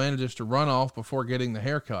Angle manages to run off before getting the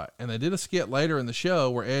haircut. And they did a skit later in the show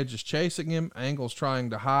where Edge is chasing him. Angle's trying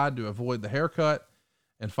to hide to avoid the haircut,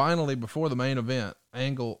 And finally, before the main event,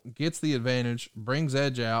 Angle gets the advantage, brings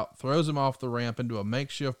Edge out, throws him off the ramp into a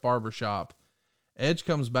makeshift barbershop. Edge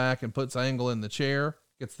comes back and puts Angle in the chair,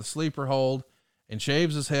 gets the sleeper hold, and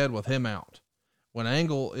shaves his head with him out. When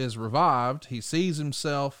Angle is revived, he sees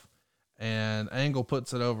himself, and Angle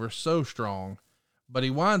puts it over so strong. But he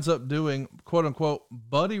winds up doing, quote-unquote,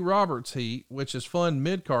 Buddy Roberts heat, which is fun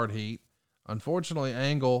mid-card heat. Unfortunately,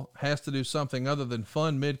 Angle has to do something other than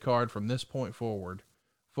fun mid-card from this point forward.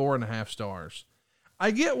 4.5 stars.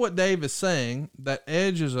 I get what Dave is saying, that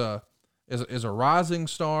Edge is a rising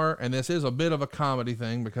star, and this is a bit of a comedy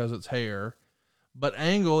thing because it's hair. But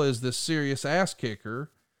Angle is this serious ass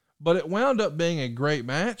kicker. But it wound up being a great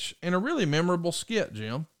match and a really memorable skit,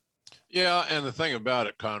 Jim. Yeah, and the thing about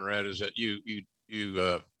it, Conrad, is that you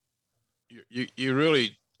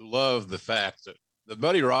really love the fact that the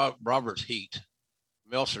Buddy Roberts heat,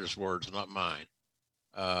 Meltzer's words, not mine.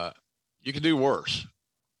 You could do worse.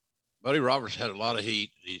 Buddy Roberts had a lot of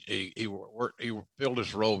heat. He filled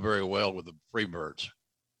his role very well with the Freebirds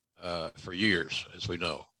for years, as we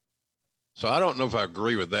know. So I don't know if I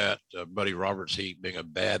agree with that, Buddy Roberts heat being a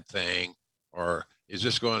bad thing, or is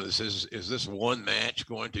this one match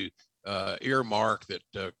going to earmark that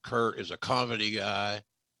Kurt is a comedy guy?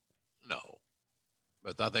 No,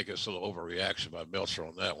 but I think it's a little overreaction by Meltzer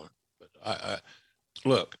on that one. But I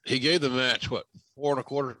look, he gave the match,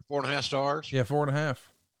 4.25 stars? Yeah, 4.5.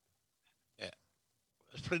 Yeah,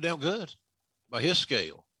 that's pretty damn good by his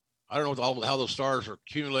scale. I don't know how those stars are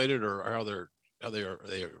accumulated or how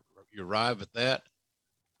you arrive at that,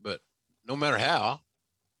 but no matter how,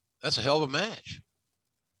 that's a hell of a match.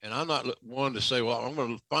 And I'm not one to say, well, I'm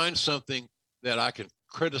going to find something that I can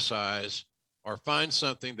criticize or find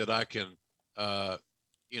something that I can,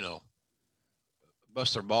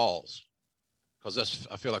 bust their balls, because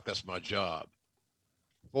I feel like that's my job.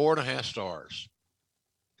 4.5 stars.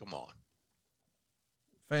 Come on.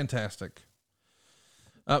 Fantastic.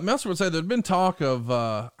 Meltzer would say there'd been talk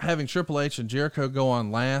of having Triple H and Jericho go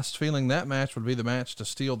on last, feeling that match would be the match to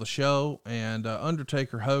steal the show, and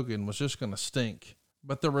Undertaker Hogan was just going to stink.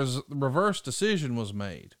 But the reverse decision was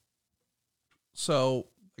made. So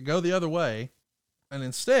they go the other way, and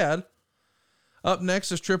instead, up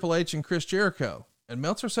next is Triple H and Chris Jericho. And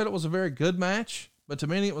Meltzer said it was a very good match, but to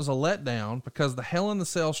many it was a letdown because the Hell in the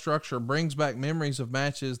Cell structure brings back memories of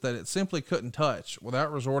matches that it simply couldn't touch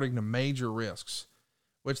without resorting to major risks,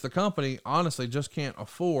 which the company honestly just can't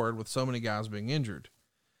afford with so many guys being injured.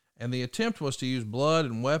 And the attempt was to use blood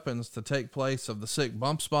and weapons to take place of the sick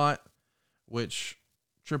bump spot, which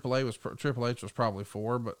Triple H was probably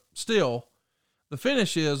for, but still, the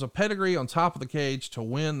finish is a pedigree on top of the cage to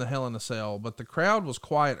win the Hell in a Cell, but the crowd was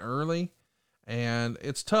quiet early, and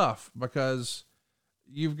it's tough because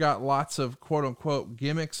you've got lots of quote-unquote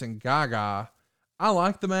gimmicks and gaga. I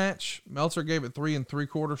like the match. Meltzer gave it 3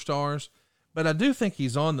 3/4 stars. But I do think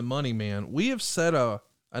he's on the money, man. We have set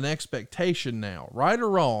an expectation now, right or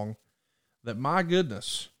wrong, that my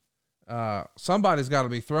goodness, somebody's got to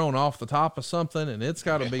be thrown off the top of something, and it's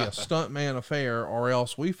got to be a stuntman affair, or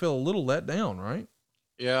else we feel a little let down, right?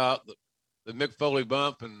 Yeah, the Mick Foley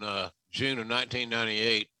bump in June of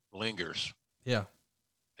 1998 lingers. Yeah,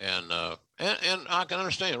 and I can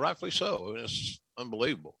understand, rightfully so. I mean, it's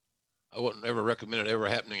unbelievable. I wouldn't ever recommend it ever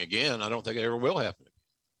happening again. I don't think it ever will happen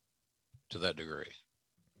to that degree.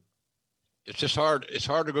 It's just hard. It's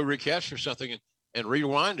hard to go recapture something and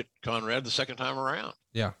rewind it, Conrad, the second time around.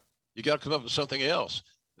 Yeah. You got to come up with something else.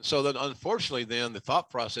 And so then, unfortunately, then the thought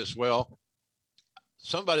process, well,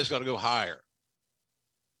 somebody's got to go higher.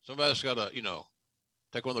 Somebody's got to,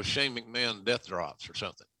 take one of those Shane McMahon death drops or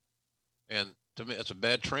something. And to me, it's a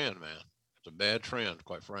bad trend, man. It's a bad trend,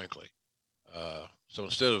 quite frankly. So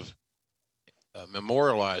instead of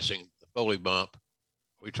memorializing the Foley bump,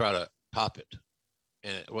 we try to top it,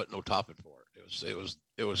 and it wasn't no topping for it.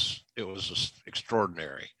 It was just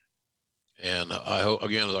extraordinary. And I hope,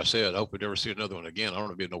 again, as I said, I hope we never see another one again. I don't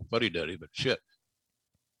want to be no fuddy-duddy, but shit,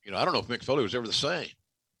 I don't know if Mick Foley was ever the same.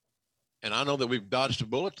 And I know that we've dodged a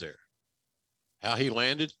bullet there. How he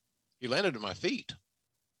landed at my feet.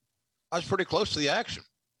 I was pretty close to the action.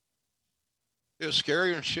 It was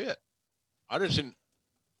scary and shit. I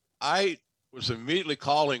was immediately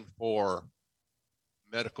calling for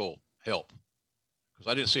medical help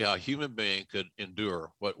because I didn't see how a human being could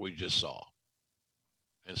endure what we just saw.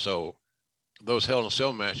 And so those Hell in a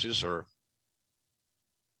Cell matches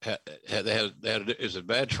is a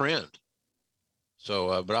bad trend.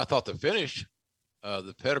 So, but I thought the finish,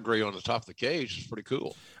 the pedigree on the top of the cage is pretty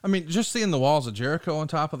cool. I mean, just seeing the walls of Jericho on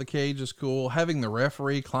top of the cage is cool. Having the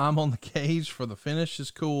referee climb on the cage for the finish is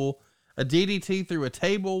cool. A DDT through a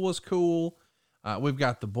table was cool. We've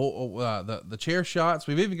got the chair shots.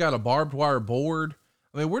 We've even got a barbed wire board.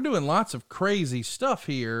 I mean, we're doing lots of crazy stuff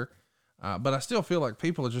here, but I still feel like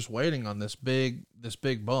people are just waiting on this big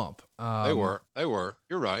bump. They were. You're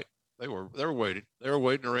right. They were waiting. They were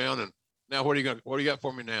waiting around, and now what do you got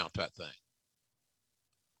for me now type thing?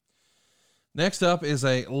 Next up is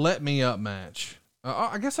a Let Me Up match.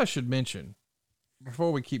 I guess I should mention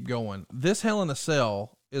before we keep going, this Hell in a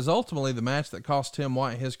Cell is ultimately the match that cost Tim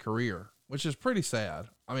White his career, which is pretty sad.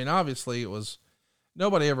 I mean, obviously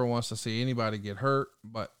nobody ever wants to see anybody get hurt,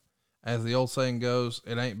 but as the old saying goes,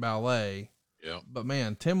 it ain't ballet. Yeah. But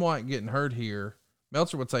man, Tim White getting hurt here.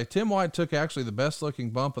 Meltzer would say Tim White took actually the best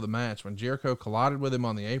looking bump of the match when Jericho collided with him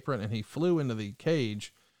on the apron and he flew into the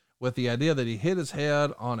cage with the idea that he hit his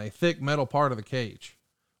head on a thick metal part of the cage.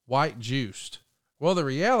 White juiced. Well, the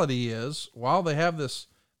reality is, while they have this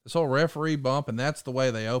whole referee bump and that's the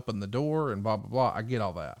way they open the door and blah, blah, blah, I get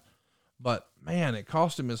all that. But man, it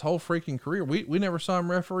cost him his whole freaking career. We never saw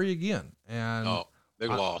him referee again. And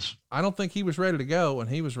big loss. I don't think he was ready to go, and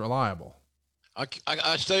he was reliable.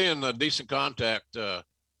 I stay in decent contact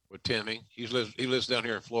with Timmy. He lives down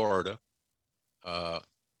here in Florida.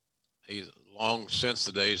 He's long since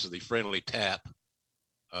the days of the Friendly Tap.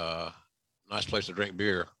 Nice place to drink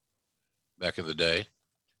beer back in the day.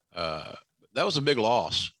 That was a big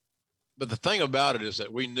loss. But the thing about it is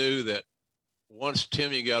that we knew that once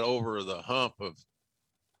Timmy got over the hump of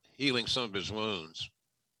healing some of his wounds,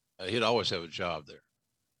 he'd always have a job there.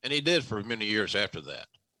 And he did for many years after that.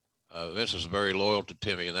 Vince was very loyal to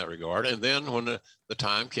Timmy in that regard. And then when the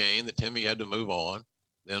time came that Timmy had to move on,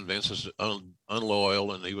 then Vince was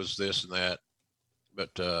unloyal and he was this and that.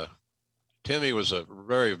 But Timmy was a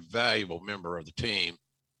very valuable member of the team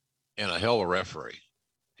and a hell of a referee.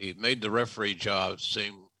 He made the referee job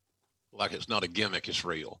seem like it's not a gimmick, it's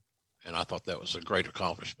real. And I thought that was a great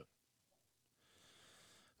accomplishment.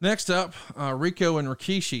 Next up, Rico and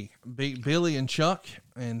Rikishi beat Billy and Chuck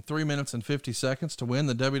in 3 minutes and 50 seconds to win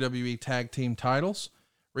the WWE Tag Team titles.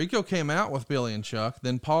 Rico came out with Billy and Chuck,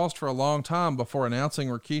 then paused for a long time before announcing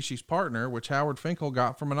Rikishi's partner, which Howard Finkel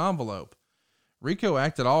got from an envelope. Rico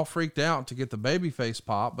acted all freaked out to get the babyface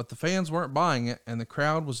pop, but the fans weren't buying it, and the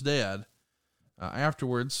crowd was dead.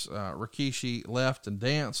 Afterwards, Rikishi left and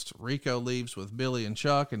danced. Rico leaves with Billy and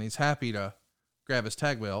Chuck, and he's happy to grab his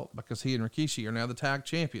tag belt because he and Rikishi are now the tag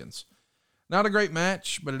champions. Not a great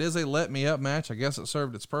match, but it is a Let Me Up match. I guess it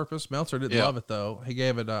served its purpose. Meltzer didn't love it though. He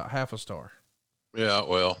gave it a half a star. Yeah,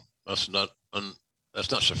 well, that's not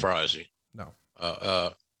surprising. No.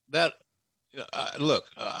 I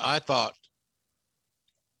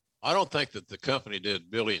don't think that the company did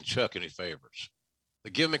Billy and Chuck any favors. The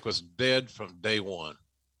gimmick was dead from day one.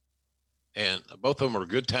 And both of them were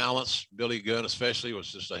good talents. Billy Gunn especially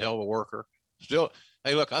was just a hell of a worker. Still,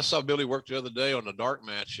 hey, look, I saw Billy work the other day on the dark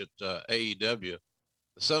match at AEW.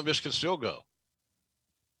 The son of a bitch can still go.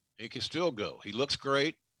 He can still go. He looks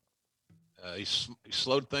great. He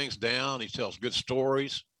slowed things down. He tells good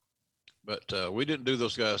stories. But we didn't do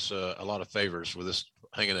those guys a lot of favors with this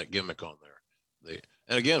hanging that gimmick on there.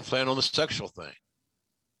 And again, playing on the sexual thing.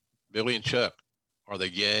 Billy and Chuck, are they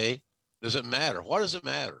gay? Does it matter? Why does it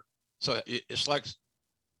matter? So it's like,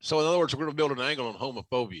 so in other words, we're going to build an angle on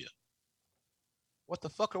homophobia. What the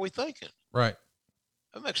fuck are we thinking? Right.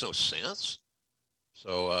 That makes no sense.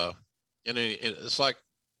 So, and it's like,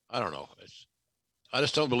 I don't know. I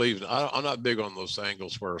just don't believe, I'm not big on those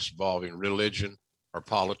angles where it's involving religion or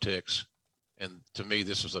politics. And to me,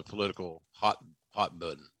 this is a political hot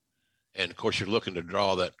button. And of course, you're looking to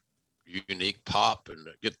draw that unique pop and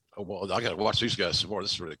get, oh, well, I got to watch these guys some more.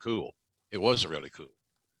 This is really cool. It wasn't really cool,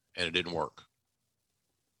 and it didn't work.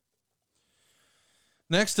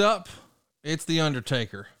 Next up, it's The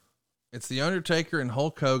Undertaker. It's The Undertaker and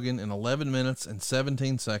Hulk Hogan in 11 minutes and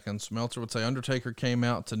 17 seconds. Meltzer would say Undertaker came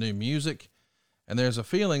out to new music, and there's a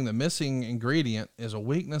feeling the missing ingredient is a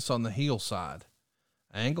weakness on the heel side.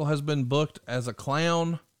 Angle has been booked as a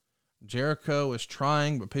clown. Jericho is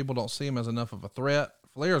trying, but people don't see him as enough of a threat.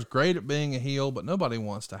 Flair's great at being a heel, but nobody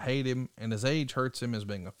wants to hate him, and his age hurts him as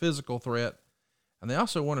being a physical threat. And they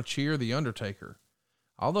also want to cheer The Undertaker.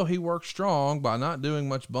 Although he works strong by not doing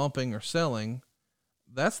much bumping or selling,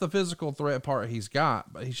 that's the physical threat part he's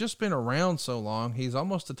got, but he's just been around so long, he's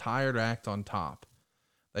almost a tired act on top.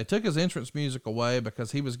 They took his entrance music away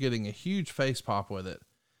because he was getting a huge face pop with it.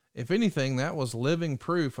 If anything, that was living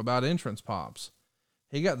proof about entrance pops.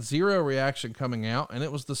 He got zero reaction coming out, and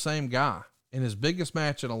it was the same guy in his biggest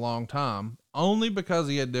match in a long time, only because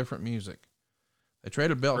he had different music. They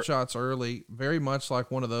traded belt shots early, very much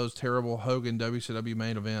like one of those terrible Hogan WCW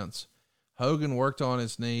main events. Hogan worked on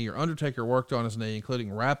his knee, or Undertaker worked on his knee,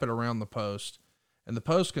 including wrap it around the post. and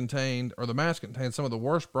the match contained some of the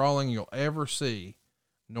worst brawling you'll ever see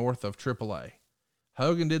north of AAA.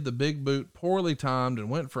 Hogan did the big boot, poorly timed, and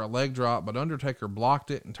went for a leg drop, but Undertaker blocked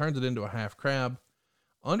it and turned it into a half crab.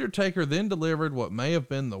 Undertaker then delivered what may have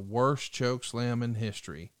been the worst choke slam in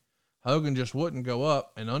history. Hogan just wouldn't go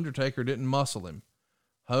up, and Undertaker didn't muscle him.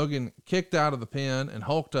 Hogan kicked out of the pin and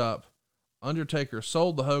hulked up. Undertaker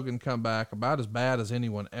sold the Hogan comeback about as bad as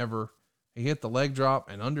anyone ever. He hit the leg drop,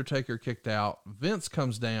 and Undertaker kicked out. Vince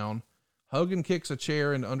comes down. Hogan kicks a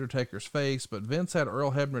chair into Undertaker's face, but Vince had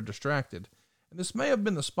Earl Hebner distracted. And this may have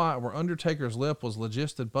been the spot where Undertaker's lip was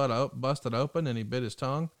busted open and he bit his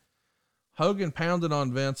tongue. Hogan pounded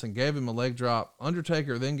on Vince and gave him a leg drop.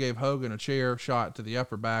 Undertaker then gave Hogan a chair shot to the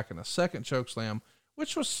upper back and a second chokeslam,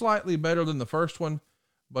 which was slightly better than the first one,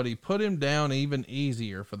 but he put him down even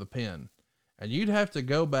easier for the pin. And you'd have to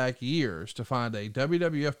go back years to find a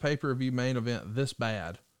WWF pay-per-view main event this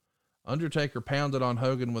bad. Undertaker pounded on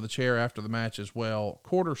Hogan with a chair after the match as well.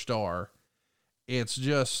 Quarter star. It's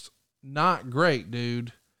just not great,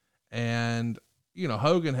 dude. And,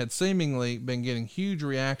 Hogan had seemingly been getting huge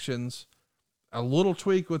reactions, a little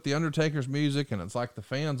tweak with the Undertaker's music, and it's like the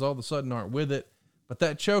fans all of a sudden aren't with it. But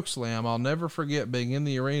that choke slam, I'll never forget being in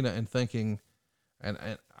the arena and thinking, and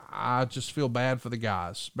I just feel bad for the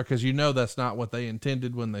guys, because that's not what they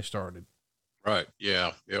intended when they started. Right.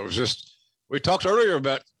 Yeah. It was just, we talked earlier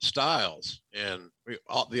about styles and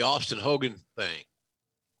the Austin Hogan thing.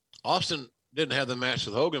 Austin didn't have the match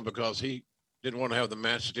with Hogan because he didn't want to have the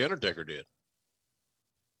match that the Undertaker did.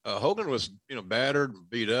 Hogan was, battered,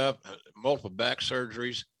 beat up, multiple back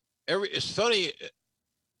surgeries. It's funny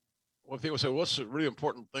when people say, what's the really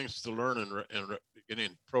important things to learn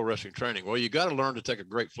in pro wrestling training? Well, you got to learn to take a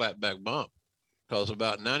great flat back bump, because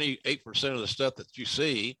about 98% of the stuff that you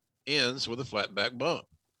see ends with a flat back bump.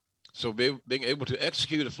 So being able to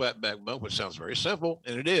execute a flat back bump, which sounds very simple,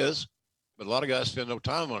 and it is, but a lot of guys spend no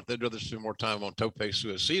time on it. They'd rather spend more time on tope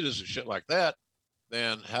suicidas and shit like that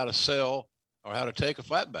than how to sell or how to take a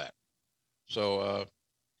flat back. So,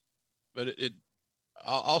 but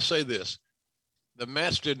I'll say this. The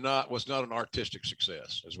match was not an artistic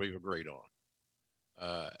success, as we've agreed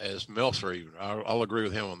on. As Meltzer even, I'll agree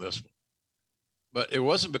with him on this one. But it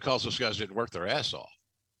wasn't because those guys didn't work their ass off.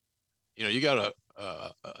 You got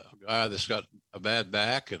a guy that's got a bad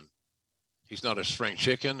back and he's not a spring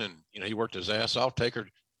chicken, and he worked his ass off. Taker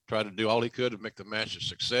tried to do all he could to make the match a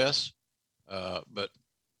success, but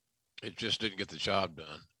it just didn't get the job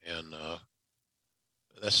done. And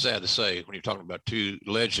that's sad to say when you're talking about two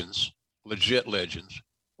legends, legit legends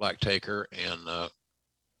like Taker and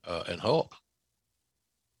Hulk.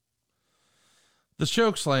 The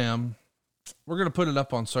choke slam, we're going to put it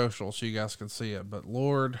up on social so you guys can see it, but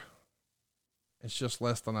Lord, it's just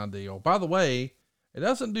less than ideal. By the way, it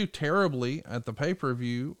doesn't do terribly at the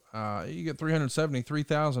pay-per-view. You get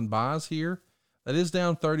 373,000 buys here. That is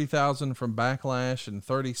down 30,000 from Backlash and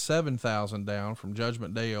 37,000 down from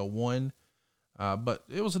Judgment Day 01. But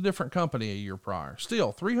it was a different company a year prior.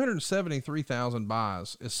 Still, 373,000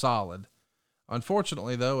 buys is solid.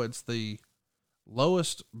 Unfortunately, though, it's the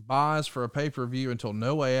lowest buys for a pay-per-view until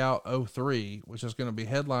No Way Out 03, which is going to be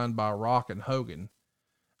headlined by Rock and Hogan.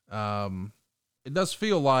 It does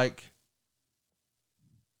feel like,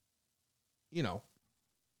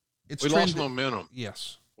 it's we lost momentum.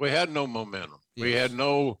 Yes. We had no momentum. Yes. We had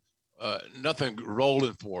no, nothing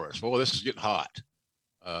rolling for us. Well, this is getting hot.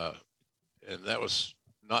 And that was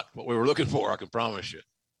not what we were looking for, I can promise you.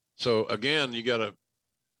 So again, you got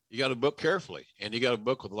to book carefully, and you got to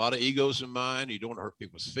book with a lot of egos in mind. You don't want to hurt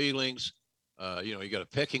people's feelings. You got a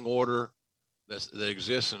pecking order that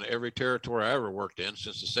exists in every territory I ever worked in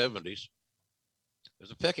since the 70s.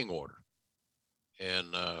 There's a pecking order.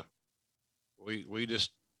 And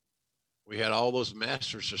we had all those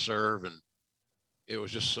masters to serve, and it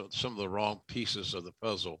was just some of the wrong pieces of the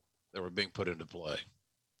puzzle that were being put into play.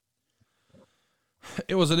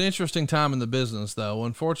 It was an interesting time in the business, though.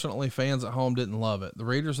 Unfortunately, fans at home didn't love it. The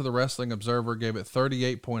readers of the Wrestling Observer gave it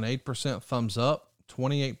 38.8% thumbs up,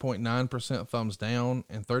 28.9% thumbs down,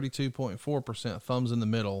 and 32.4% thumbs in the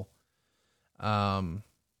middle.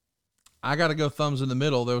 I got to go thumbs in the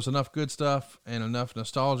middle. There was enough good stuff and enough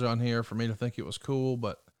nostalgia on here for me to think it was cool,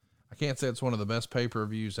 but I can't say it's one of the best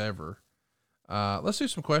pay-per-views ever. Let's do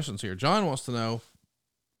some questions here. John wants to know,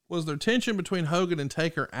 was there tension between Hogan and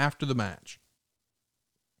Taker after the match?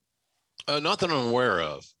 Not that I'm aware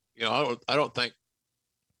of. I don't think,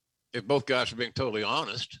 if both guys are being totally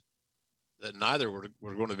honest, that neither were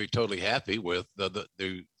going to be totally happy with the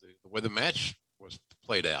way the match was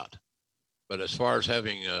played out. But as far as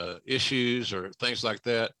having issues or things like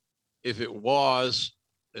that, if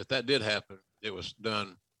that did happen, it was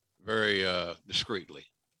done very discreetly,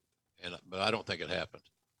 but I don't think it happened.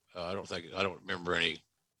 I don't remember any.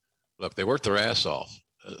 Look, they worked their ass off.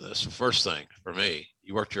 That's the first thing for me.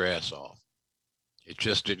 You worked your ass off. It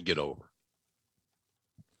just didn't get over.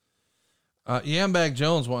 Yambag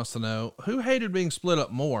Jones wants to know, who hated being split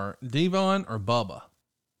up more, Devon or Bubba?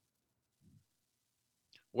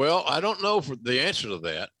 Well, I don't know for the answer to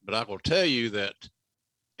that, but I will tell you that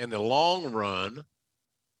in the long run,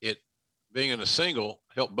 it being in a single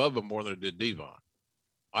helped Bubba more than it did Devon.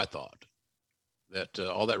 I thought that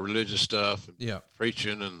all that religious stuff, and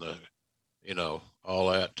preaching and all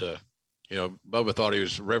that, Bubba thought he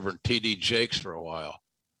was Reverend T.D. Jakes for a while,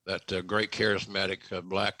 that great charismatic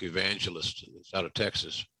black evangelist that's out of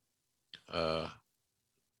Texas.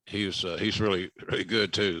 He's really, really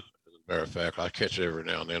good too. Matter of fact, I catch it every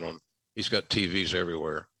now and then he's got TVs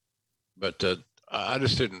everywhere, but I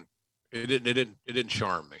just didn't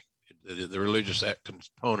charm me. The religious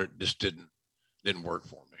component just didn't work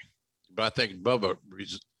for me. But I think Bubba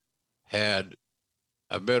had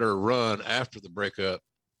a better run after the breakup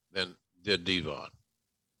than did Devon.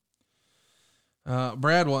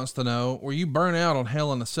 Brad wants to know, were you burnt out on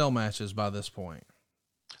Hell in a Cell matches by this point?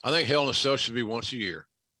 I think Hell in a Cell should be once a year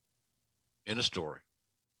in a story.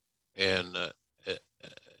 And at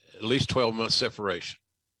least 12 months separation,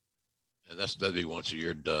 and that'd be once a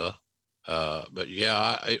year, duh. But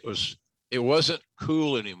yeah, it wasn't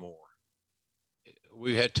cool anymore.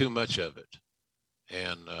 We had too much of it,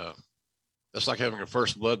 and that's like having a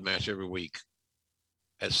first blood match every week.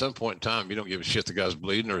 At some point in time, you don't give a shit the guy's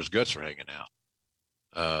bleeding or his guts are hanging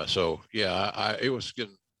out. So yeah, it was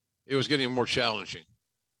getting more challenging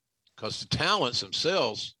because the talents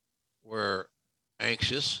themselves were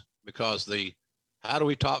anxious. Because how do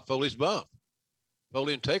we top Foley's bump?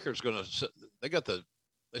 Foley and Taker's they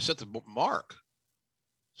set the mark.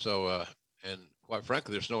 So, and quite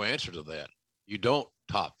frankly, there's no answer to that. You don't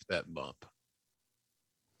top that bump.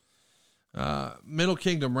 Middle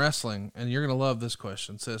Kingdom Wrestling, and you're going to love this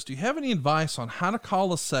question, says, do you have any advice on how to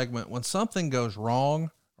call a segment when something goes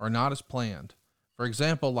wrong or not as planned? For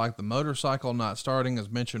example, like the motorcycle not starting as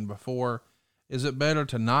mentioned before, is it better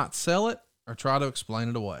to not sell it or try to explain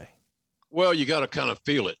it away? Well, you got to kind of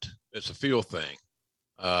feel it. It's a feel thing.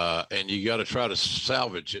 And you got to try to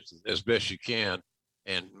salvage it as best you can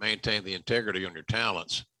and maintain the integrity on your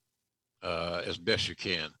talents as best you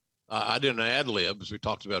can. I did an ad lib, as we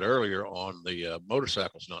talked about earlier, on the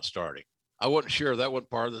motorcycles not starting. I wasn't sure that wasn't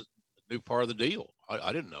part of the new part of the deal.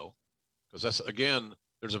 I didn't know, because that's, again,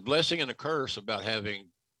 there's a blessing and a curse about having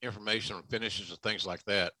information on finishes and things like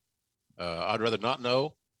that. I'd rather not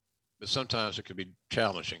know, but sometimes it can be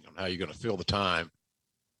challenging on how you're going to fill the time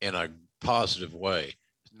in a positive way.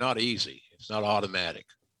 It's not easy. It's not automatic.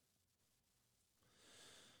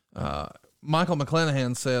 Michael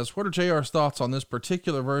McClanahan says, what are JR's thoughts on this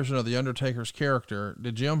particular version of the Undertaker's character?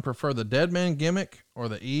 Did Jim prefer the dead man gimmick or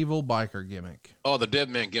the evil biker gimmick? Oh, the dead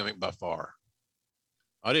man gimmick by far.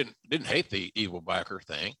 I didn't hate the evil biker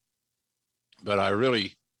thing, but I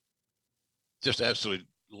really just absolutely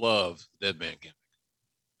love the dead man gimmick.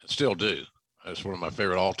 And still do. It's one of my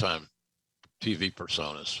favorite all-time TV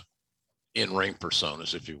personas, in-ring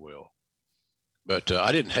personas, if you will. But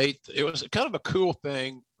I didn't hate. It was kind of a cool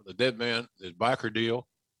thing for the dead man, the biker deal.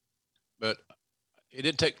 But it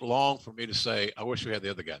didn't take long for me to say, I wish we had the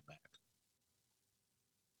other guy back.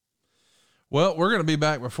 Well, we're going to be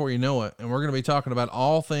back before you know it, and we're going to be talking about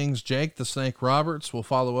all things Jake the Snake Roberts. We'll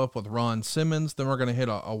follow up with Ron Simmons. Then we're going to hit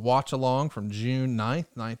a watch along from June 9th,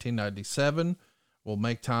 1997. We'll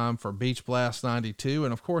make time for Beach Blast 92.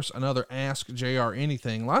 And of course, another Ask JR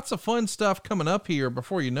Anything. Lots of fun stuff coming up here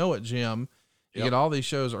before you know it, Jim. You get all these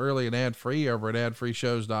shows early and ad free over at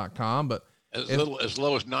adfreeshows.com, but as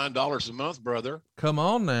low as $9 a month, brother. Come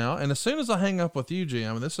on now. And as soon as I hang up with you,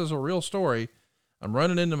 Jim, and this is a real story, I'm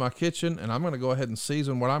running into my kitchen and I'm going to go ahead and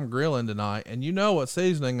season what I'm grilling tonight. And you know what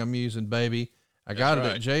seasoning I'm using, baby. I got it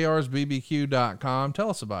at jrsbbq.com. Tell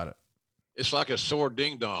us about it. It's like a sword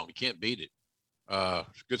ding dong. You can't beat it.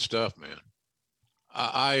 It's good stuff, man.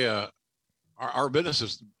 Our business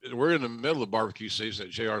is, we're in the middle of barbecue season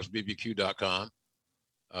at jrsbbq.com.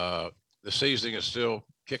 The seasoning is still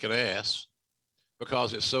kicking ass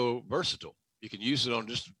because it's so versatile. You can use it on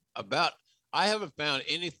just about, I haven't found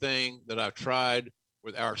anything that I've tried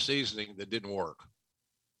with our seasoning that didn't work.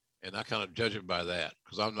 And I kind of judge it by that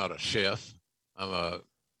because I'm not a chef. I'm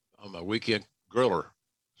a weekend griller,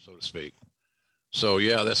 so to speak. So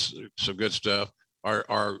yeah, that's some good stuff.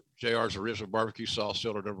 Our JR's original barbecue sauce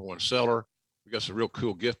seller, #1 seller. We got some real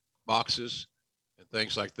cool gift boxes and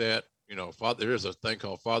things like that. You know, there is a thing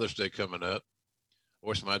called Father's Day coming up. I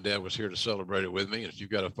wish my dad was here to celebrate it with me. And if you've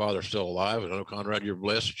got a father still alive, and I know, Conrad, you're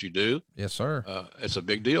blessed that you do. Yes, sir. It's a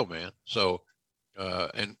big deal, man. So,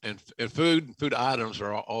 and food items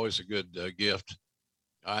are always a good gift,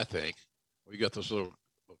 I think. We got those little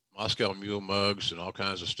Moscow Mule mugs and all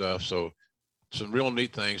kinds of stuff. So some real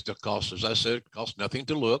neat things that cost, as I said, cost nothing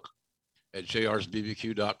to look at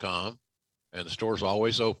jrsbbq.com, and the store's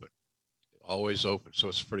always open. So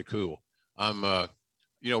it's pretty cool. I'm, we're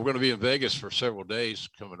going to be in Vegas for several days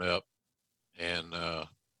coming up, and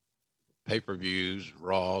pay-per-views,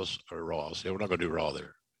 Raws. Yeah, we're not going to do Raw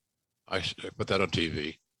there. I put that on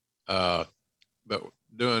TV. But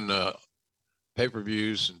doing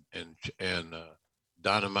pay-per-views and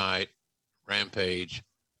Dynamite, Rampage.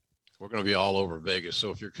 We're going to be all over Vegas. So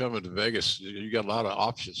if you're coming to Vegas, you got a lot of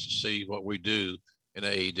options to see what we do in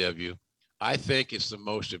AEW. I think it's the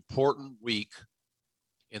most important week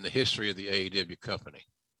in the history of the AEW company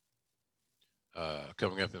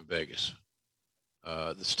coming up in Vegas.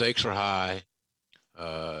 The stakes are high.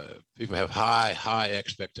 People have high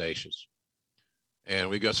expectations. And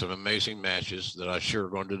we got some amazing matches that I'm sure are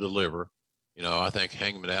going to deliver. I think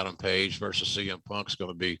Hangman Adam Page versus CM Punk is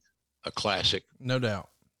going to be a classic. No doubt.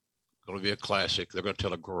 Going to be a classic. They're going to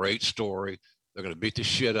tell a great story. They're going to beat the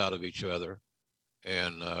shit out of each other.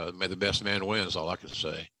 And may the best man win is all I can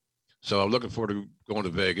say. So I'm looking forward to going to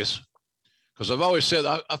Vegas. Because I've always said,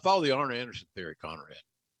 I follow the Arn Anderson theory, Conrad.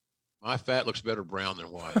 My fat looks better brown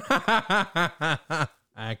than white.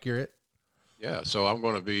 Accurate. Yeah, so I'm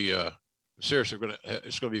going to be, seriously,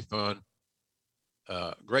 it's going to be fun.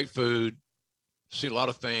 Great food. See a lot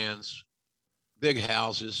of fans, big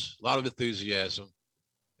houses, a lot of enthusiasm.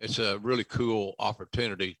 It's a really cool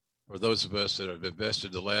opportunity for those of us that have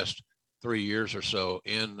invested the last 3 years or so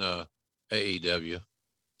in AEW.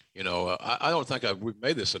 I don't think we've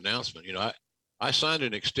made this announcement. I signed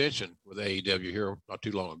an extension with AEW here not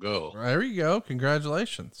too long ago. There you go.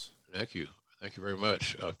 Congratulations. Thank you. Thank you very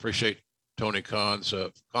much. I appreciate Tony Khan's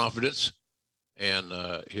confidence and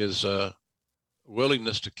his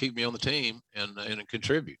willingness to keep me on the team and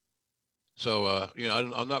contribute. So,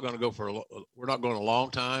 I'm not going to go we're not going a long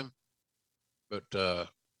time, but,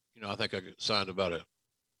 I think I signed about a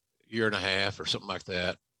year and a half or something like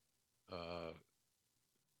that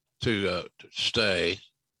to stay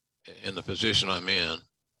in the position I'm in.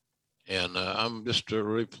 And I'm just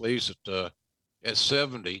really pleased that at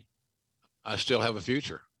 70, I still have a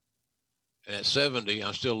future. And at 70,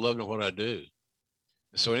 I'm still loving what I do.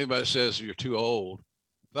 And so anybody says you're too old,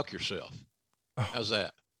 fuck yourself. Oh. How's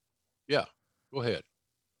that? Yeah, go ahead.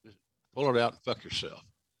 Just pull it out and fuck yourself.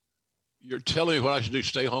 You're telling me what I should do,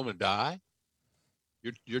 stay home and die?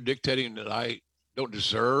 You're dictating that I don't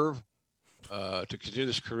deserve to continue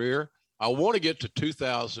this career. I want to get to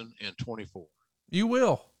 2024. You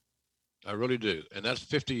will. I really do. And that's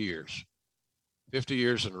 50 years. 50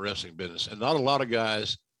 years in the wrestling business. And not a lot of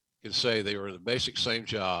guys can say they were in the basic same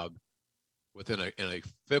job in a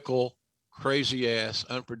fickle, crazy-ass,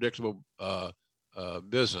 unpredictable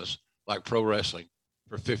business like pro wrestling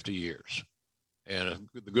for 50 years. And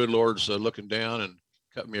if the good Lord's looking down and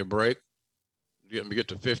cut me a break, get me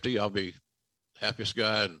to 50, I'll be the happiest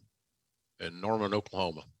guy in Norman,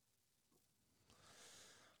 Oklahoma.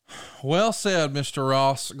 Well said, Mr.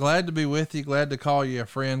 Ross. Glad to be with you. Glad to call you a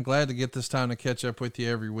friend. Glad to get this time to catch up with you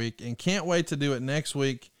every week, and can't wait to do it next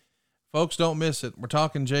week. Folks, don't miss it. We're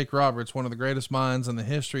talking Jake Roberts, one of the greatest minds in the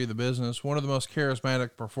history of the business, one of the most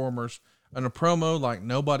charismatic performers, and a promo like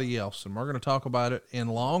nobody else. And we're going to talk about it in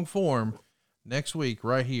long form next week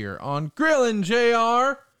right here on Grillin'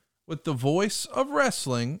 JR with the voice of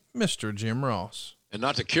wrestling, Mr. Jim Ross. And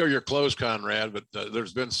not to kill your clothes, Conrad, but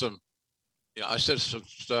there's been some, I said some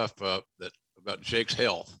stuff about Jake's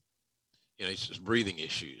health. He's just breathing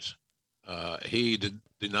issues. He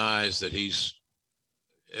denies that he's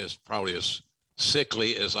probably as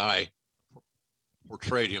sickly as I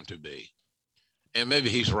portrayed him to be. And maybe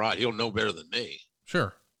he's right. He'll know better than me.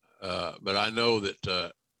 Sure. But I know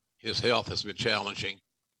that his health has been challenging.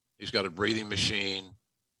 He's got a breathing machine,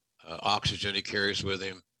 oxygen he carries with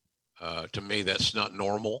him. To me, that's not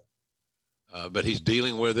normal. But he's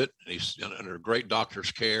dealing with it. And he's under great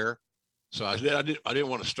doctor's care. So I didn't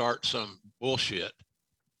want to start some bullshit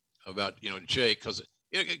about, Jake, because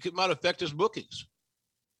it might affect his bookings.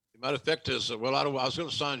 It might affect his, I was going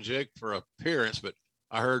to sign Jake for appearance, but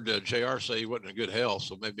I heard JR say he wasn't in good health,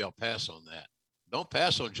 so maybe I'll pass on that. Don't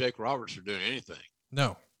pass on Jake Roberts for doing anything.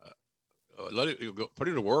 No. Put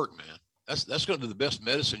him to work, man. That's going to be the best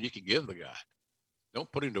medicine you can give the guy.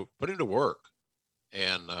 Don't put him to work,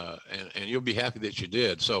 and you'll be happy that you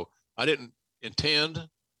did. So I didn't intend,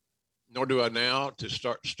 nor do I now, to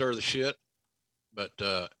stir the shit. But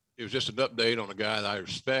it was just an update on a guy that I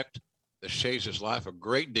respect that's changed his life a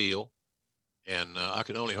great deal. And I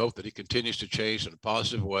can only hope that he continues to change in a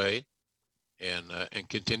positive way and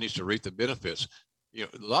continues to reap the benefits. You know,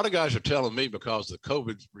 a lot of guys are telling me because the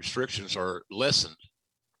COVID restrictions are lessened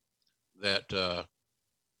that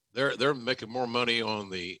they're making more money on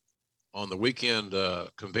the weekend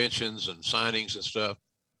conventions and signings and stuff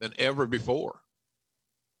than ever before.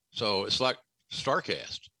 So it's like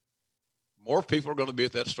StarCast. More people are going to be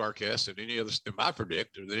at that StarCast than any other, in my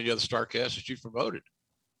predict, than any other StarCast that you've promoted,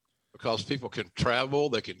 because people can travel,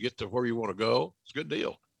 they can get to where you want to go. It's a good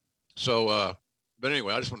deal. So, but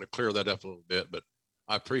anyway, I just want to clear that up a little bit, but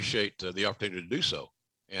I appreciate the opportunity to do so.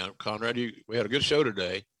 And Conrad, we had a good show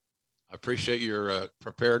today. I appreciate your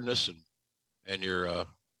preparedness and your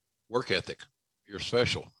work ethic. You're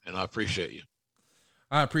special, and I appreciate you.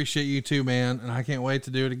 I appreciate you too, man. And I can't wait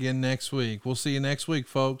to do it again next week. We'll see you next week,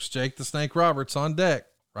 folks. Jake the Snake Roberts on deck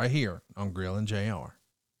right here on Grillin' JR.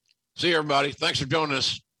 See you, everybody. Thanks for joining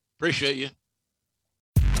us. Appreciate you.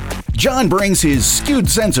 John brings his skewed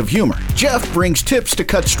sense of humor. Jeff brings tips to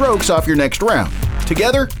cut strokes off your next round.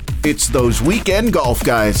 Together, it's those weekend golf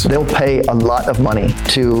guys. They'll pay a lot of money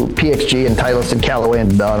to PXG and Titleist and Callaway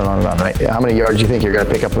and on and on and on, right? How many yards do you think you're going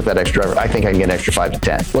to pick up with that extra driver? I think I can get an extra 5 to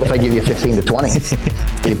 10. What if I give you 15 to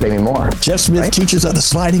 20? You pay me more. Jeff Smith right? teaches on a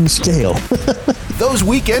sliding scale. Those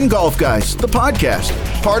Weekend Golf Guys, the podcast,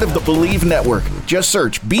 part of the Believe Network. Just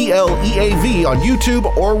search BLEAV on YouTube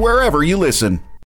or wherever you listen.